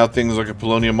seen how things look at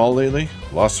Polonium Mall lately?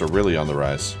 Loss are really on the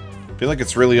rise. I feel like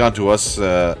it's really on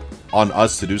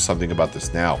us to do something about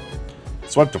this now.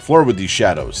 Swipe the floor with these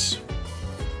shadows.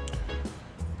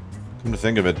 Come to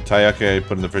think of it, Tayake I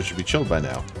put in the fridge should be chilled by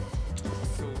now.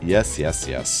 Yes, yes,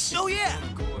 yes. Oh yeah.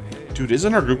 Dude,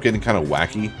 isn't our group getting kind of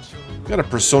wacky? We got a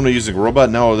persona using robot,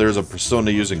 now there's a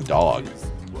persona using dog.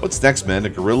 What's next, man? A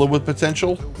gorilla with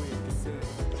potential?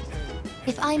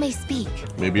 If I may speak.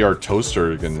 Maybe our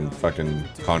toaster can fucking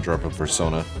conjure up a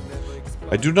persona.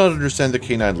 I do not understand the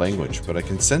canine language, but I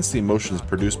can sense the emotions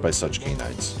produced by such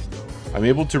canines. I'm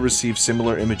able to receive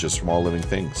similar images from all living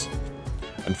things.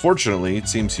 Unfortunately, it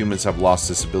seems humans have lost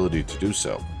this ability to do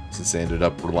so, since they ended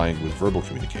up relying with verbal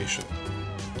communication.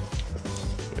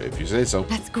 If you say so.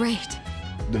 That's great.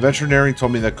 The veterinarian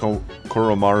told me that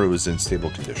Koromaru is in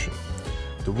stable condition.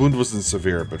 The wound wasn't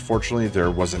severe, but fortunately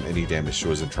there wasn't any damage to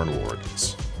his internal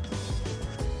organs.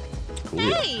 Cool.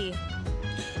 Hey!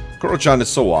 Koro-chan is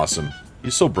so awesome.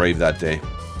 He's so brave that day.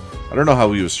 I don't know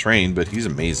how he was trained, but he's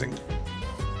amazing.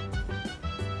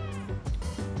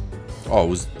 Oh, it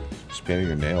was just painting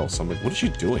her nails. I'm like, what is she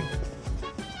doing?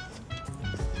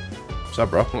 What's up,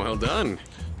 bro? Well done.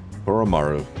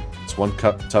 Koromaru. It's one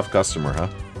tough customer, huh?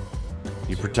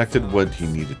 He protected what he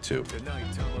needed to.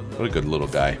 What a good little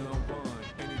guy.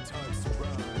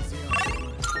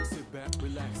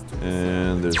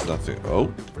 And there's nothing.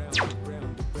 Oh.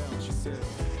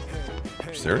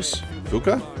 Upstairs?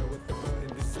 Fuka?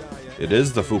 It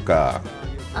is the Fuka.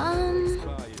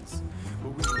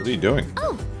 What are you doing?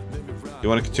 Oh. You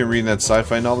want to continue reading that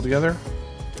sci-fi novel together?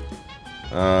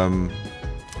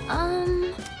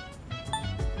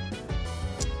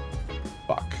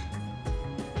 Fuck.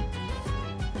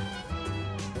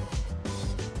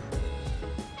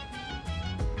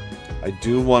 I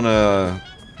do want to...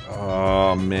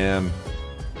 Oh, man.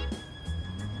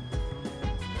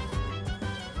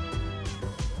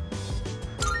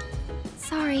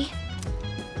 Sorry.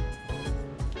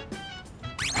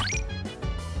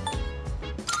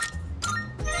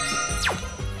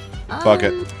 Fuck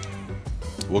it.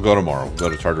 We'll go tomorrow. We'll go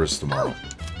to Tartarus tomorrow.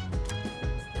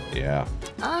 Yeah.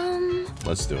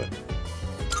 Let's do it.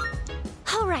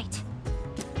 All right.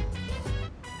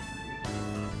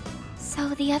 So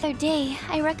the other day,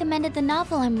 I recommended the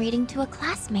novel I'm reading to a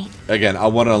classmate. Again, I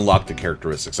want to unlock the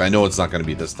characteristics. I know it's not going to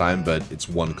be this time, but it's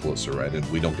one closer, right? And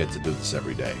we don't get to do this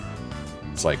every day.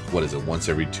 It's like, what is it, once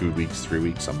every 2 weeks, 3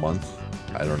 weeks, a month?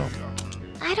 I don't know.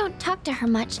 I don't talk to her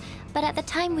much, but at the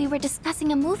time we were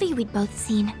discussing a movie we'd both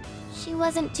seen. She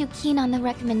wasn't too keen on the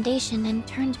recommendation and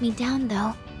turned me down,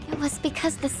 though. It was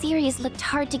because the series looked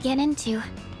hard to get into.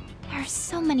 There are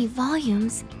so many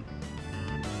volumes.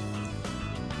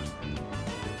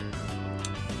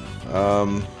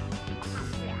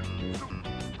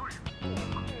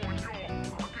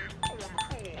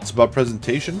 It's about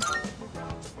presentation.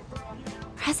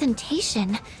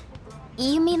 Presentation?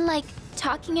 You mean like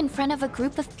talking in front of a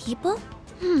group of people?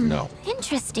 No.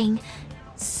 Interesting.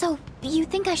 So, you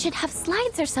think I should have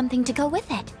slides or something to go with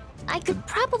it? I could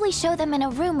probably show them in a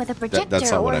room with a projector.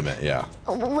 That's not what I meant, yeah.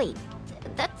 Oh, wait,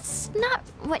 that's not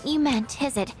what you meant,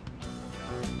 is it?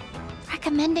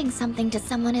 Recommending something to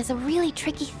someone is a really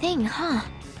tricky thing, huh?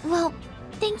 Well,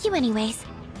 thank you anyways.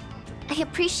 I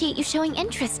appreciate you showing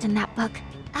interest in that book.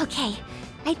 Okay,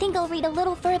 I think I'll read a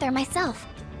little further myself.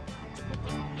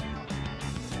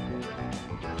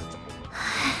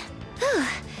 Whew,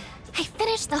 I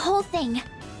finished the whole thing.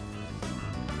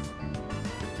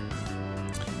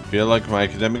 Feel like my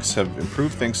academics have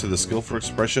improved thanks to the skillful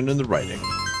expression in the writing.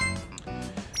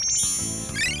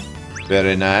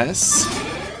 Very nice.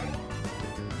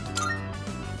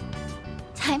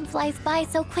 Time flies by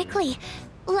so quickly.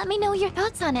 Let me know your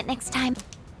thoughts on it next time.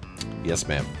 Yes,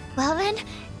 ma'am. Well then,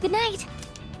 good night.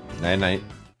 Night-night.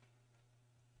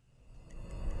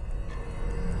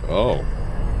 Oh.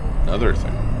 Another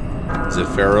thing. Is it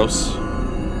Pharos?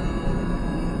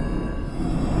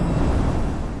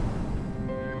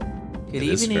 Good It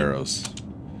is evening. Pharos.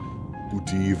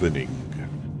 Good evening.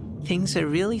 Things are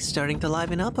really starting to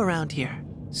liven up around here.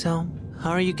 So, how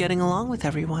are you getting along with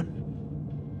everyone?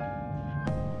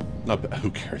 Not bad.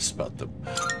 Who cares about them?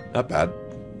 Not bad.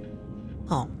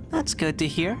 Oh, that's good to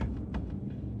hear.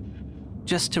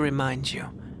 Just to remind you,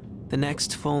 the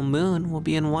next full moon will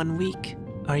be in 1 week.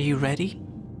 Are you ready?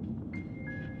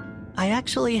 I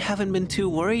actually haven't been too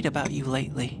worried about you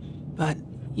lately, but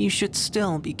you should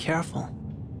still be careful.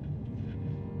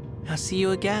 I'll see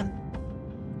you again.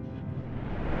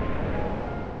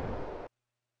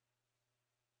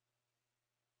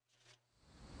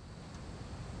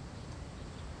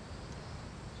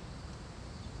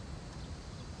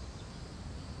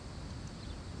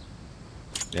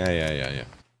 Yeah.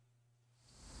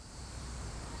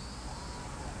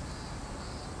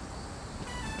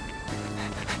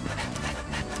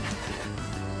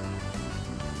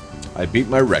 I beat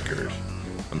my record.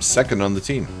 I'm second on the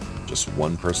team. Just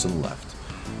one person left.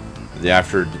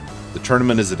 The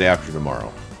tournament is the day after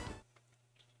tomorrow.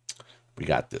 We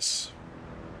got this.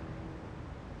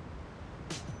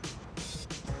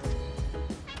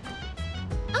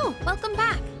 Oh, welcome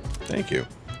back. Thank you.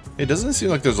 It doesn't seem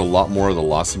like there's a lot more of the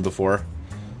lost than before.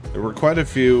 There were quite a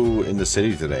few in the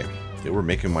city today. They were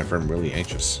making my friend really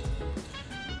anxious.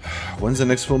 When's the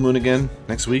next full moon again?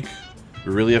 Next week?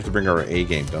 We really have to bring our A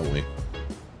game, don't we?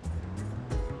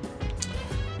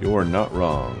 You're not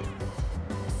wrong.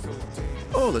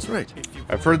 Oh, that's right.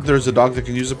 I've heard there's a dog that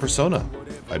can use a persona.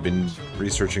 I've been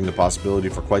researching the possibility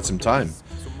for quite some time,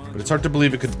 but it's hard to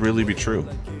believe it could really be true.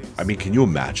 I mean, can you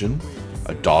imagine?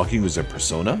 A dog can use a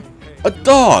persona? A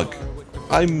dog!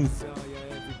 I'm...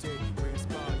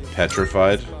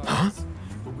 petrified. Huh?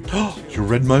 You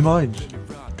read my mind.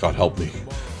 God help me.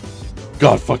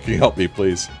 God fucking help me,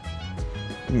 please.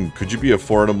 Could you be a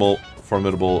formidable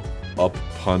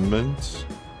opponent?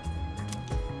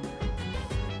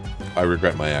 I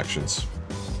regret my actions.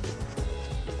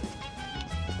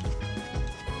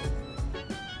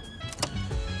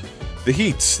 The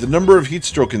heat. The number of heat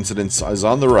stroke incidents is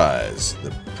on the rise.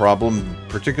 The problem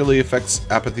particularly affects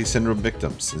apathy syndrome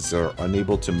victims, since they're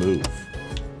unable to move.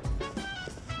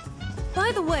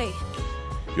 By the way,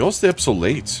 You all stay up so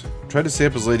late. I try to stay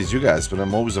up as late as you guys, but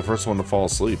I'm always the first one to fall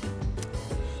asleep.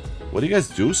 What do you guys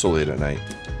do so late at night?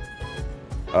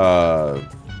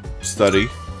 Study.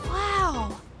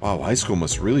 wow. Wow, high school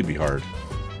must really be hard.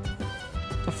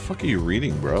 What the fuck are you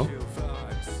reading, bro?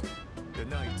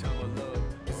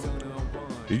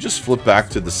 Did you just flip back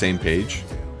to the same page?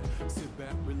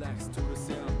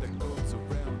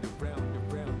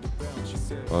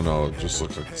 Oh no, it just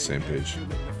looks like the same page.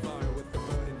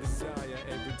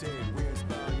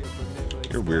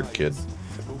 You're a weird kid.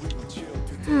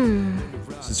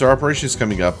 Since our operation is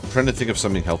coming up, I'm trying to think of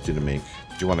something healthy to make.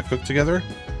 Do you want to cook together?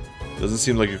 Doesn't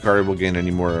seem like Yukari will gain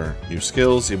any more new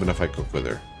skills, even if I cook with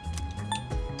her.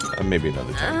 Maybe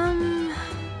another time.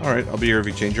 Alright, I'll be here if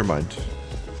you change your mind.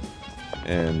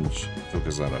 And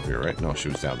Fuka's not up here, right? No, she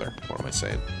was down there. What am I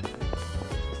saying?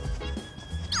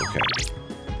 Okay.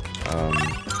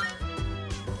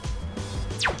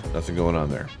 Nothing going on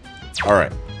there.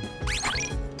 Alright.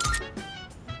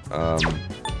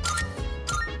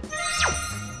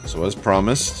 So as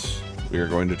promised, we are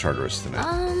going to Tartarus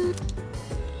tonight.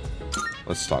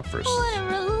 Let's talk first. What a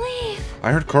relief.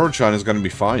 I heard Koro-chan is going to be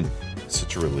fine.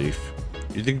 Such a relief.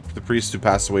 You think the priest who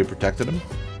passed away protected him?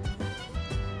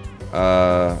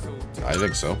 I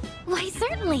think so.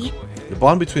 certainly. The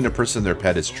bond between a person and their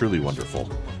pet is truly wonderful.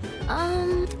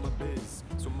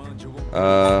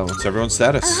 What's everyone's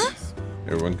status?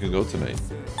 Everyone can go tonight.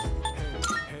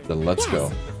 Then let's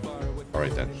go.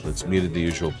 Alright then, let's meet at the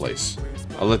usual place.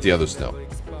 I'll let the others know.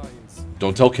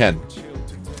 Don't tell Ken.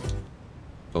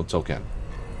 Don't tell Ken.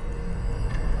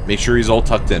 Make sure he's all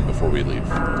tucked in before we leave.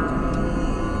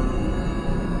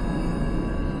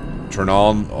 Turn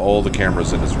on all the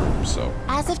cameras in his room, so...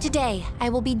 As of today, I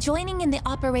will be joining in the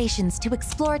operations to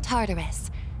explore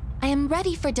Tartarus. I am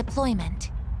ready for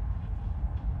deployment.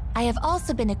 I have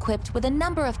also been equipped with a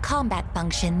number of combat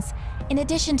functions, in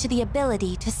addition to the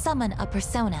ability to summon a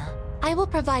persona. I will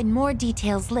provide more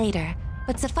details later,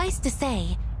 but suffice to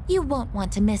say, you won't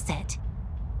want to miss it.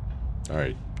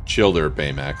 Alright, chill there,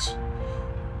 Baymax.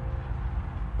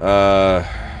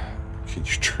 Can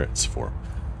you transform?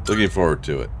 Looking forward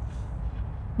to it.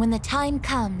 When the time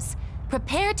comes,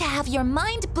 prepare to have your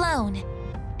mind blown,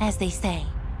 as they say.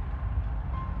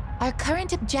 Our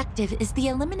current objective is the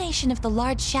elimination of the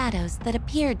large shadows that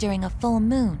appear during a full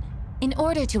moon. In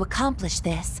order to accomplish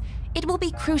this, it will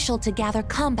be crucial to gather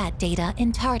combat data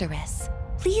in Tartarus.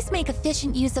 Please make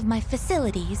efficient use of my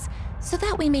facilities so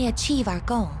that we may achieve our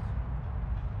goal.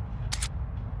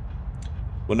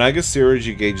 When Iga's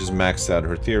theurgy gauge is maxed out,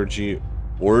 her theurgy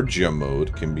Orgia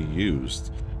mode can be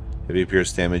used. Heavy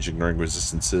pierce damage, ignoring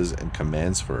resistances and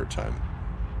commands for a time.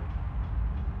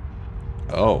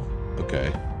 Oh,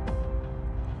 okay.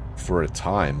 For a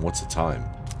time? What's a time?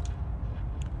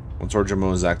 Once Orgia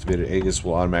mode is activated, Aegis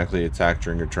will automatically attack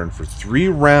during her turn for 3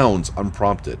 rounds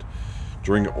unprompted.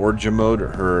 During Orgia mode,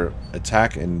 her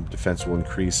attack and defense will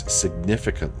increase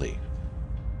significantly.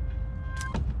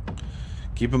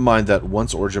 Keep in mind that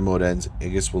once Orgia mode ends,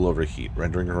 Aegis will overheat,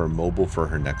 rendering her immobile for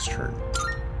her next turn.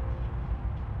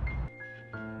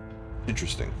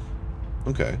 Interesting.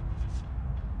 Okay.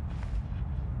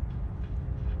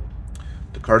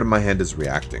 The card in my hand is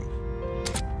reacting.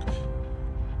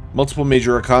 Multiple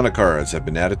major Arcana cards have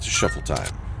been added to Shuffle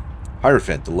Time.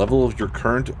 Hierophant, the level of your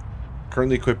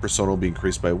currently equipped persona will be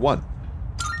increased by 1.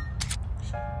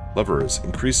 Lovers,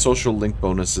 increase social link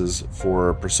bonuses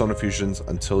for persona fusions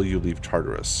until you leave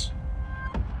Tartarus.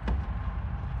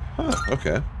 Huh,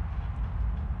 okay.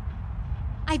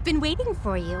 I've been waiting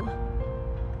for you.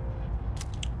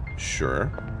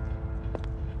 Sure.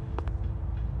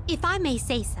 If I may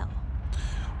say so.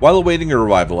 While awaiting your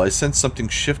arrival, I sense something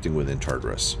shifting within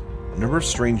Tartarus. A number of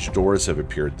strange doors have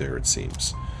appeared there, it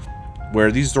seems.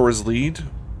 Where these doors lead,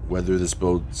 whether this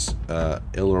bodes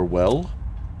ill or well,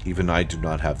 even I do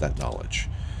not have that knowledge.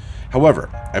 However,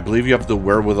 I believe you have the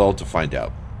wherewithal to find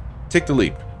out. Take the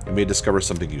leap. You may discover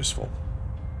something useful.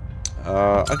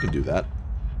 I can do that.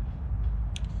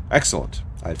 Excellent.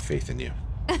 I have faith in you.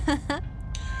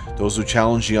 Those who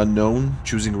challenge the unknown,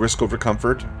 choosing risk over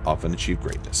comfort, often achieve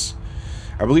greatness.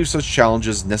 I believe such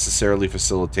challenges necessarily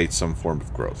facilitate some form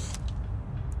of growth.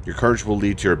 Your courage will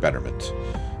lead to your betterment.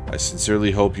 I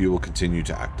sincerely hope you will continue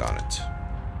to act on it.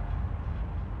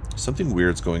 Something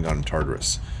weird's going on in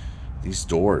Tartarus. These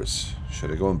doors.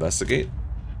 Should I go investigate?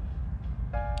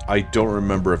 I don't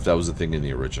remember if that was a thing in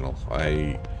the original.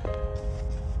 I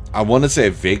want to say I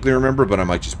vaguely remember, but I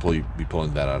might just be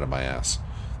pulling that out of my ass.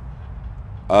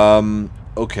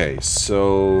 Okay,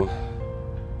 so...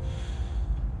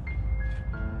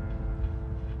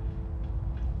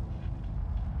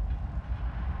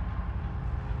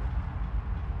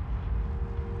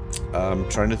 I'm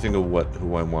trying to think of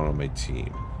who I want on my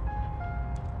team.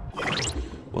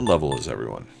 What level is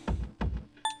everyone?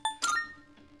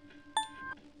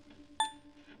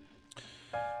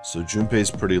 So Junpei's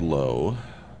pretty low.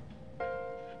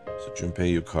 So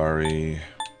Junpei, Yukari.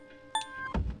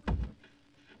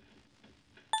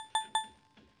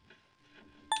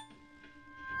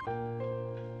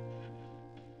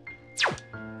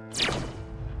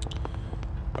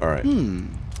 All right.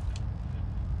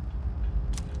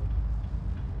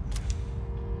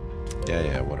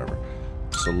 Yeah, whatever.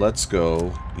 So let's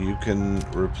go. You can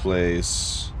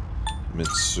replace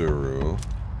Mitsuru.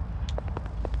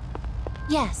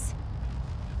 Yes.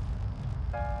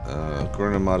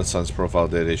 According to Amada-san's profile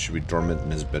data, should be dormant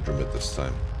in his bedroom at this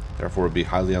time. Therefore, it would be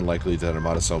highly unlikely that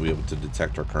Amada-san will be able to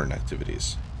detect our current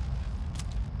activities.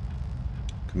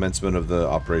 Commencement of the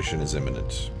operation is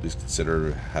imminent. Please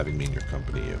consider having me in your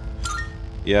company.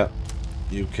 Yeah,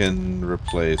 you can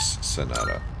replace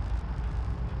Sonata.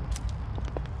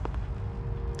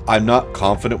 I'm not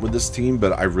confident with this team,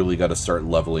 but I really got to start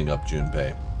leveling up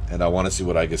Junpei. And I want to see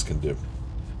what Aegis can do.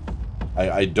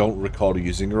 I don't recall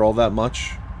using her all that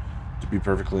much, to be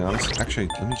perfectly honest. Actually,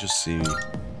 let me just see.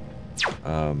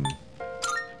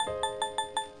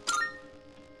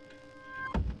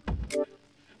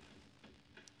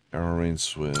 Long-range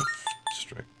swift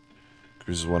strike.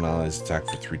 Cruises one ally's attack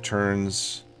for 3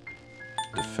 turns.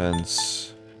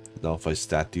 Defense. Nullify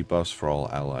stat debuffs for all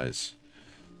allies.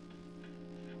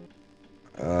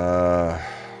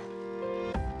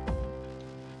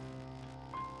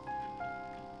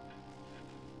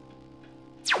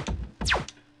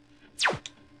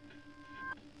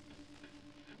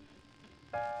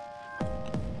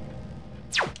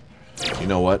 You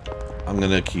know what? I'm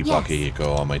gonna keep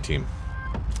Akihiko on my team.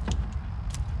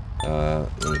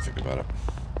 Let me think about it.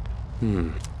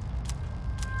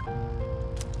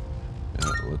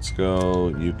 Yeah, let's go.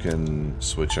 You can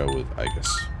switch out with Igus.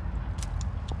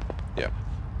 Yeah.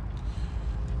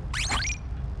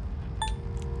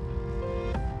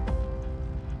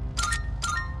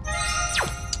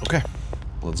 Okay.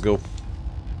 Let's go.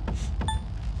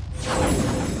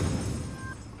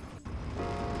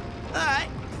 Alright,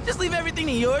 just leave everything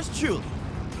to yours truly.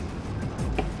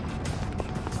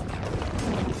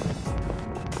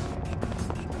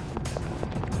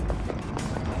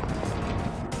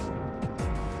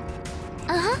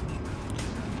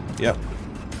 Yep.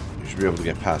 You should be able to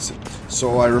get past it.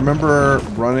 So I remember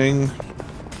running...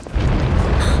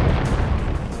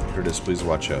 Here it is, please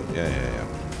watch out. Yeah.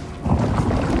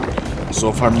 So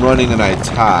if I'm running and I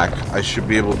attack, I should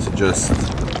be able to just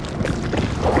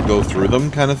go through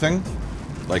them, kind of thing.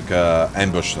 Like,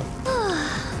 ambush them.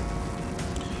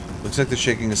 Looks like the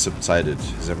shaking has subsided.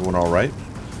 Is everyone alright?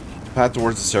 The path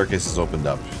towards the staircase has opened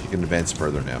up. You can advance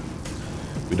further now.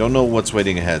 We don't know what's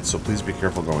waiting ahead, so please be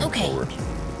careful going forward.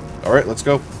 Alright, let's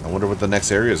go. I wonder what the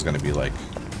next area is going to be like.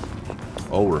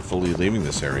 Oh, we're fully leaving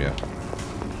this area.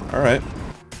 Alright.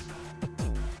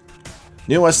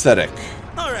 New aesthetic.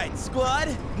 Alright, squad,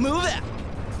 move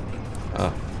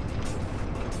out.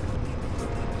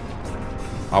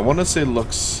 I want to say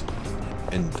looks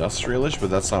industrial-ish, but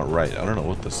that's not right. I don't know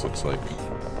what this looks like.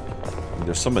 I mean,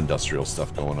 there's some industrial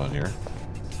stuff going on here.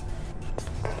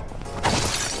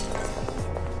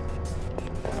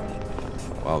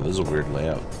 Wow, this is a weird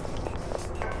layout.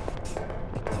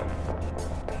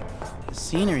 The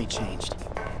scenery changed.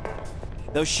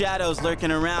 Those shadows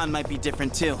lurking around might be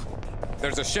different too.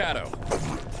 There's a shadow.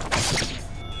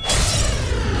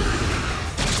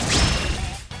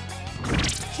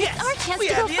 Yes, Our chance we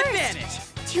to have go the first. advantage.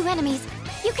 2 enemies.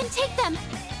 You can take them.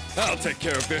 I'll take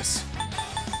care of this.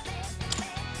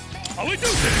 I'll do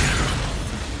this.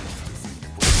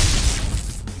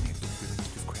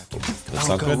 That's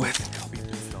not good.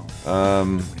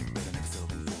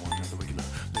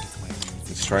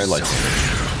 Let's try light damage.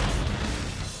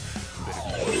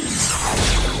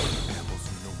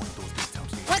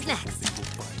 What next?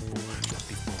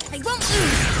 I won't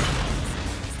lose.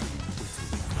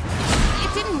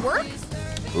 It didn't work?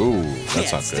 Ooh,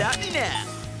 that's not Stop good. me now.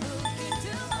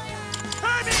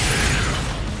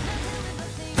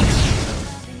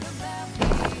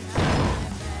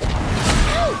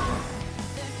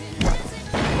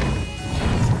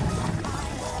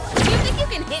 You think you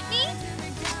can hit me?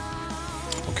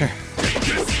 Okay.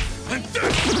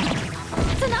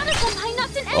 Sonata Senpai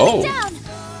knocked an enemy Oh. down.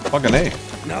 Fucking A.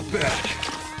 Not bad.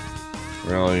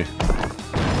 Really?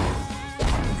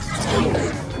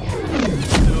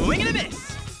 Swing and a miss.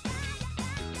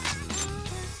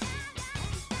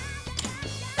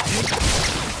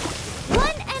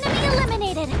 One enemy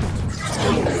eliminated.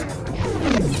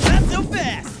 Not so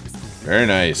fast. Very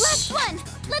nice. Last one.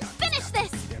 Let's finish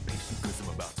this.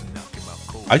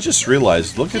 I just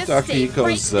realized, look at Just stay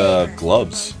Akihiko's right there.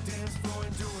 gloves.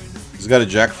 He's got a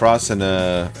Jack Frost and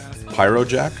a Pyro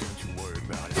Jack.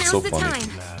 It's Now's so the funny. time.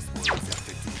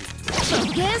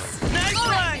 Focus. Nice All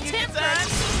right, run, tempered.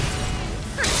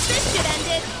 This should end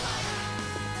it.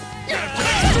 You're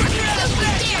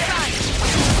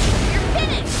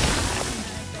finished.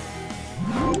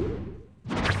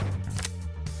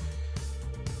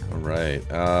 Alright,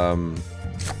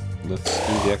 let's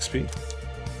do the XP.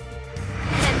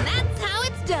 And that's how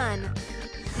it's done.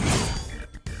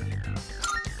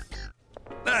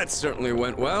 That certainly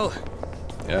went well.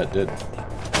 Yeah, it did.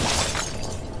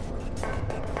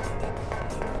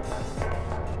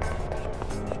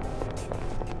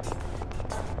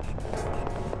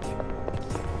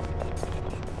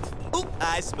 Ooh,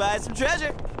 I spy some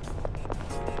treasure.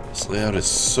 This layout is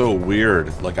so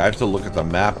weird. Like, I have to look at the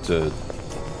map to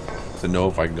know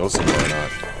if I can go somewhere or not.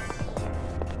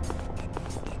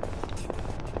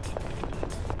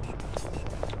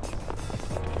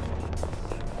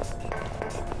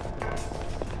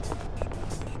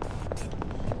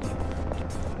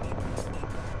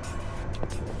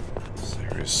 This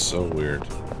area is so weird.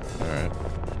 Alright.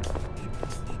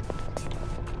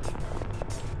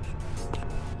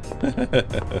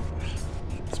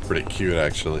 It's pretty cute,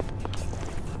 actually.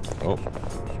 Oh.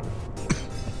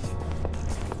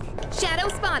 Shadow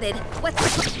spotted. What's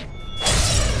the...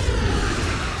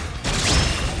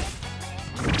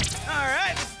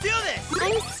 Alright, let's do this!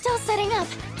 I'm still setting up.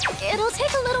 It'll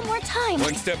take a little more time.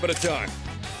 One step at a time.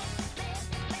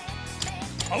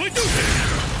 I'll do this!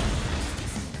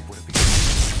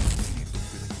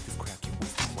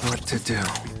 What to do?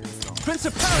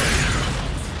 Principality!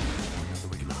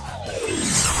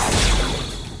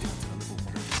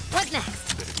 What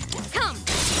next? Come.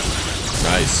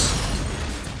 Nice.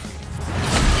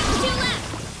 Two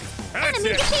left. Enemy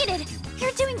defeated.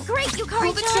 You're doing great, Yukari-chan.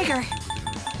 Pull the trigger.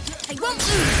 I won't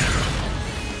lose.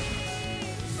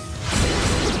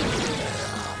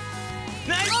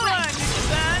 Nice run,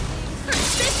 Yuki-san!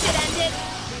 This should end it.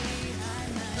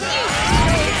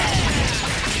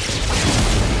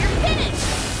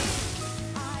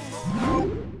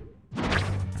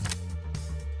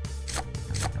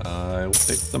 I will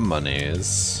take the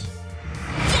monies.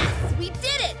 Yes, we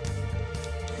did it.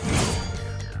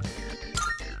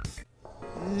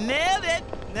 Nailed it!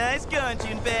 Nice going,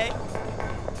 Junpei.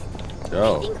 I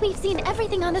Go. think we've seen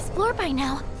everything on this floor by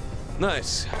now.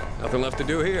 Nice. Nothing left to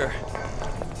do here.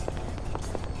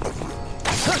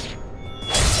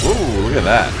 Ooh, look at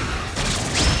that.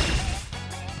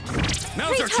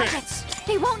 Now's our Three chance. targets.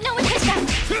 They won't know it hit them.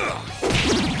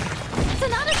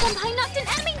 Sonata-senpai knocked an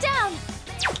enemy down.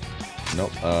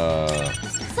 Nope.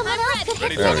 Someone else could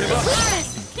hit There we them. go.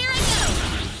 Here I go.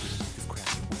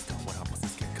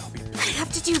 I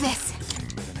have to do this.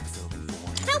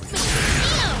 Help me.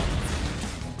 Ew.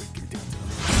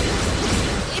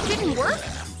 It didn't work?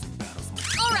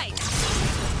 All right.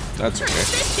 That's okay.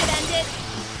 This should end it.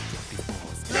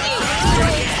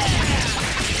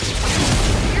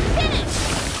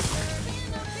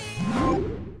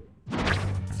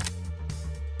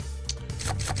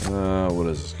 What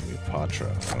is this? Give me Patra.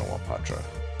 I don't want Patra.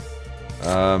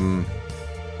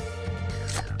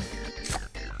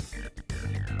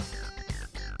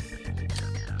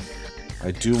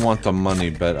 I do want the money,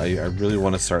 but I really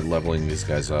want to start leveling these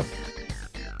guys up.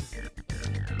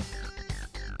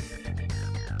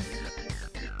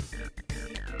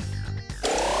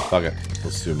 Fuck it.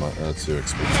 Let's do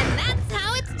XP. And that's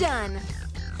how it's done.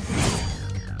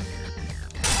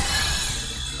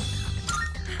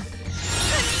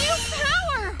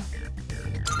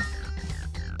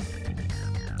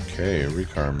 Okay,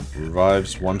 Recarm.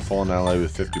 Revives one fallen ally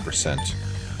with 50%.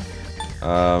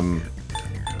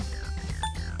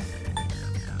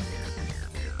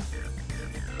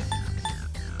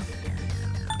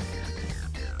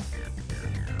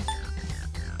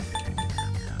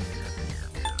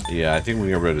 Yeah, I think we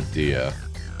get rid of Dia.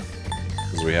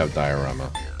 Because we have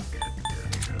Diorama.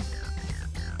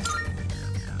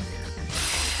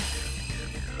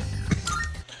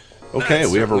 Okay,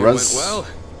 we have a res. Well.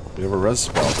 We have a res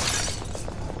spell.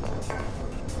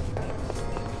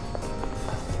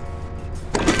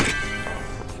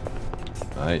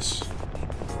 Nice.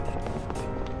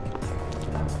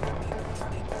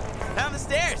 Down the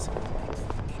stairs!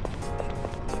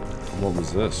 What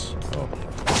was this? Oh.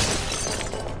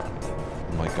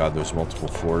 Oh my god, there's multiple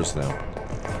floors now.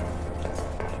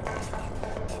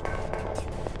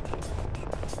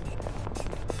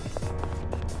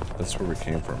 That's where we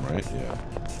came from, right? Yeah.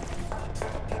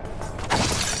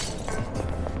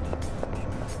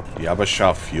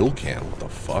 Yabasha fuel can, what the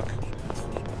fuck?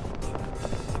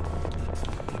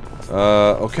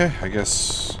 Okay, I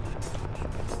guess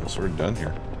we're done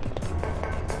here.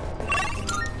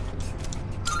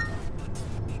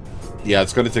 Yeah,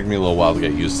 it's gonna take me a little while to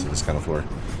get used to this kind of floor.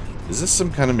 Is this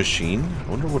some kind of machine? I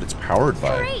wonder what it's powered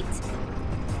by. Great.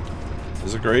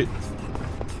 Is it great?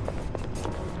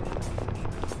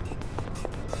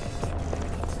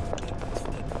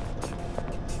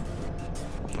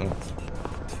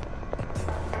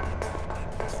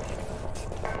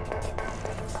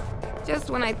 Just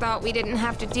when I thought we didn't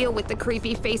have to deal with the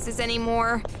creepy faces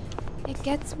anymore, it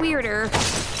gets weirder.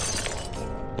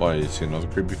 Why, you see another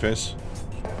creepy face?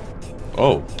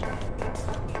 Oh.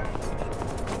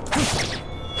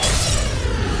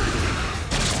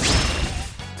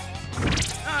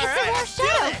 It's a rare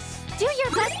shadow. Do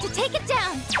your best to take it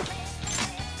down.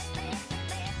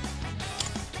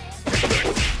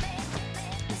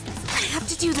 I have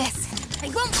to do this. I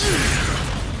won't lose.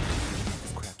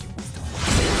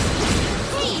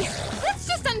 Hey, that's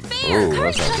just unfair. Oh,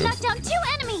 that's not Kari-chan good. knocked down 2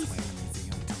 enemies.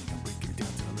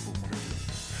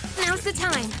 Now's the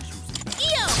time.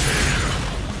 Ew!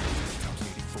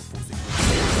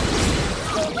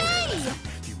 Hooray!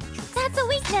 That's a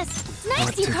weakness. Nice,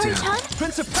 What to do? Yukari-chan.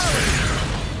 Principality!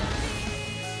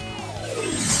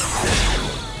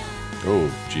 Oh,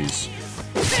 jeez.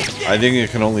 I think it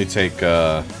can only take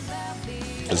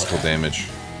physical damage.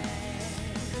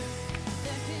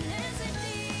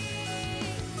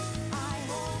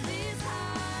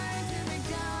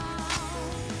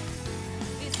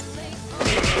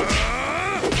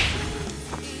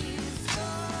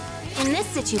 In this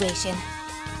situation,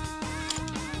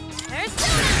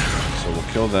 So we'll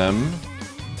kill them,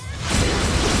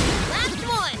 last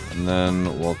one. and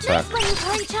then we'll attack. Pull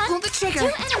the trigger. 2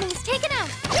 enemies taken out.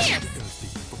 Fierce.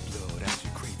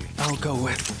 I'll go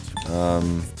with.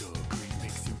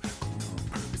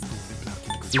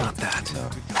 Not that. No.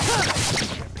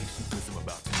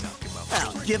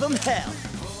 I'll give him hell.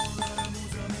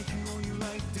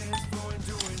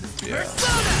 Yeah.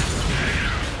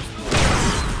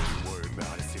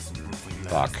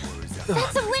 Fuck.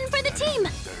 That's a win for the team.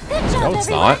 Good job, No, it's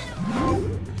everyone.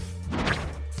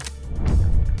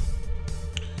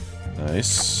 not.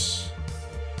 Nice.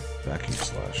 Backing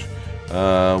slash.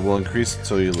 We'll increase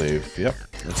until you leave. Yep,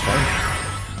 that's fine.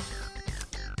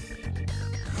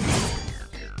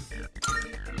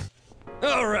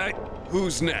 All right,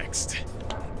 who's next?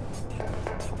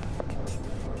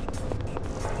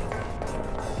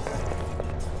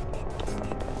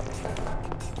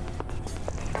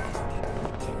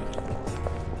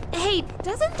 Hey,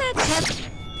 doesn't that test...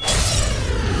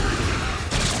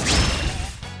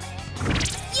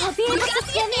 I'll be able to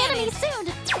scan the enemy soon.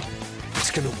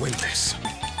 It's gonna win this.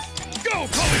 Go,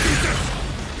 Polyjuicer!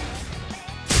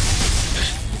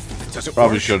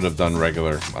 Probably shouldn't have done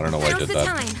regular. I don't know why I did that.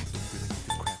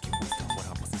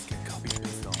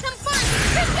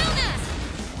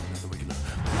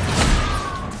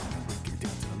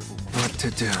 What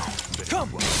to do? Come,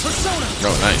 Persona!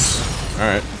 Oh, nice.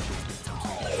 Alright.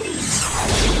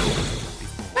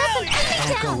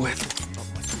 I'll go with.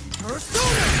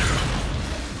 Persona!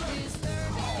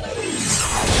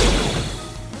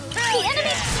 The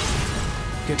enemy.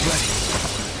 Get ready.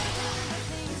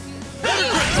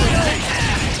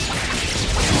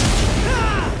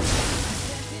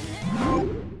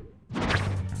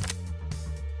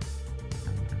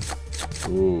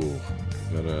 Ooh.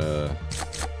 Gotta...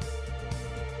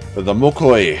 For the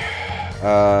Mokoi.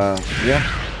 Yeah.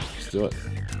 Let's do it.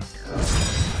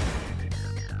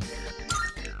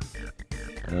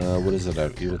 What is it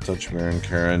at? Evil Touch, Marin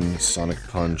Karen, Sonic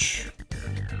Punch.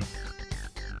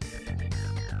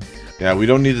 Yeah, we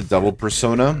don't need the double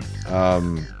persona.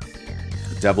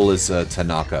 Devil is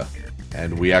Tanaka.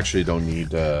 And we actually don't need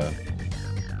the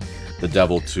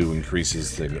devil to increase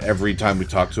his thing. Every time we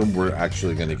talk to him, we're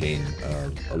actually going to gain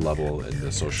a level in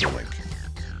the social link.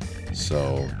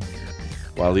 So,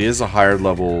 while he is a higher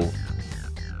level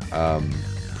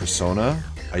persona,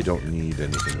 I don't need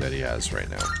anything that he has right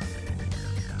now.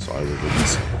 So I will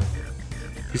release him.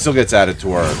 He still gets added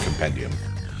to our compendium.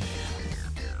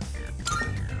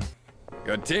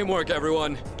 Good teamwork,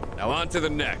 everyone. Now on to the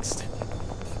next.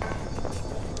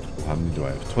 How many do I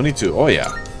have? 22. Oh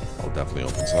yeah. I'll definitely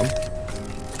open some.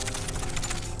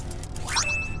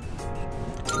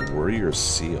 Warrior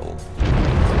Seal.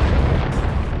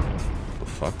 The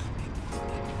fuck?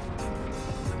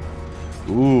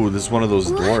 Ooh, this is one of those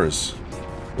doors.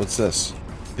 What's this?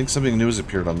 I think something new has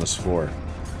appeared on this floor.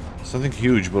 Something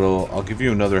huge, but I'll give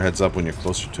you another heads up when you're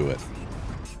closer to it.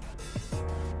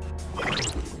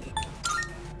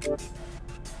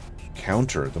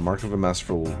 Counter. The mark of a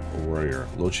masterful warrior.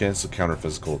 Low chance to counter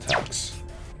physical attacks.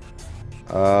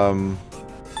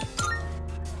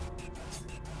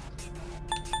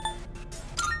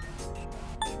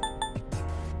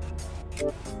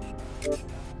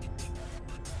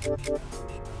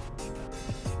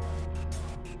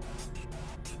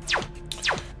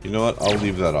 You know what? I'll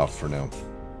leave that off for now.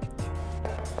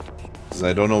 Because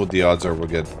I don't know what the odds are we'll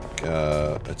get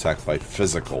attacked by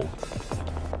physical.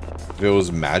 If it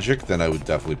was magic, then I would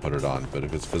definitely put it on. But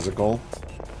if it's physical,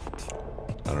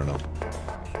 I don't know.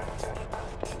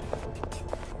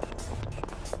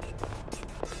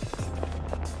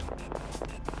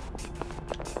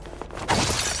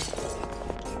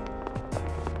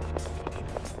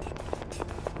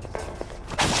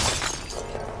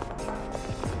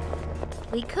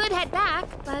 We could head back,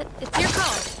 but it's your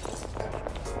call.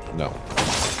 No.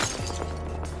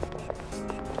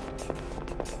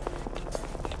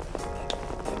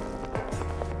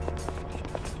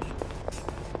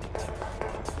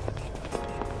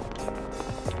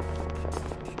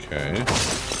 Okay.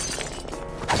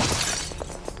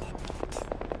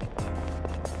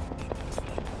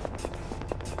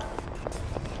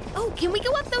 Oh, can we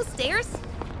go up those stairs?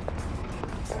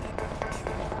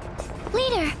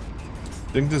 Leader.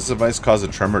 I think this device caused a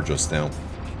tremor just now.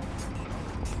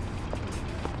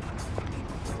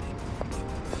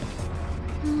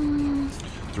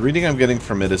 The reading I'm getting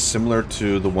from it is similar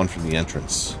to the one from the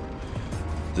entrance.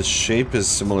 The shape is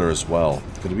similar as well.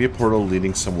 Could it be a portal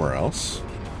leading somewhere else?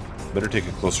 Better take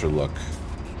a closer look.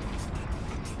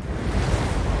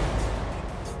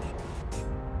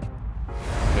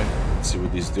 Okay, let's see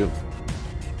what these do.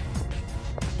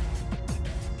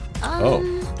 Oh.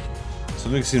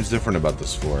 Something seems different about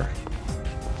this floor.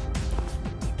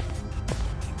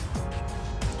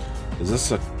 Is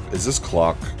this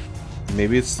clock?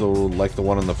 Maybe it's like the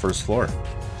one on the first floor.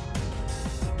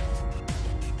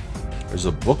 There's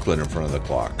a booklet in front of the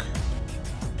clock.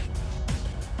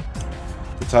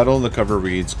 The title on the cover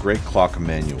reads Great Clock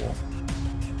Manual.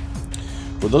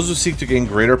 For those who seek to gain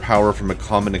greater power from a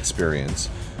common experience,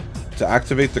 to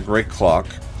activate the Great Clock,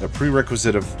 a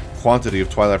prerequisite of quantity of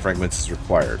Twilight Fragments is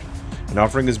required. An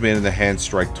offering is made in the hand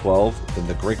strike 12, then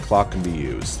the Great Clock can be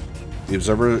used. The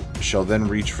observer shall then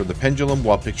reach for the pendulum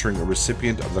while picturing a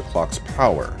recipient of the clock's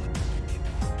power.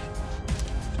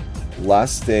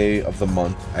 Last day of the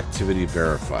month, activity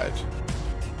verified.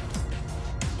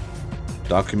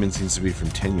 Document seems to be from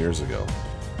 10 years ago.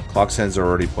 Clock's hands are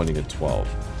already pointing at 12.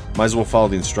 Might as well follow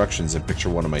the instructions and picture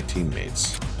one of my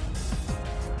teammates.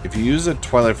 If you use a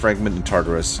Twilight Fragment in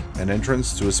Tartarus, an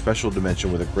entrance to a special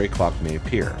dimension with a Great Clock may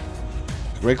appear.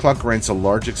 The Great Clock grants a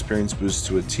large experience boost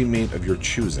to a teammate of your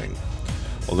choosing,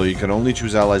 although you can only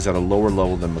choose allies at a lower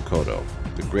level than Makoto.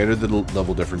 The greater the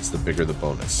level difference, the bigger the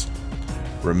bonus.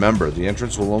 Remember, the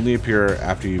entrance will only appear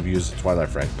after you've used the Twilight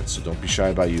Fragments, so don't be shy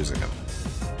about using them.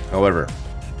 However,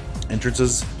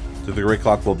 entrances to the Great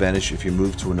Clock will vanish if you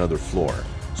move to another floor,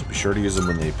 so be sure to use them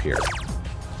when they appear.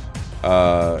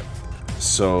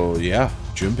 So yeah,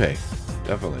 Junpei,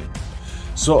 definitely.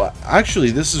 So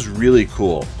actually, this is really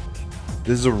cool.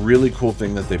 This is a really cool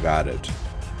thing that they've added.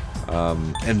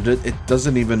 And it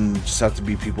doesn't even just have to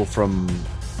be people from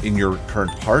in your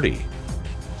current party.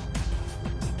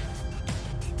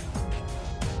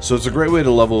 So it's a great way to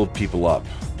level people up,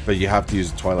 but you have to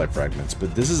use the Twilight Fragments.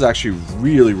 But this is actually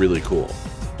really, really cool.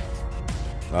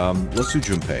 Let's do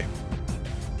Junpei.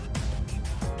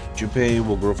 Junpei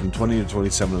will grow from 20 to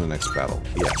 27 in the next battle.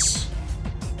 Yes.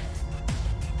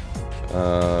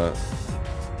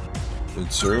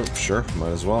 Sure, might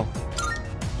as well.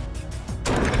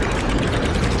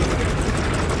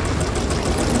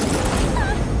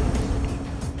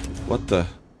 What the?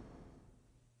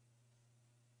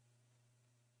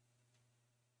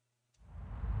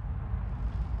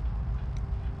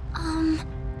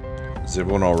 Is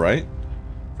everyone alright?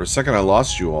 For a second I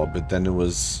lost you all, but then it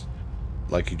was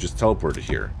like you just teleported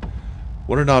here.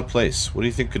 What an odd place. What do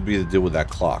you think could be the deal with that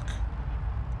clock?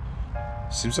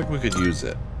 Seems like we could use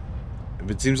it. If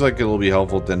it seems like it'll be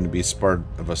helpful, then it'd be smart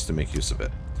of us to make use of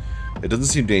it. It doesn't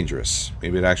seem dangerous.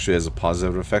 Maybe it actually has a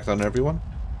positive effect on everyone?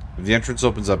 If the entrance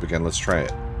opens up again, let's try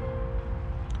it.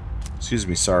 Excuse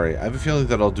me, sorry. I have a feeling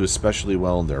that I'll do especially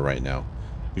well in there right now.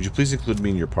 Would you please include me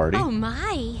in your party? Oh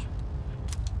my!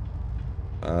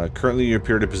 Currently you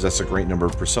appear to possess a great number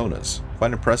of personas.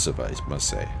 Quite impressive, I must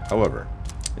say. However,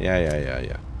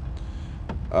 yeah.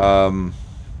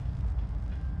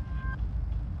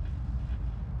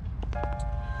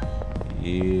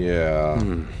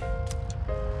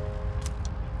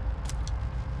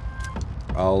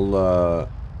 I'll,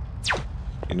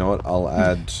 you know what? I'll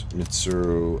add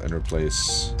Mitsuru and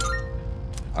replace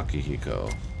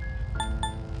Akihiko.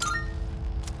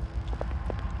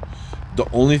 The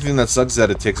only thing that sucks is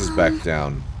that it takes us back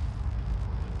down.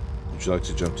 Would you like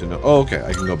to jump to no? Oh, okay.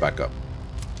 I can go back up.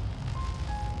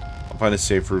 I'll find a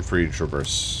safe route for you to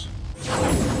traverse.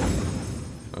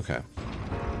 Okay.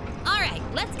 Alright,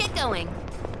 let's get going.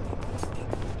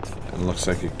 And it looks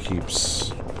like it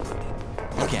keeps...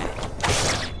 Okay.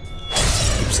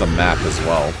 Keeps the map as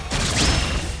well.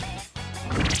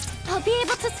 I'll be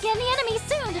able to scan the enemy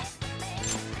soon.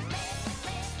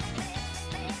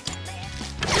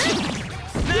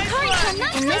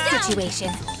 In this situation,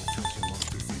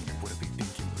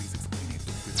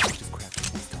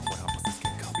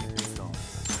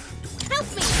 help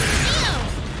me!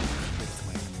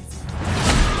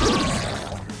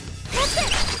 that's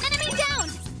it. Enemy down.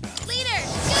 Leader,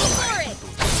 go for it!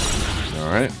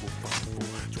 Alright.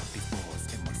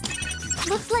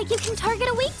 Looks like you can target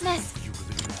a weakness.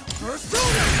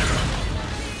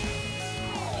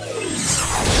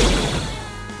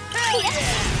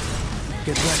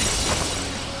 Get ready.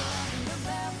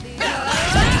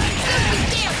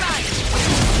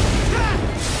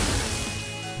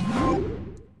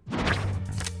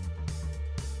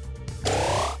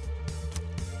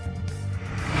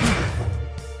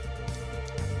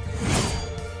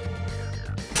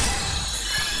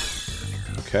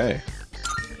 Okay.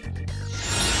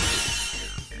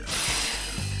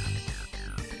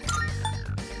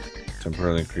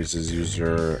 Temporarily increases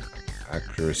user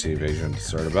accuracy evasion to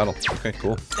start a battle. Okay,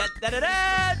 cool.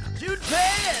 Da-da-da-da! Junpei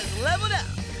has leveled up!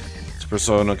 This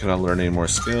persona cannot learn any more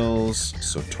skills,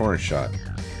 so Torrent Shot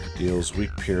deals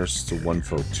weak pierce to one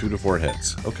foe, 2 to 4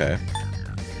 hits. Okay.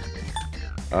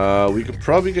 We could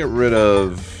probably get rid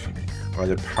of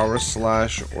either Power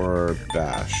Slash or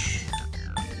Bash.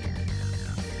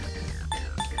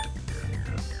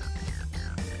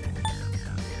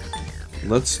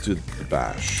 Let's do the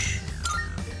Bash.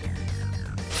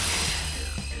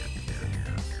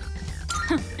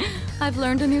 I've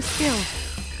learned a new skill.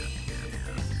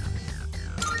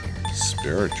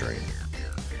 Spirit Drain.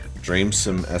 Drain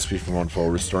some SP from one foe,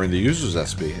 restoring the user's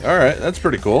SP. Alright, that's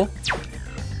pretty cool.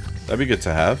 That'd be good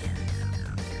to have.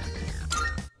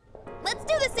 Let's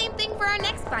do the same thing for our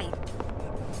next fight.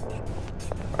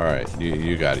 Alright,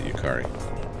 you got it, Yukari.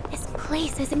 This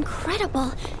place is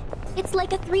incredible. It's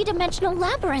like a three-dimensional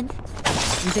labyrinth.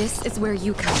 This is where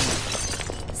you come in.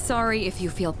 Sorry if you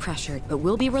feel pressured, but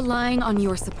we'll be relying on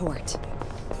your support.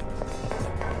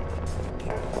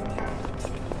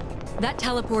 That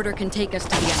teleporter can take us to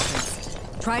the entrance.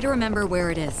 Try to remember where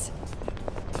it is.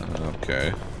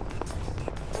 Okay.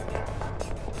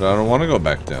 But I don't want to go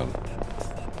back down.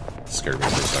 Scared me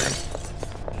for a second.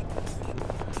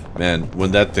 Man,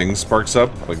 when that thing sparks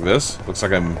up like this, looks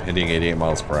like I'm hitting 88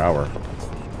 miles per hour.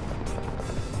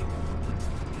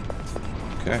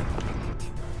 Okay.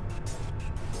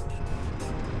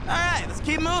 Alright, let's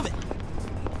keep moving.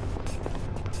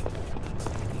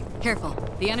 Careful,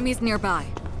 the enemy's nearby.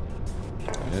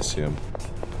 I see him.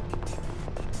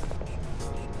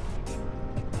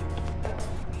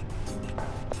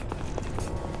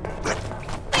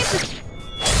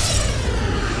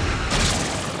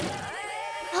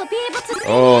 I'll be able to.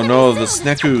 Oh no, the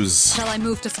Snekus! Shall I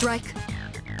move to strike?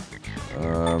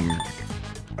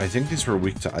 I think these were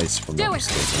weak to ice from Do the it.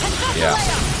 mistaken. Yeah.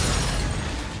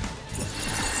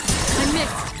 I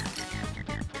missed.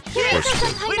 Here Of course you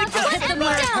comes did. a Hit them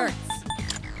where it hurts.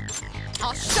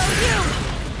 I'll show you!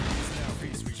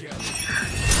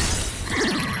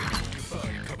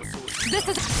 This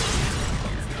is.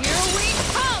 Here we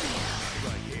come!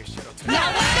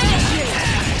 Now finish you!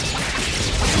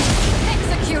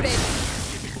 Executed!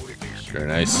 Very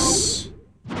nice.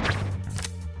 I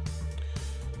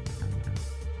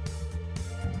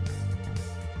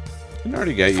can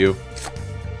already get you.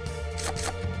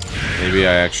 Maybe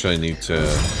I actually need to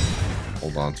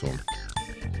hold on to him.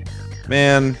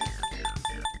 Man.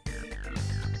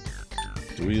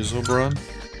 Do we use Oberon?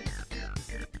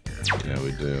 Yeah,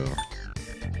 we do.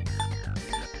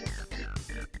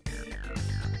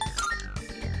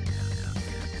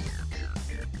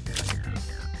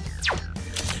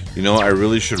 You know, I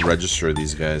really should register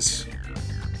these guys.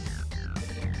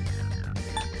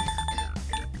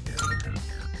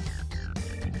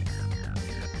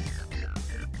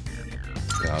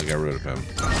 Yeah, I'll get rid of him.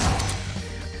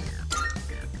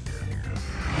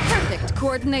 Perfect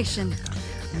coordination.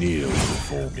 Kneel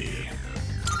before me.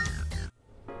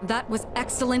 That was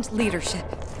excellent leadership.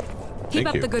 Keep Thank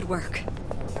up you. the good work.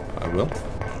 I will.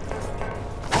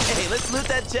 Hey, let's loot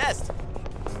that chest.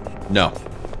 No.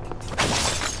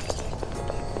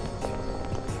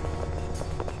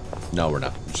 No, we're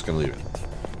not. I'm just gonna leave it.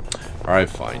 Alright,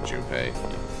 fine, Junpei.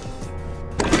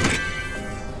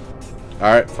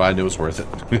 Alright, fine. It was worth it.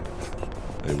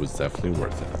 It was definitely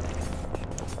worth it.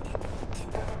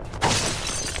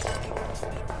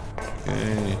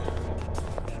 Okay.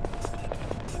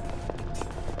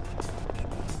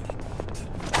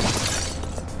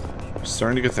 I'm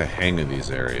starting to get the hang of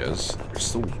these areas. They're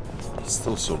still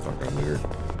so fucking weird.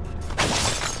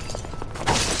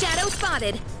 Shadow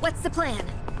spotted. What's the plan?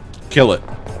 Kill it.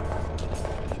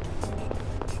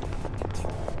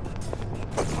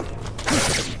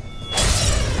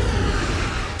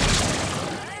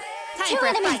 Two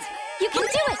enemies. You can do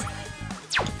it.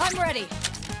 I'm ready.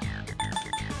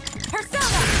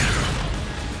 Persona!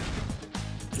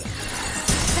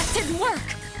 That didn't work.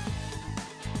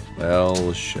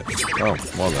 Well, shit. Oh,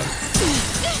 well then.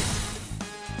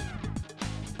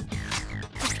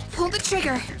 Pull the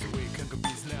trigger.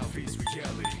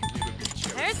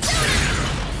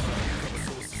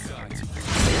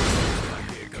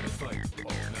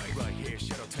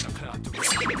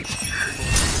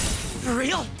 For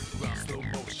real?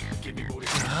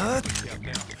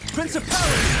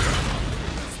 Principality!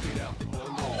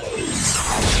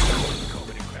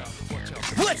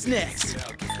 What's next?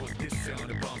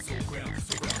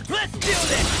 Let's do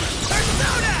this!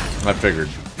 Persona! I figured.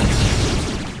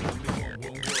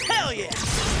 Hell yeah!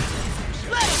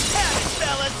 Let us have it,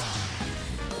 fellas!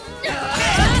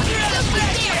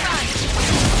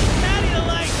 How do you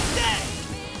like that?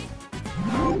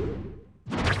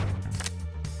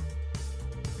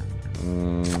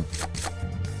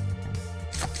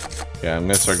 Yeah, I'm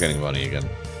gonna start getting money again.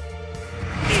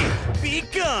 Be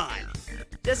gone!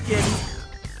 Just kidding.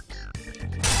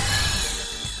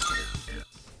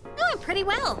 Doing pretty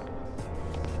well.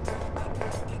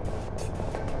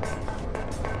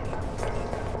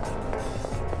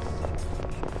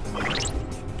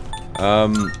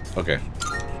 Okay.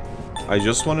 I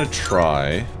just want to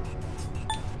try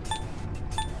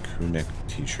crew-neck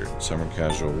t-shirt, summer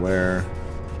casual wear,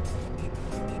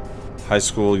 high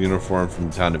school uniform from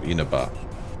the town of Inaba.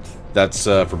 That's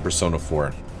from Persona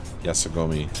 4.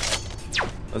 Yasugami.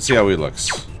 Let's see how he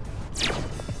looks.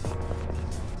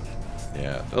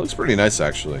 Yeah, that looks pretty nice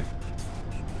actually.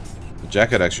 The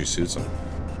jacket actually suits him.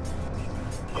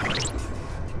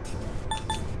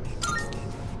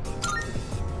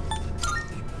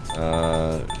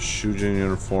 Shujin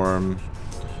uniform.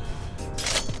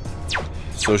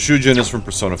 So Shujin is from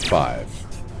Persona 5.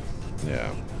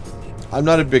 Yeah. I'm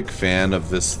not a big fan of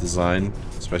this design,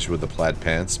 especially with the plaid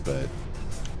pants, but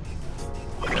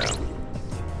yeah.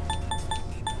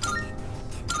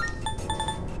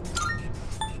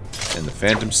 And the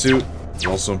Phantom suit is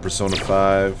also in Persona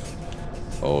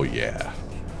 5. Oh yeah.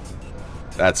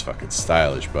 That's fucking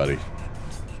stylish, buddy.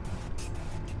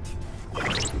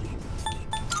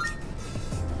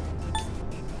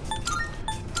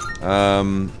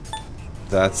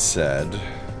 That said,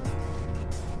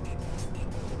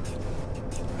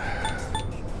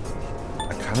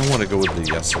 I kind of want to go with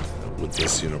with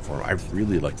this uniform. I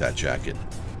really like that jacket.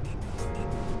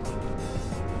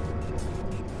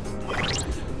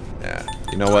 Yeah,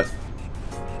 you know what?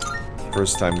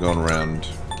 First time going around,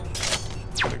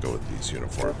 I'm gonna go with these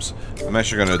uniforms. I'm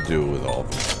actually gonna do it with all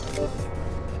of them.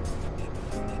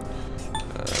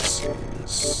 Let's see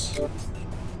this.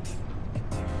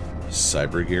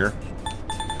 Cyber gear.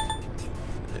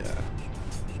 Yeah.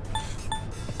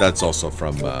 That's also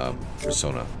from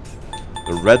Persona.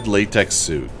 The red latex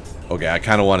suit. Okay, I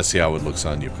kind of want to see how it looks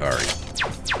on Yukari.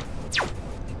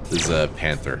 This is a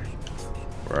Panther.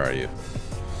 Where are you?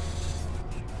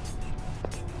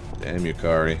 Damn,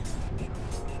 Yukari.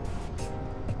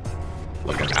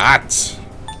 Looking hot!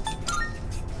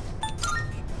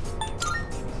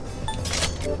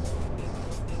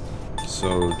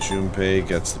 So Junpei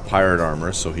gets the pirate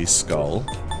armor, so he's Skull.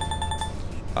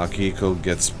 Akihiko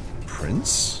gets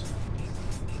Prince?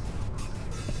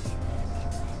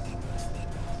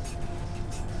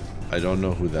 I don't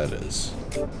know who that is.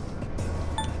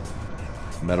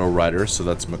 Metal Rider, so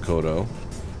that's Makoto.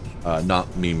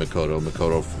 Not me, Makoto.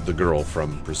 Makoto, the girl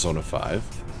from Persona 5.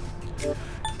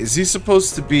 Is he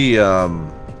supposed to be,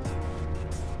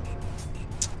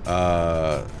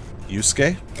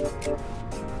 Yusuke?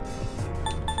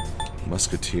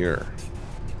 Musketeer.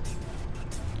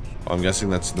 I'm guessing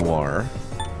that's Noir.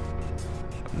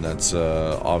 And that's,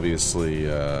 obviously,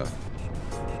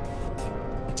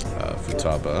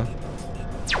 Futaba.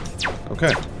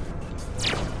 Okay.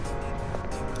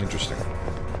 Interesting.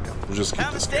 We'll just keep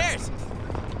this guy.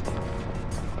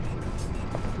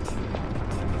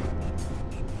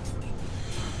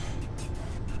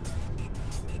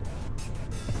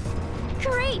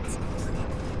 Great!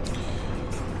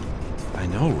 I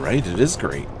know, right? It is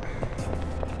great.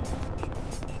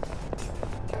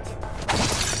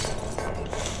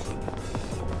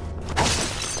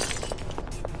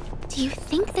 Do you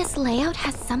think this layout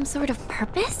has some sort of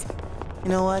purpose? You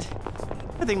know what?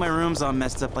 I think my room's all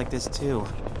messed up like this too.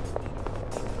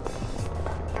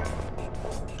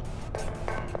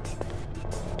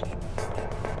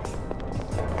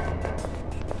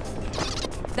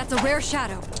 That's a rare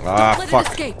shadow. Ah, Don't let fuck.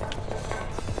 it escape.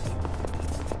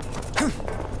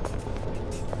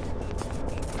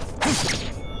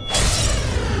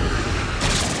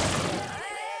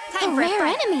 A rare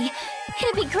enemy.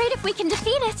 It'd be great if we can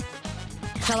defeat it.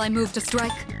 Shall I move to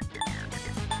strike?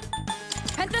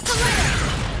 And this later.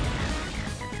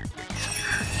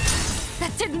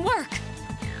 That didn't work.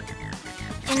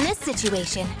 In this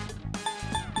situation,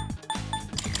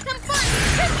 Some fun!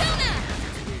 Persona!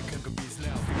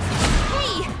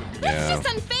 Hey! That's Yeah. just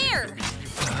unfair!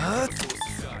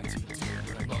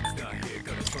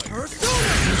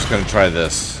 I'm just gonna try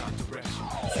this.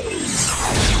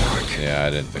 Yeah, I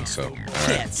didn't think so. Alright.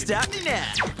 Can't stop me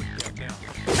now.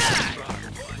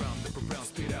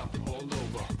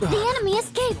 the enemy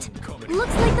escaped.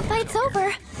 Looks like the fight's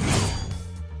over.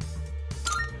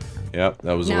 Yep,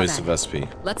 that was a Now waste then, of SP.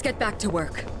 Let's get back to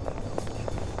work.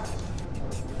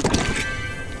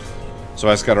 So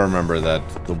I just gotta remember that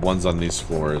the ones on these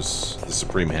floors, the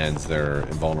Supreme Hands, they're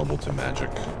invulnerable to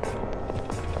magic.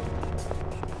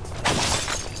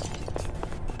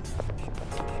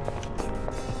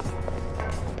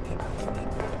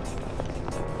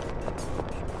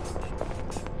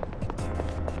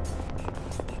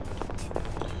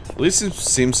 least it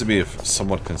seems to be a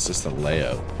somewhat consistent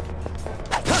layout.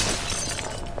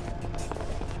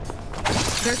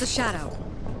 There's a shadow.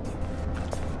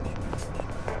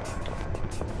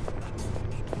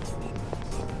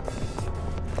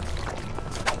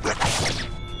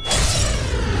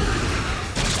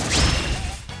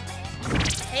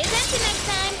 Pay attention next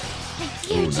time.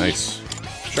 Ooh, nice.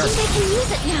 Sure. I think I can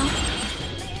use it now.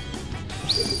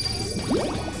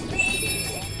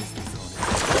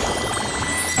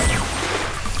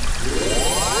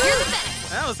 You're the best.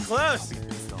 That was close.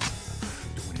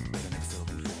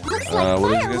 Looks like What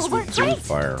did fire you will guys work do? great.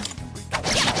 Fire.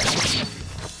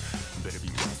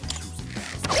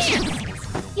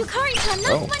 Yukari-chan,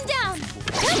 knock one down.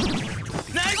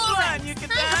 Nice one, you get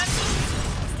that?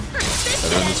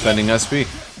 Better than spending SP.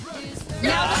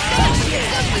 Now the finish!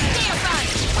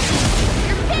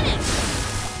 You're finished!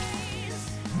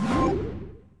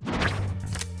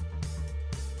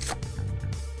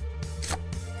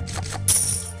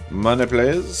 Money,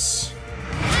 please.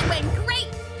 That went great!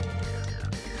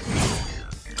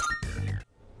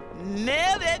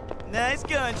 Nailed it. Nice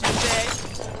going, Junpei.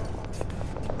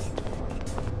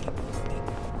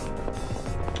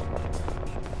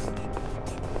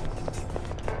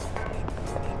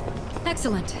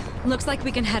 Excellent. Looks like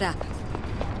we can head up.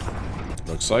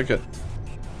 Looks like it.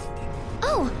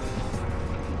 Oh,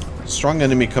 Strong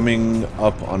enemy coming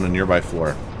up on a nearby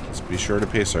floor. Let's be sure to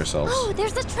pace ourselves. oh,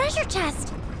 there's a treasure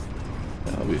chest.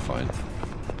 That'll be fine.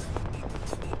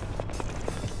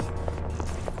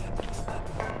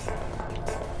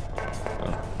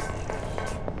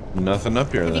 Oh. Nothing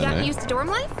up here Have you then, gotten eh? used to dorm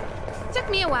life? Took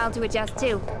me a while to adjust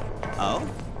too. Oh?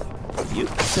 You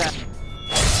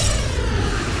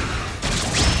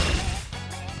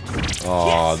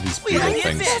Aw, these beetle I'm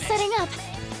things. still setting up.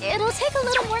 It'll take a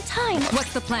little more time.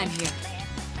 What's the plan here?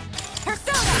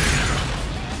 Persona!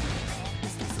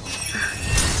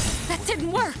 That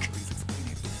didn't work.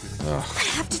 Ugh. I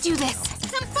have to do this.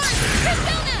 Some fun!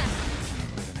 Persona!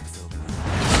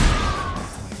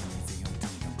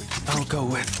 I'll go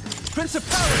with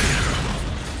Principality.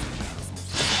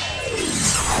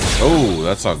 Oh,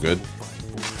 that's not good.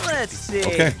 Let's see.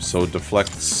 Okay, so it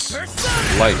deflects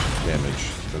light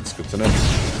damage. That's good to know.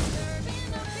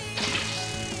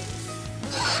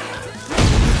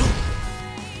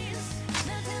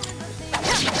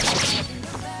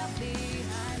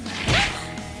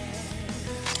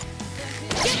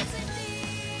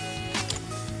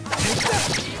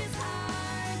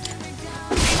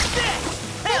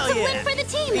 Hell That's a yeah. win for the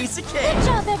team! Piece of cake. Good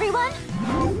job, everyone!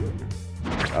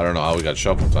 I don't know how we got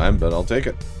shuffle time, but I'll take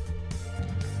it.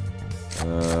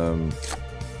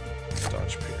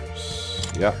 Dodge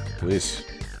Pierce. Yeah, please.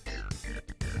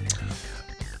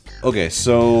 Okay,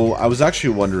 so I was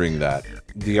actually wondering that.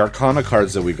 The Arcana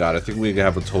cards that we got, I think we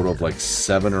have a total of like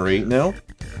 7 or 8 now.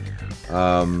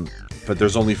 But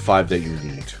there's only 5 that you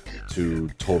need to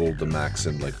total the max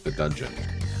in like the dungeon.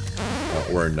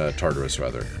 Or in Tartarus,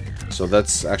 rather. So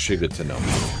that's actually good to know.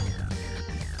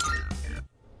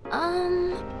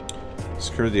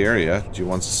 Secure the area. Do you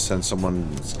want to send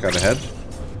someone scout ahead?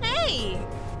 Hey!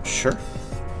 Sure.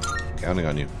 Counting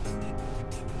on you.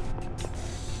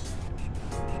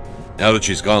 Now that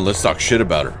she's gone, let's talk shit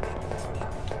about her.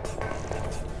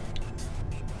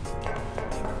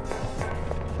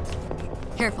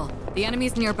 Careful. The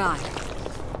enemy's nearby.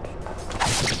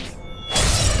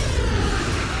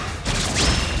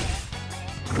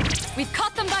 We've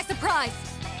caught them by surprise.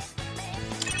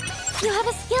 You have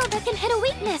a skill that can hit a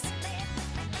weakness.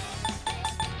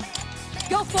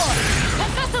 Go for it.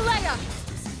 Professor Leia.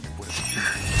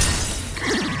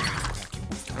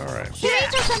 Alright.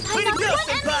 Senpai knocked one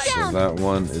enemy So down. that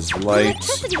one is light.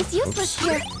 Electricity's useless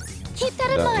Oops. here. Keep that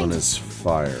in That mind. one is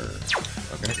fire.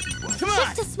 Okay.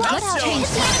 Shift to swap Let's out show 'em. hit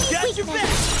the Got enemy's your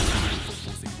weakness.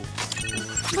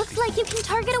 Looks like you can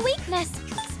target a weakness.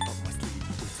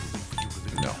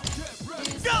 No.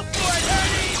 Go for it,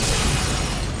 Ernie!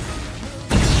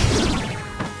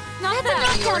 That's a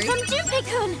knockdown from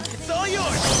Junpei-kun. It's all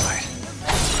yours.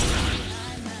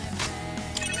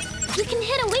 You can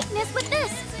hit a weakness with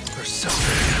this.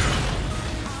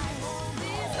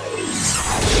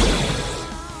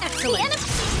 Excellent.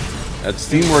 That's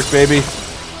teamwork, baby.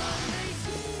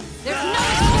 There's no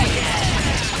escape.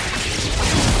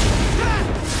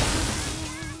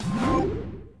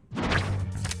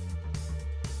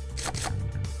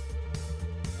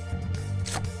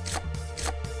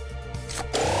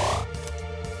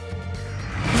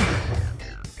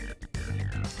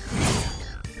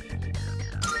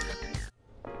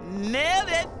 Nailed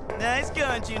it. Nice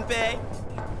going, Junpei.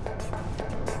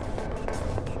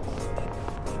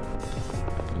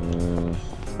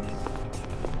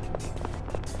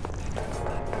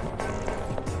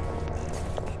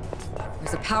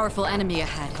 There's a powerful enemy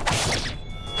ahead.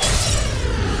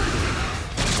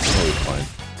 Oh, fine.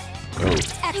 Oh.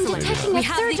 Excellent. Detecting a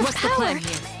surge of What's the power. plan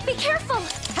here? Be careful.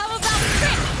 How about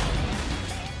trick?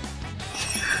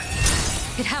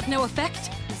 It had no effect?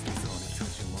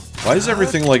 Why is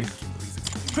everything like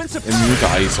immune to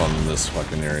ice on this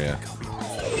fucking area?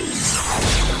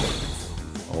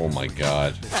 Oh my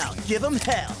god. I'll give him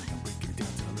hell.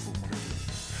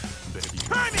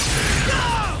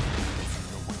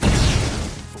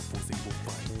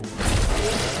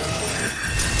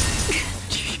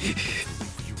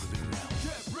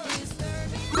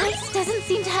 Ice doesn't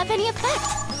seem to have any effect.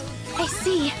 I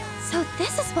see. So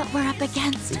this is what we're up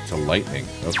against. To lightning.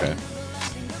 Okay.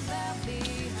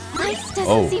 Ice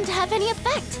doesn't seem to have any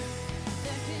effect.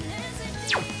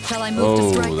 Shall I move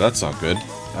to strike? Oh, that's not good.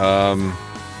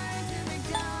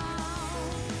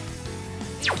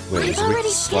 Wait, is it weak to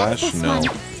slash? No.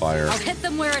 Fire. I'll hit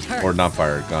them where it hurts. Or not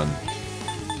fire, gun.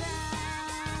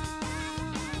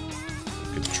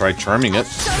 Could try charming it.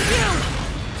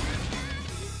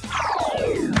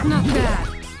 Not bad.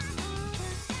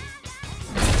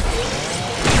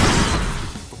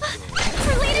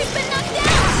 Her leader's been knocked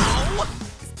down.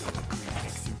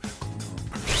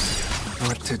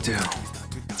 What to do?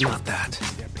 Not that.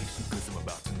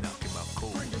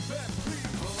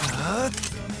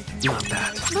 Not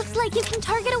that. Looks like you can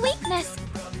target a weakness.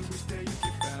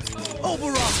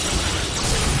 Overall.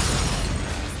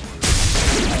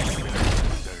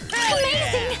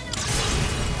 Amazing.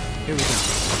 Here we go.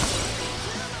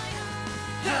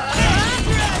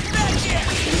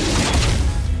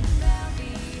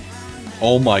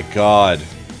 Oh my god.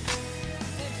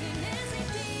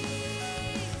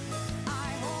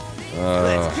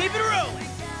 Let's keep it rolling.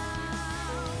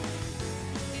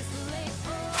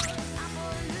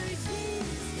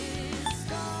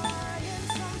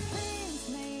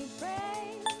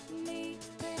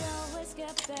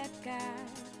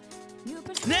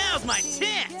 Now's my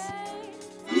chance.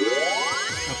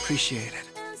 Appreciate it.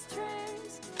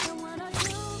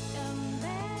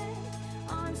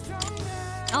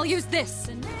 I'll use this.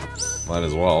 Might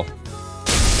as well.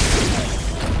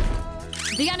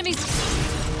 The enemy's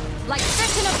like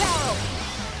fish in a barrel.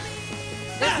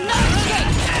 There's no escape.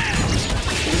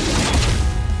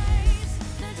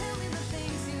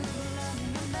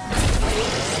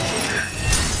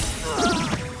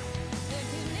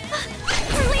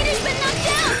 Her leader's been knocked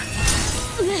down.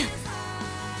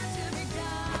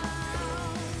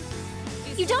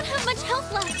 You don't have much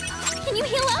health left. Can you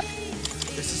heal up?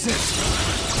 This is it.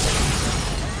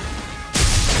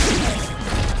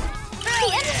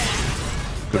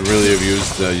 Could really have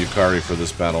used Yukari for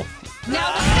this battle.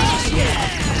 Now the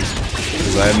finish.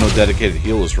 Because I have no dedicated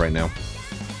healers right now.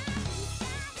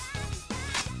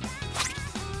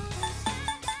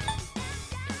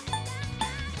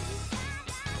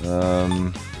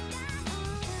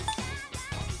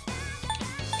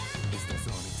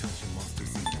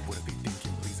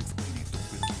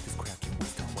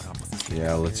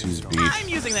 Yeah, let's use beef. I'm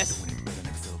using this.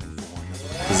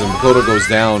 Because if Makoto goes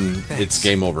down, it's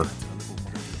game over.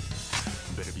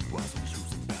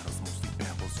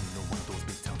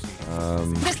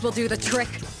 This will do the trick.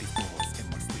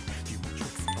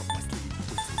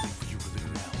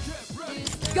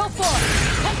 Go for it!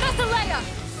 Confess Leia!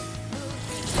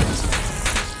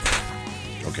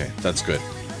 Okay, that's good.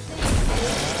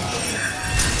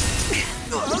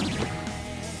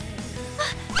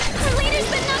 Her leader's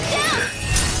been knocked down.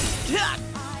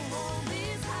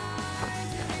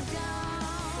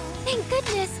 Thank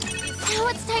goodness. Now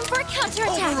it's time for a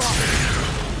counterattack.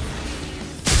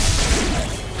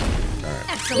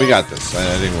 Alright, we got this. I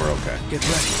think we're okay. Get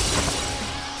ready.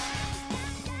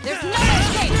 There's no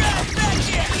escape!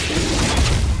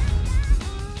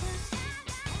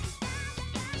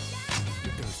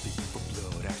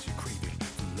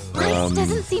 Ice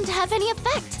doesn't seem to have any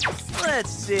effect.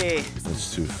 Let's see.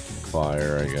 Let's do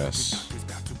fire, I guess.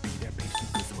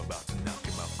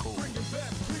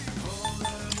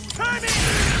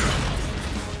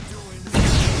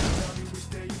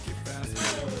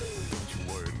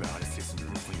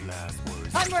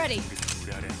 I'm ready.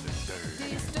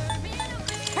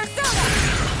 Persona!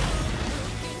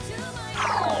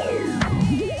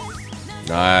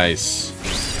 Nice.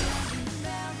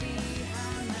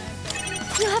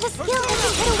 You have a skill that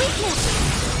can hit a weakness.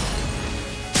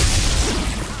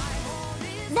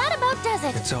 That about does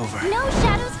it. It's over. No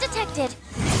shadows detected.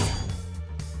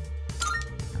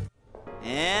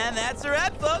 And that's a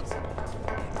wrap, folks.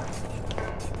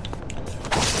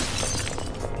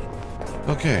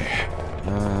 Okay.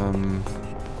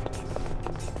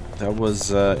 That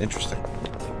was interesting.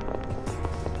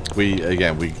 We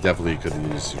definitely could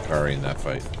have used Yukari in that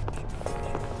fight.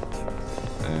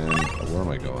 And where am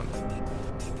I going?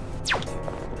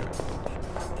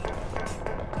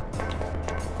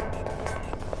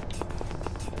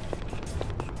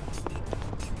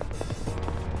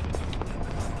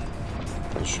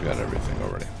 She got everything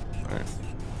already. Alright.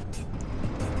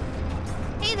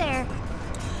 Hey there.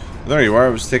 There you are. I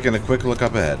was taking a quick look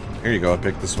up ahead. Here you go. I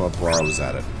picked this one up while I was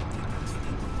at it.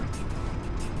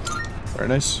 Very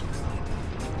nice.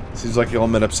 Seems like you all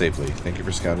met up safely. Thank you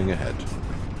for scouting ahead.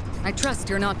 I trust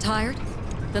you're not tired?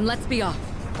 Then let's be off.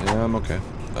 Yeah, I'm okay.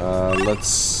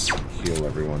 Let's heal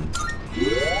everyone.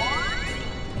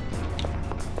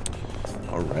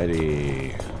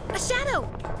 Alrighty. A shadow.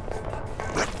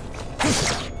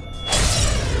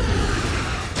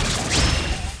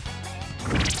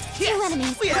 Two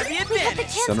enemies. We have the advantage.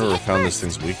 Senator found this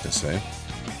thing's weakness, eh?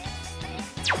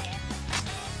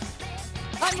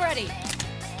 I'm ready.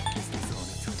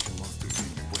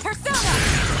 Persona!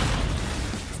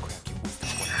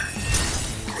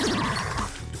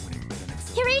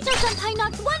 Kirito-senpai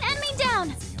knocked one enemy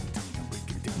down!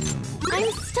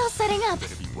 I'm still setting up.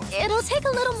 It'll take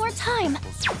a little more time.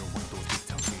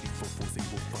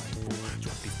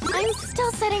 I'm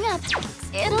still setting up.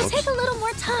 It'll take a little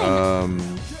more time.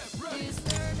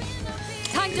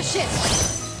 Time to shift.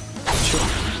 Sure.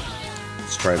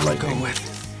 Let's try lightning. Go with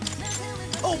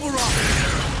overall.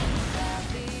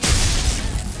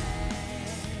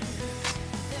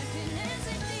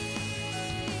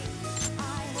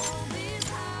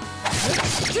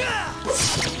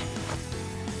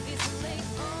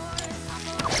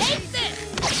 Take this!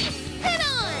 Hit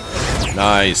on!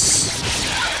 Nice.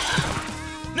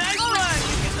 Nice run,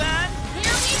 Yuki-san.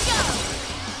 Here we go!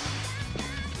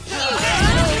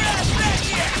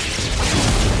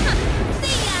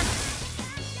 See ya!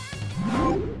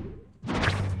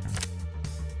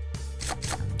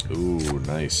 Ooh,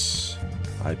 nice.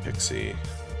 Hi, Pixie.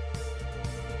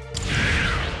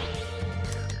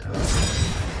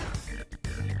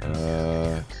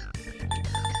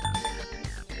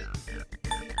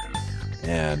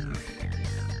 And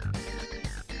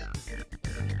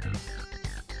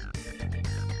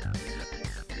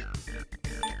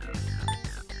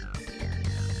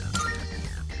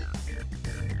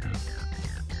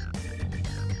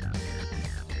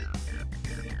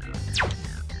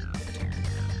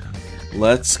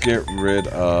let's get rid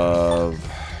of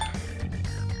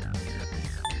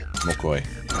McCoy.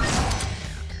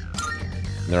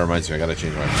 That reminds me, I gotta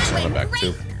change my persona back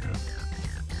too.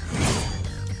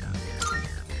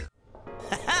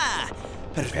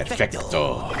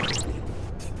 Perfecto.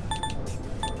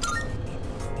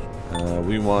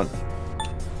 We want...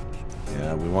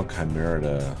 Yeah, we want Chimera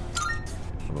to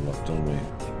level up, don't we?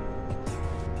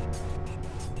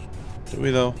 Do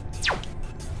we, though?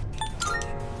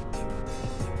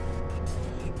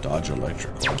 Dodge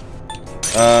electrical.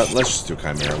 Let's just do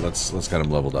Chimera. Let's get him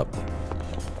leveled up.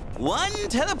 One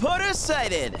teleporter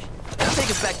sighted. I'll take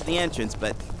us back to the entrance,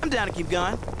 but I'm down to keep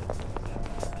going.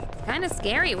 Kinda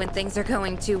scary when things are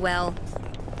going too well.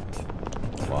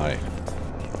 Why?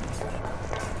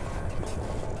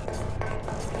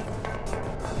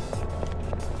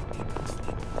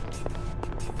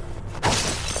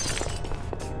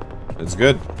 It's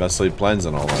good. Best laid plans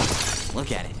and all that.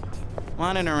 Look at it.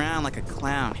 Wandering around like a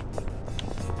clown.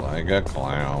 Like a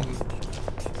clown.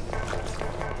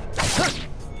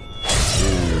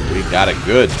 Ooh, we got it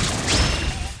good.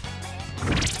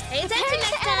 Pay attention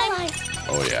next time!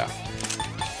 Oh yeah.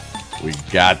 We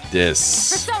got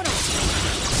this. Persona!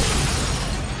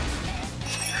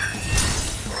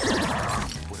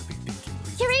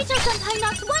 Kirito-senpai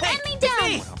knocked one enemy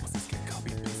down!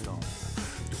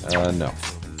 No.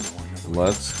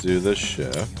 Let's do the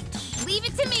shift. Leave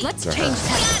it to me! Let's To change her.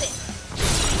 that. Got it!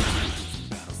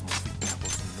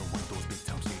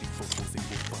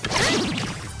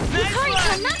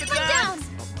 Yukari-kun knocked one down!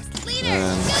 Leader,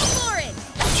 go for it!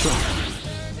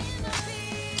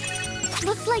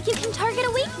 Looks like you can target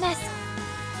a weakness.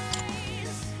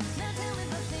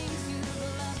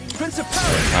 Prince of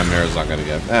Power. Chimera's not gonna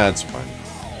get. That's fine.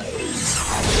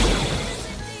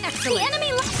 The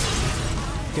enemy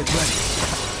Get ready.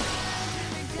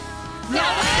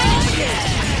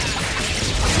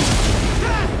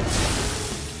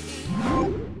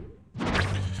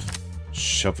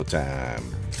 Shuffle time.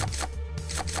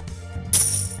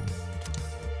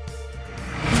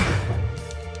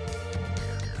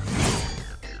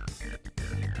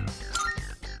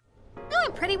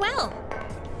 Doing pretty well.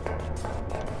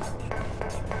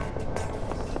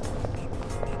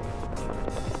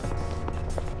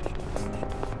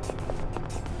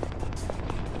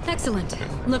 Excellent.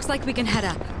 Looks like we can head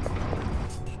up.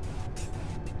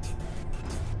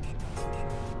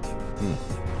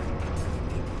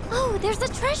 Oh, there's a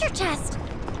treasure chest.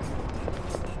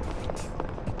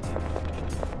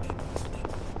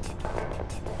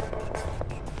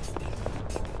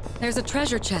 There's a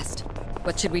treasure chest.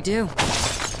 What should we do?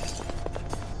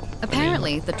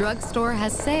 Apparently, the drugstore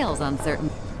has sales on certain...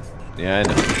 Yeah, I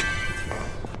know.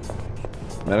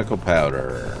 Medical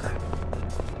powder.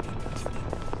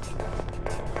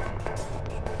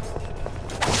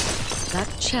 That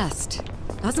chest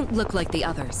doesn't look like the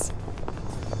others.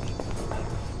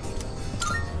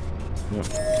 Yep.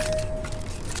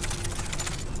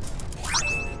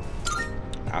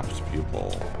 Apps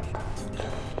pupil.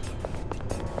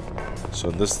 So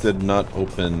this did not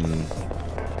open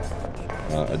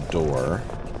a door.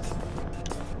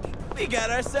 We got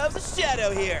ourselves a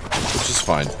shadow here. Which is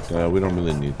fine. We don't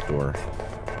really need the door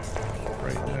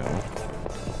right now.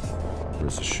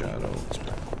 Where's the shadow? It's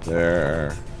back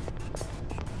there.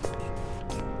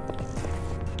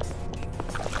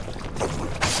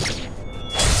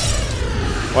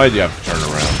 Why do you have to turn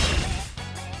around?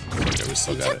 Okay, we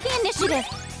still got Took it. the initiative.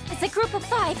 It's a group of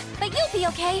 5, but you'll be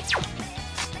okay.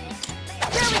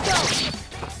 There we go.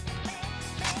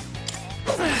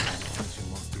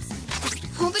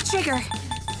 Pull the trigger.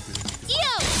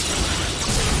 Yo!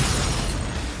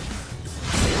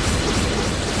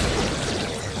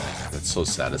 That's so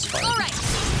satisfying. All right.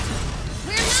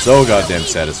 So goddamn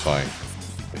satisfying.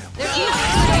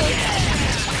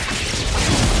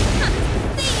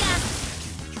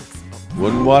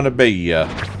 Wouldn't want to be ya.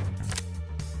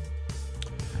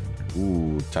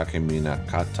 Ooh, Takemi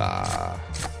Nakata.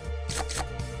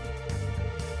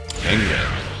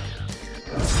 Hangman.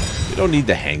 We don't need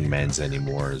the hangmans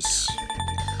anymore.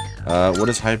 What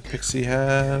does Hypixie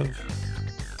have?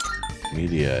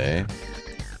 Media, eh?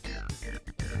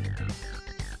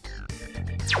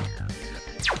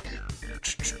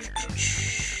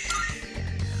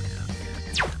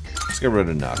 Let's get rid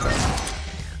of Naka.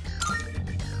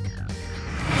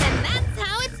 And that's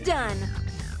how it's done.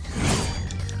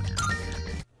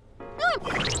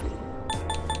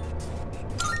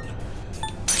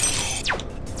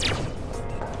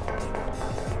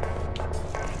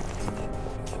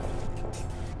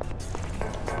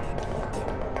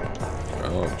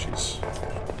 Oh, jeez.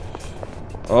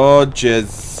 Oh,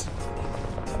 jizz.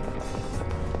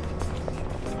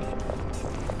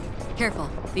 Careful,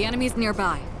 the enemy's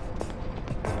nearby.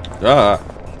 Ah.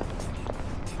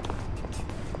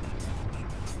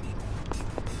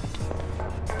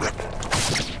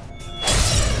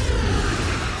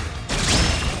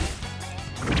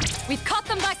 We've caught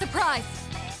them by surprise.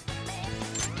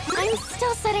 I'm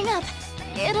still setting up.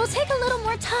 It'll take a little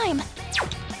more time.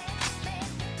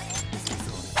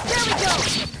 There we go.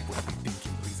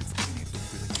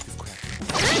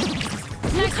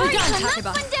 Nicely done, Knock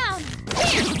Takeba. one down.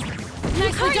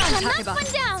 Nicely done, Knock Takeba.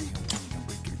 one down.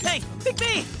 Hey, pick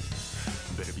me!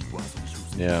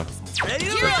 Yeah. Ready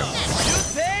to roll!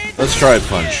 Let's try a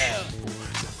punch.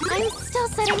 I'm still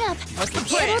setting up. What's the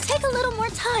plan? It'll take a little more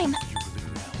time.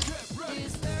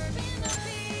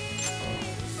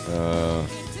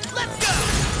 Let's go!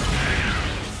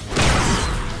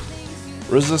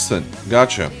 Resistant.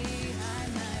 Gotcha.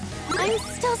 I'm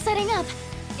still setting up.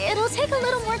 It'll take a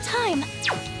little more time.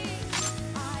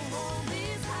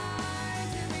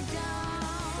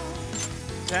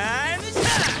 Time to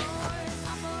shine!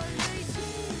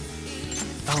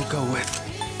 I'll go with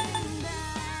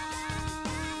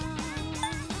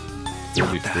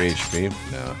 33 HP?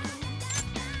 No.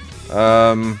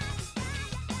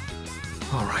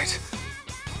 All right.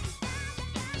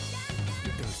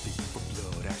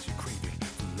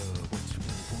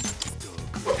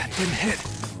 That didn't hit.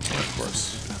 Of course.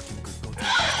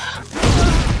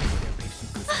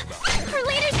 Our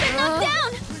leader's been knocked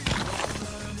down.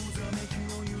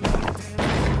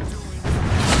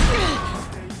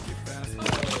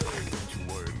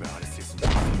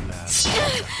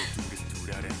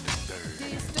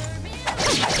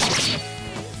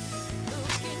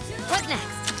 What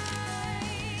next?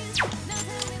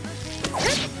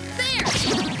 There!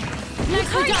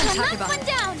 Nicely done, knock Takeba. one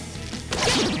down.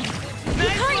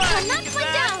 Yukari-chan, knock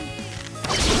one down.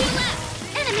 2 left.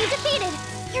 Enemy defeated.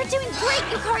 You're doing great,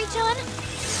 Yukari-chan.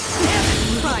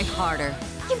 Try harder.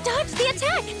 You dodged the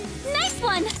attack. Nice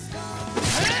one.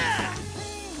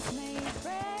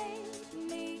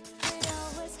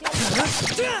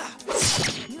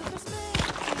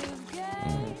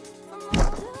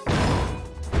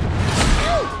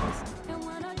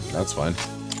 That's fine.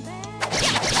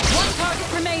 One target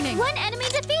remaining. One enemy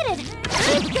defeated.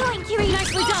 Keep going, Kiryu.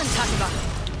 Nicely done, Takeba.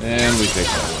 And we take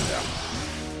that one down.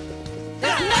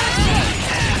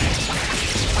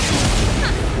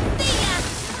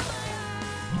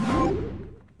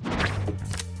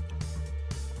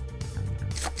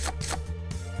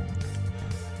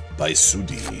 by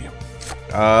Sudi.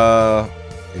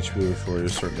 HP before you're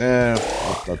certain.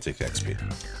 I'll take the XP.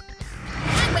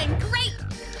 That went great!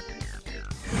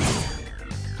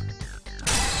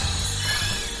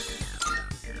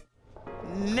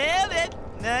 Nailed it!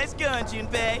 Nice going,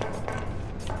 Junpei.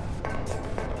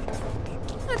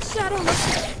 That shadow looks...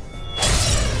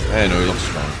 Hey, no, he looks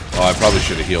strong. Oh, I probably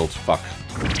should have healed. Fuck.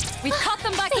 We caught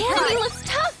them by The enemy surprise. looks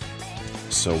tough!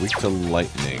 So weak to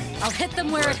lightning. I'll hit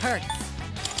them where it hurts.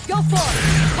 Go for it!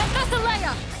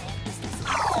 Hephaesaleia!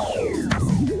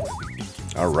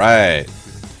 Alright.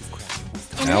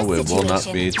 In Now this we will not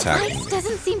situation, be attacking ice me.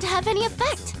 doesn't seem to have any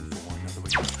effect.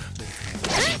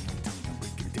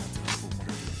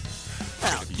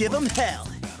 I'll give them hell.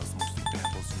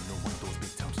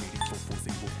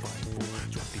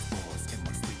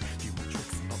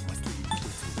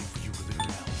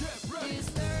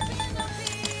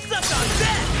 Suck on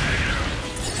that!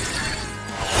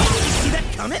 See that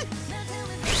coming?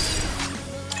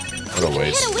 What a Hit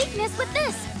waste. a weakness with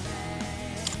this.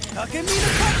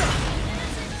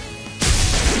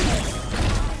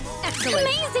 Excellent.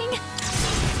 Amazing!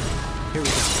 Here we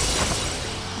go.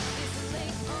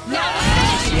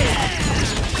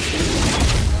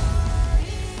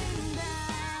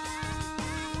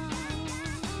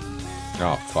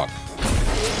 Oh, fuck.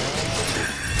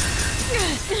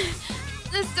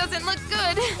 This doesn't look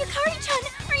good. Yukari-chan,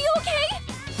 are you okay?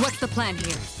 What's the plan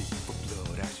here?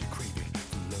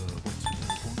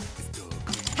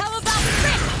 How about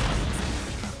trick?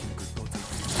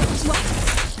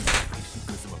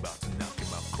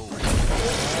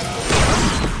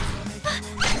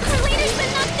 Our leader's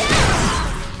been knocked down!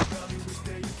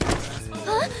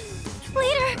 Huh?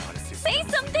 Leader, say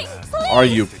something, please! Are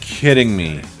you kidding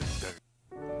me?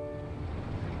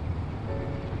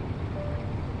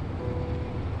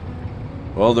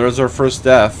 Well, there's our first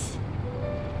death.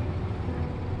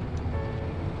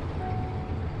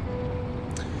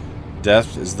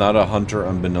 Death is not a hunter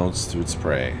unbeknownst to its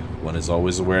prey. One is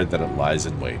always aware that it lies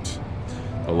in wait.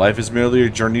 Though life is merely a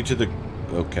journey to the...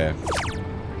 Okay.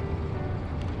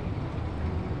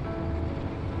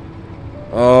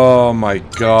 Oh my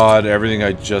god, everything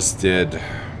I just did.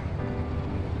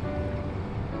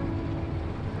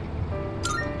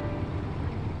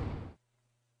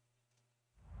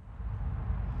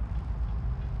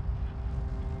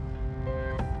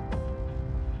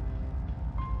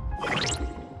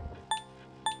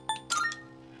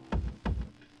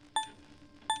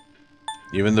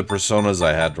 Even the personas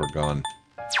I had were gone.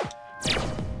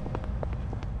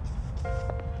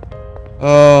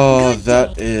 Oh,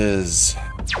 that is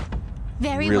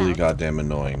Very really well. goddamn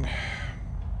annoying.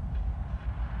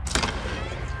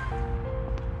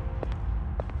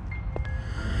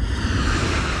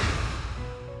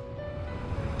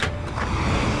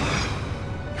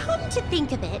 Come to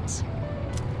think of it.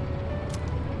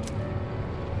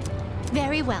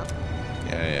 Very well.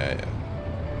 Yeah.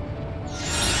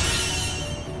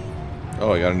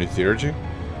 Oh, I got a new theurgy?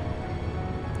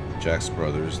 Jax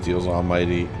Brothers deals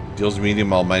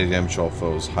medium almighty damage to all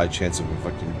foes, high chance of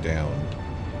inflicting down.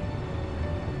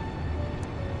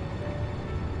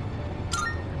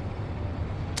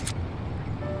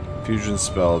 Fusion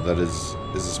spell that is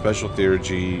a special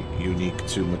theurgy unique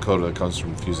to Makoto that comes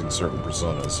from fusing certain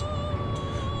personas.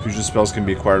 Fusion spells can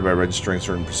be acquired by registering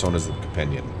certain personas in the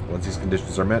companion. Once these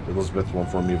conditions are met, Elizabeth will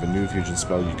inform you of a new fusion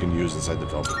spell you can use inside the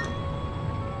Velvet Room.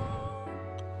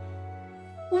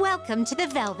 Welcome to the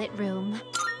Velvet Room.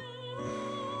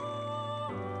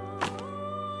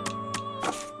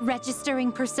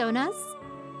 Registering personas?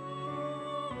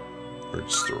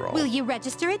 Register all. Will you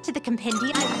register it to the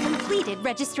compendium? I've completed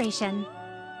registration.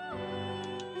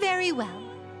 Very well.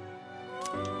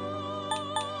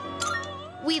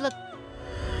 We look...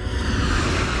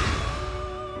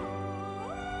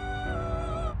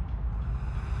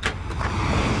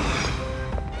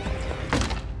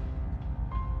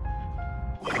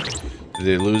 Did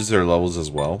they lose their levels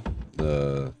as well?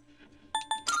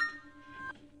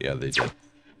 Yeah, they did.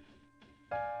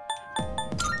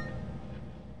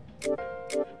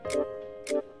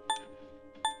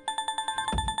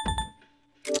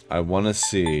 I want to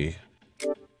see...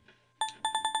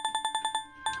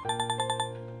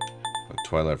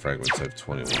 Twilight Fragments, I have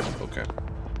 21. Okay.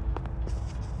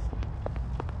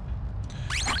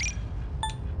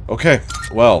 Okay,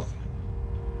 well...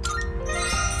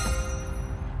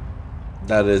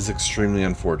 That is extremely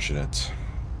unfortunate.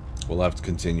 We'll have to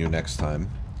continue next time.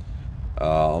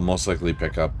 I'll most likely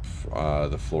pick up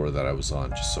the floor that I was on,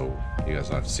 just so you guys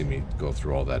don't have to see me go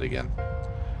through all that again.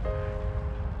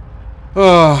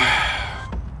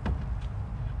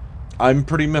 I'm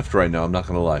pretty miffed right now, I'm not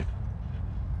gonna lie.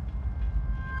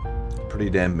 Pretty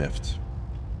damn miffed.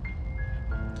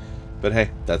 But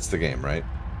hey, that's the game, right?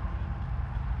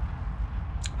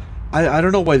 I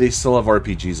don't know why they still have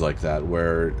RPGs like that,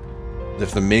 where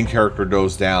if the main character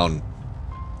goes down,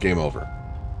 game over.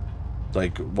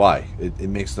 Like, why? It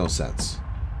makes no sense.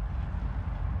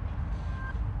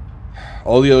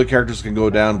 All the other characters can go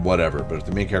down, whatever, but if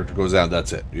the main character goes down,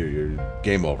 that's it. You're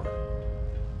game over.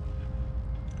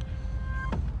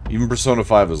 Even Persona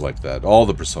 5 is like that. All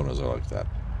the Personas are like that.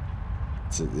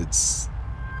 It's...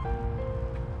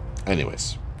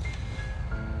 Anyways.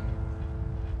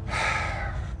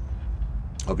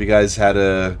 Hope you guys had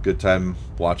a good time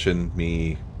watching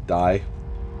me die.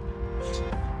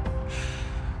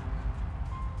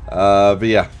 But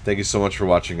yeah, thank you so much for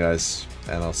watching, guys,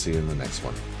 and I'll see you in the next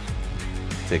one.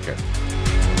 Take care.